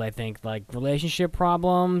problems, I think, like relationship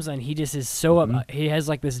problems, and he just is so he has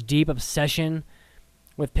like this deep obsession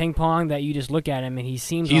with ping pong that you just look at him and he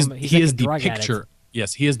seems he like is a the drug picture. addict.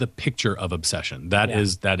 Yes, he is the picture of obsession. That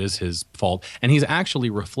is his fault, and he's actually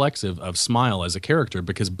reflexive of Smile as a character,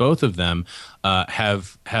 because both of them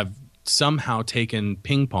have somehow taken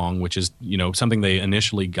ping pong, which is, you know, something they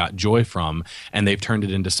initially got joy from, and they've turned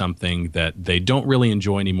it into something that they don't really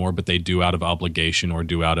enjoy anymore, but they do out of obligation or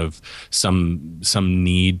do out of some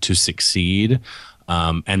need to succeed.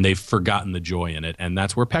 And they've forgotten the joy in it, and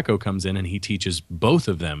that's where Peko comes in, and he teaches both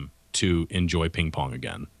of them to enjoy ping pong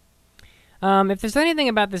again. If there's anything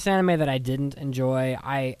about this anime that I didn't enjoy,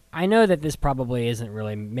 I know that this probably isn't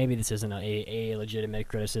really, maybe this isn't a legitimate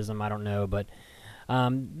criticism, I don't know, but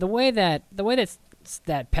the way that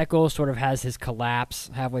Peko sort of has his collapse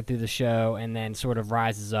halfway through the show and then sort of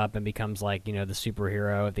rises up and becomes like, you know, the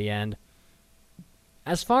superhero at the end.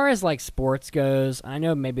 As far as like sports goes, I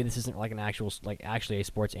know maybe this isn't like an actually a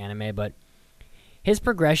sports anime, but his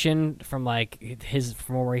progression from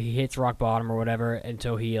from where he hits rock bottom or whatever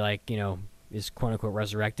until he, like, you know, is quote unquote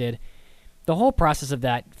resurrected, the whole process of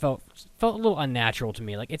that felt a little unnatural to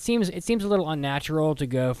me. Like it seems a little unnatural to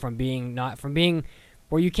go from being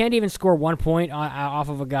where you can't even score 1 point off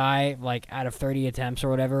of a guy like out of 30 attempts or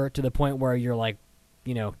whatever, to the point where you're like,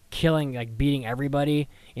 you know, beating everybody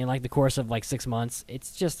in like the course of like 6 months.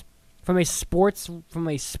 It's just from a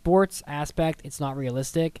sports aspect, it's not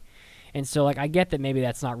realistic. And so like I get that maybe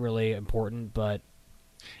that's not really important, but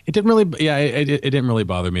it didn't really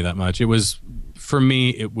bother me that much. It was, for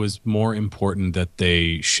me, it was more important that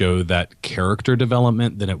they show that character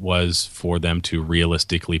development than it was for them to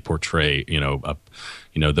realistically portray,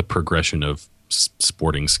 the progression of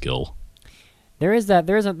sporting skill. There is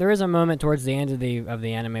a moment towards the end of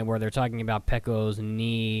the anime where they're talking about Peko's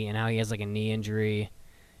knee and how he has like a knee injury,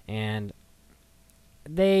 and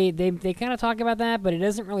they kind of talk about that, but it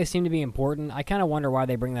doesn't really seem to be important. I kind of wonder why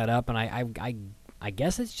they bring that up, and I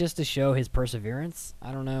guess it's just to show his perseverance.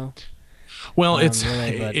 I don't know. Well, that's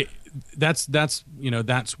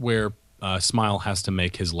where Smile has to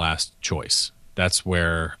make his last choice. That's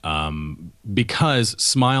where, because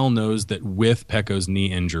Smile knows that with Peko's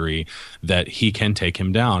knee injury that he can take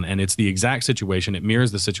him down. And it's the exact situation. It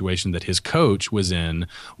mirrors the situation that his coach was in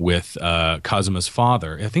with Kazuma's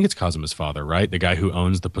father. I think it's Kazuma's father, right? The guy who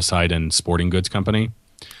owns the Poseidon Sporting Goods Company.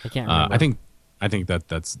 I can't remember. I think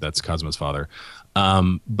that's Kazuma's father.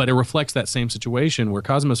 But it reflects that same situation where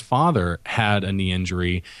Kazuma's father had a knee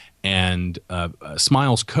injury, and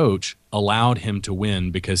Smile's coach allowed him to win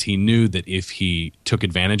because he knew that if he took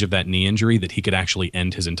advantage of that knee injury, that he could actually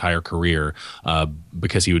end his entire career,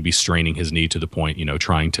 because he would be straining his knee to the point,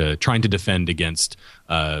 trying to defend against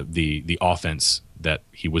the offense that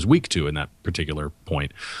he was weak to in that particular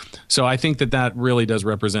point. So I think that really does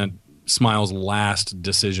represent Smile's last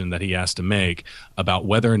decision that he has to make about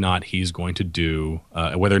whether or not he's going to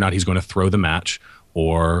throw the match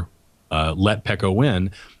or let Peko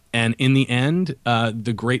win. And in the end,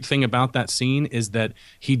 the great thing about that scene is that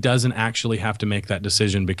he doesn't actually have to make that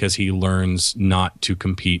decision, because he learns not to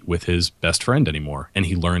compete with his best friend anymore, and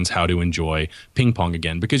he learns how to enjoy ping pong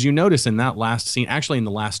again. Because you notice in that last scene, actually in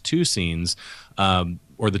the last two scenes,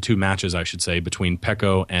 or the two matches, I should say, between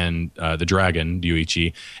Peko and the Dragon,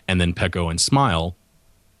 Ryuichi, and then Peko and Smile,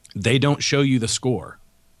 they don't show you the score.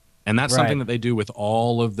 And that's something that they do with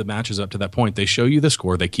all of the matches up to that point. They show you the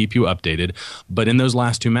score, they keep you updated. But in those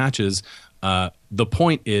last two matches, the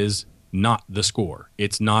point is not the score.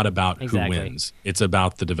 It's not about who wins. It's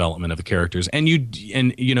about the development of the characters. And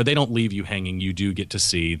they don't leave you hanging. You do get to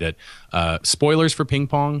see that, spoilers for ping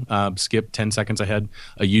pong, skip 10 seconds ahead.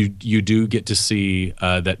 You do get to see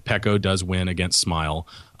that Peko does win against Smile.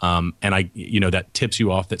 And that tips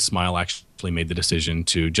you off that Smile actually made the decision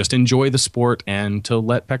to just enjoy the sport and to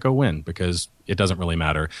let Peko win, because it doesn't really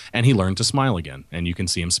matter. And he learned to smile again, and you can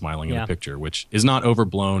see him smiling in the picture, which is not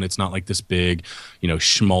overblown. It's not like this big,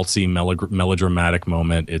 schmaltzy melodramatic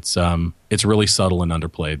moment. It's really subtle and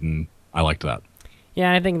underplayed, and I liked that.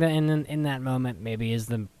 Yeah, I think that in that moment maybe is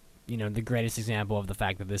the greatest example of the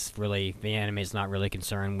fact that the anime is not really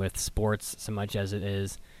concerned with sports so much as it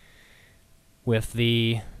is with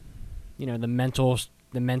the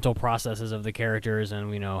mental processes of the characters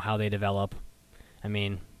and how they develop. I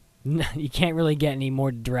mean, you can't really get any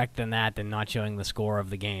more direct than that, than not showing the score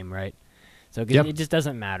of the game, right? So it just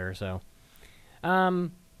doesn't matter. So,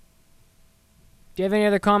 do you have any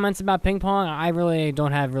other comments about ping pong? I really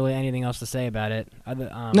don't have anything else to say about it.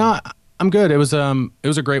 No, I'm good. It was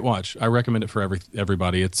a great watch. I recommend it for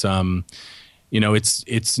everybody. It's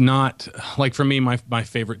it's not like, for me, my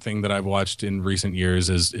favorite thing that I've watched in recent years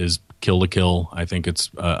is Kill la Kill. I think it's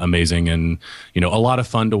amazing and a lot of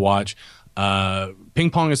fun to watch. Ping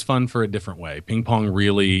Pong is fun for a different way. Ping Pong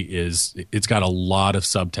really is, it's got a lot of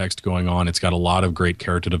subtext going on. It's got a lot of great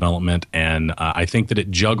character development, and I think that it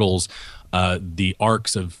juggles the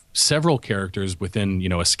arcs of several characters within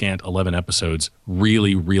a scant 11 episodes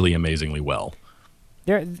really, really amazingly well.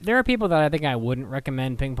 There are people that I think I wouldn't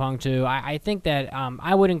recommend Ping Pong to. I think that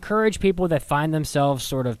I would encourage people that find themselves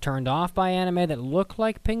sort of turned off by anime that look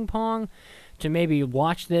like Ping Pong to maybe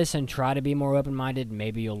watch this and try to be more open-minded.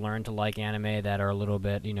 Maybe you'll learn to like anime that are a little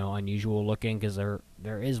bit, unusual looking, because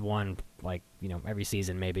there is one, like, every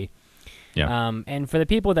season maybe. Yeah. And for the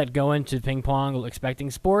people that go into Ping Pong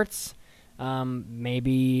expecting sports,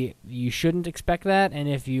 maybe you shouldn't expect that. And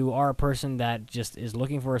if you are a person that just is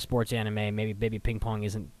looking for a sports anime, maybe Ping Pong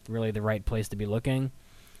isn't really the right place to be looking.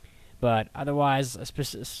 But otherwise,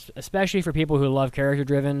 especially for people who love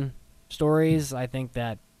character-driven stories, I think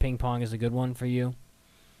that Ping Pong is a good one for you.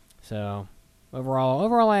 So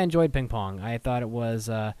overall, I enjoyed Ping Pong. I thought it was.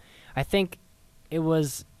 I think it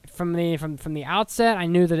was from the outset. I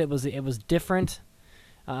knew that it was different.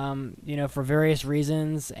 For various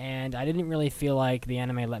reasons, and I didn't really feel like the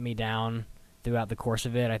anime let me down throughout the course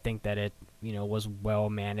of it. I think that it, was well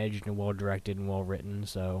managed and well directed and well written.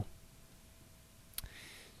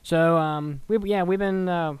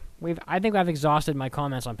 I think I've exhausted my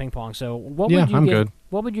comments on Ping Pong. So what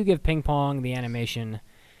would you give Ping Pong the animation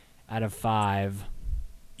out of 5?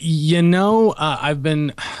 I've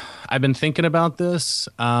been thinking about this.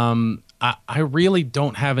 I really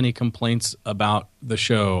don't have any complaints about the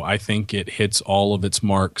show. I think it hits all of its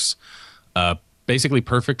marks basically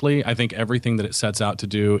perfectly. I think everything that it sets out to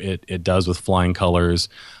do, it does with flying colors.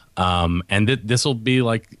 And this will be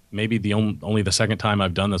like maybe only the second time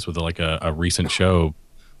I've done this with like a recent show.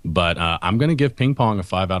 But I'm going to give Ping Pong a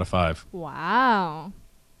 5 out of 5. Wow.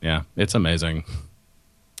 Yeah, it's amazing.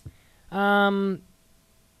 I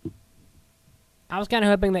was kind of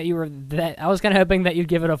hoping that you'd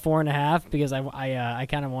give it a 4.5, because I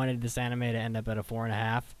kind of wanted this anime to end up at a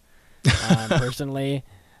 4.5. Personally.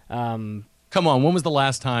 Come on, when was the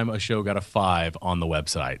last time a show got a 5 on the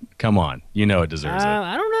website? Come on, it deserves it.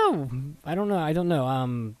 I don't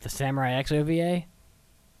know. The Samurai X OVA.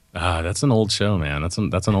 That's an old show, man.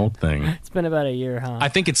 That's an old thing. It's been about a year, huh? I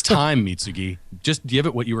think it's time, Mitsugi. Just give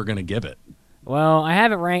it what you were going to give it. Well, I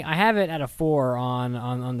have it at a 4 on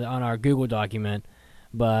our Google document,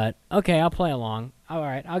 but okay, I'll play along. All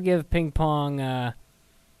right, I'll give Ping Pong. What,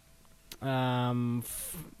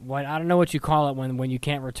 I don't know what you call it when you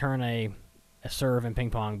can't return a serve in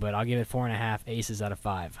ping pong, but I'll give it 4.5 aces out of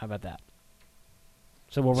 5. How about that?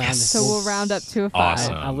 So we'll round. So we'll round up to a 5.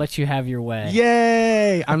 Awesome. I'll let you have your way.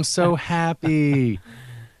 Yay! I'm so happy.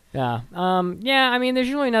 Yeah. I mean,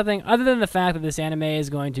 there's really nothing other than the fact that this anime is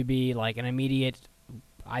going to be like an immediate.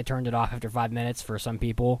 I turned it off after 5 minutes for some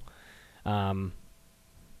people, and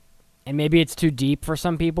maybe it's too deep for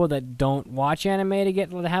some people that don't watch anime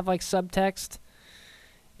to have like subtext.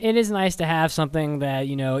 It is nice to have something that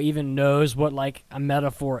even knows what like a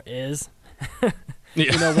metaphor is.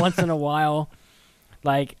 Once in a while,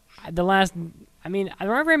 like the last. I mean, I don't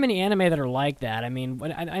remember very many anime that are like that. I mean,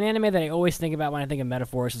 an anime that I always think about when I think of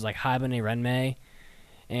metaphors is like Haibane Renmei,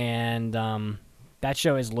 and that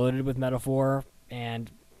show is loaded with metaphor, and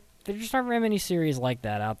there just aren't very many series like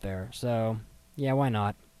that out there. So, yeah, why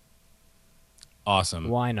not? Awesome.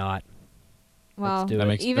 Why not? Well, Let's do that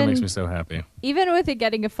it. makes me so happy. Even with it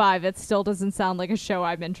getting a 5, it still doesn't sound like a show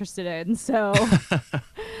I'm interested in. So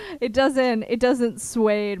it doesn't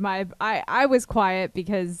sway my. I was quiet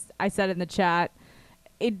because I said in the chat,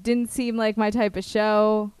 it didn't seem like my type of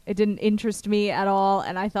show. It didn't interest me at all,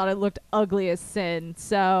 and I thought it looked ugly as sin.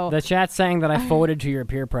 So The chat's saying that I folded to your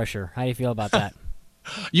peer pressure. How do you feel about that?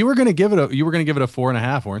 You were gonna give it a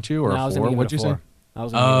 4.5, weren't you? Or No, a I was 4? gonna give What'd it you a say? 4. I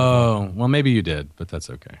was gonna give it a 4. Oh, well, maybe you did, but that's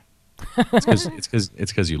okay. It's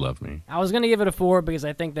because you love me. I was gonna give it a 4 because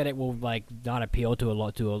I think that it will like not appeal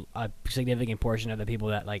to a significant portion of the people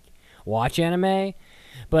that like watch anime.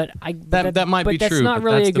 But that might be that's true. Not but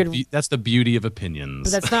really that's the beauty of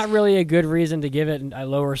opinions. But that's not really a good reason to give it a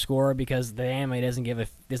lower score because the anime doesn't give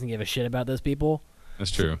a shit about those people. That's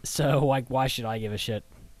true. So like, why should I give a shit?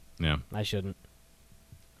 Yeah, I shouldn't.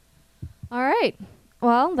 all right.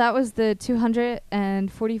 Well, that was the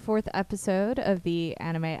 244th episode of the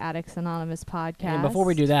Anime Addicts Anonymous podcast. And before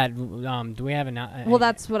we do that, do we have an? Well,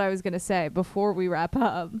 that's what I was going to say before we wrap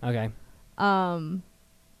up. Okay.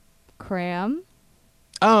 Cram.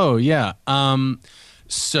 Oh yeah.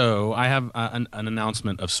 So I have an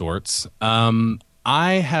announcement of sorts.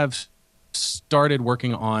 I have started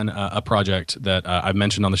working on a project that I've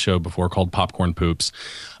mentioned on the show before called Popcorn Poops.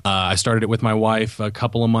 I started it with my wife a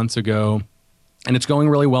couple of months ago. And it's going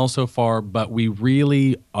really well so far, but we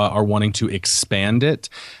really are wanting to expand it.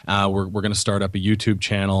 We're going to start up a YouTube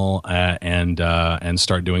channel and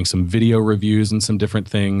start doing some video reviews and some different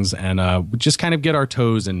things, and just kind of get our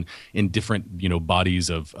toes in different bodies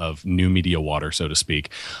of new media water, so to speak.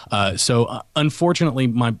 So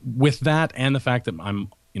unfortunately, with that and the fact that I'm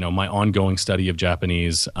my ongoing study of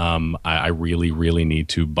Japanese, I really, really need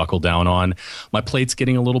to buckle down on. My plate's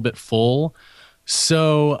getting a little bit full.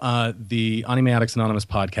 So the Anime Addicts Anonymous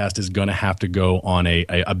podcast is going to have to go on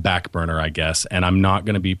a back burner, I guess, and I'm not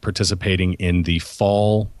going to be participating in the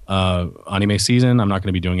fall anime season. I'm not going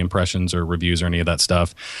to be doing impressions or reviews or any of that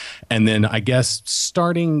stuff. And then I guess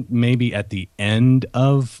starting maybe at the end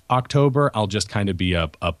of October, I'll just kind of be a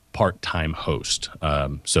part-time host,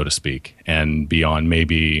 so to speak, and be on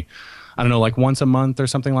maybe, I don't know, like once a month or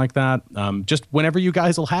something like that. Just whenever you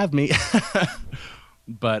guys will have me.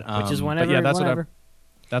 But which is whenever. But yeah,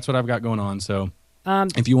 that's what I've got going on. So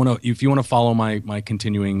if you want to follow my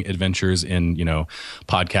continuing adventures in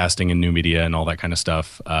podcasting and new media and all that kind of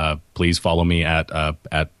stuff, please follow me at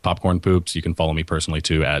Popcorn Poops. You can follow me personally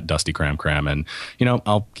too at Dusty Cram Cram, and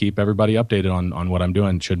I'll keep everybody updated on what I'm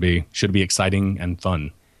doing. Should be exciting and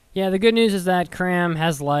fun. Yeah, the good news is that Cram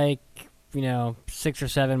has 6 or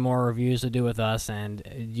 7 more reviews to do with us, and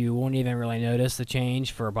you won't even really notice the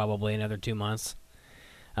change for probably another 2 months.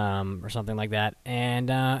 Or something like that,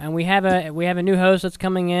 and we have a new host that's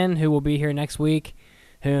coming in who will be here next week,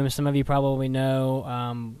 whom some of you probably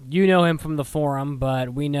know. You know him from the forum,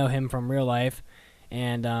 but we know him from real life,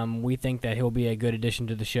 and we think that he'll be a good addition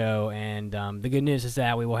to the show. And the good news is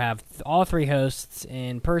that we will have all 3 hosts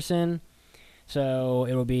in person, so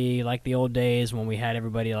it'll be like the old days when we had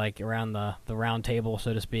everybody around the round table,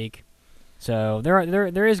 so to speak. So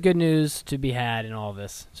there is good news to be had in all of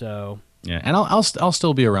this. So. Yeah, and I'll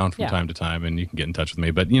still be around from time to time, and you can get in touch with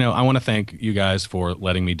me. But I want to thank you guys for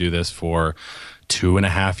letting me do this for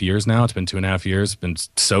 2.5 years now. It's been 2.5 years. It's been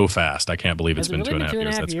so fast. I can't believe it's been 2.5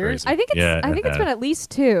 years. That's crazy. I think it's been at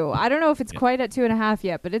least 2. I don't know if it's quite at 2.5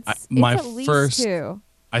 yet, but it's at least 2.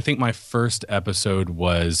 I think my first episode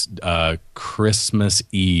was Christmas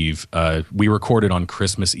Eve. We recorded on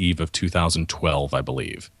Christmas Eve of 2012, I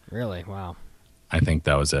believe. Really? Wow. I think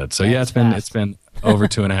that was it. So yeah, it's been over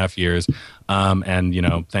 2.5 years.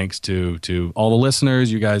 And thanks to all the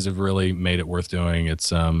listeners, you guys have really made it worth doing. It's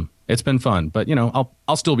been fun, but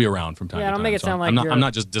I'll still be around from time to time. Yeah, don't make it sound like I'm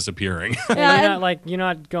not just disappearing. Yeah, you're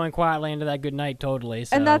not going quietly into that good night totally.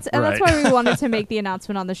 So. And that's why we wanted to make the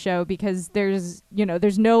announcement on the show, because there's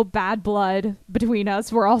no bad blood between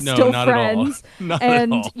us. We're all still friends. Not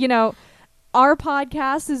at all. Our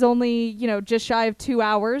podcast is only, just shy of 2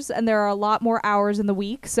 hours, and there are a lot more hours in the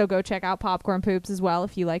week. So go check out Popcorn Poops as well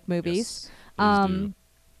if you like movies. Yes, please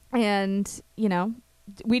do. And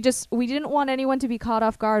we didn't want anyone to be caught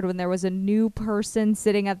off guard when there was a new person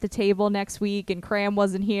sitting at the table next week, and Cram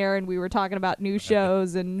wasn't here, and we were talking about new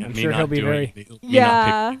shows, and I'm sure he'll be very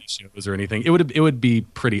not pick shows or anything. It would be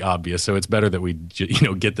pretty obvious. So it's better that we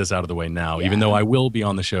get this out of the way now. Yeah. Even though I will be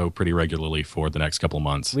on the show pretty regularly for the next couple of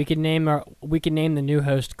months. We can name the new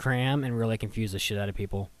host Cram and really confuse the shit out of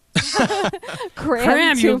people.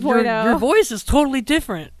 Cram 2.0. Your voice is totally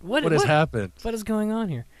different. What has happened? What is going on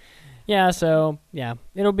here? Yeah, so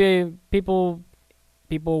it'll be people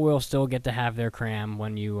will still get to have their Cram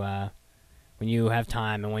when you have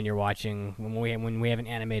time and when you're watching when we have an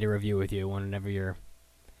animated review with you whenever you're.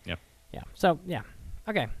 Yeah. So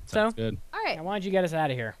okay. Sounds good. All right. Why don't you get us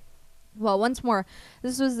out of here? Well, once more,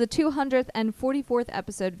 this was the 244th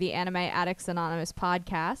episode of the Anime Addicts Anonymous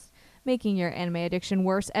podcast, making your anime addiction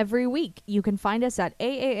worse every week. You can find us at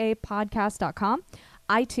aapodcast.com.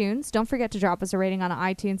 iTunes. Don't forget to drop us a rating on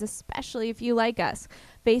iTunes, especially if you like us.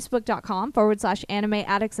 Facebook.com/Anime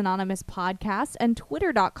Addicts Anonymous Podcast and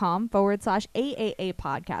Twitter.com/AAA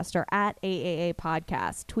Podcast or at AAA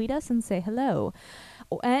Podcast. Tweet us and say hello.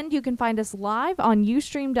 And you can find us live on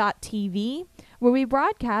Ustream.tv, where we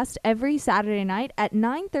broadcast every Saturday night at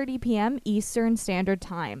 9:30 p.m. Eastern Standard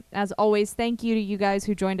Time. As always, thank you to you guys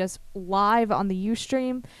who joined us live on the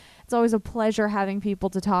Ustream. It's always a pleasure having people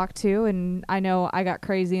to talk to, and I know I got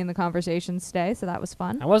crazy in the conversations today, so that was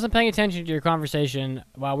fun. I wasn't paying attention to your conversation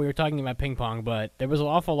while we were talking about ping pong, but there was an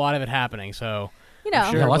awful lot of it happening, so...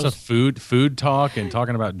 Sure lots of food talk and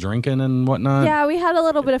talking about drinking and whatnot. Yeah, we had a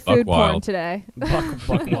little bit of food porn today. Buck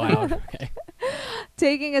wild. Okay.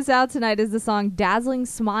 Taking us out tonight is the song Dazzling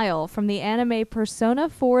Smile from the anime Persona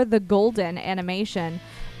 4 The Golden animation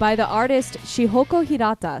by the artist Shihoko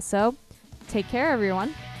Hirata. So, take care,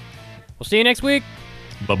 everyone. We'll see you next week.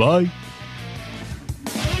 Bye-bye.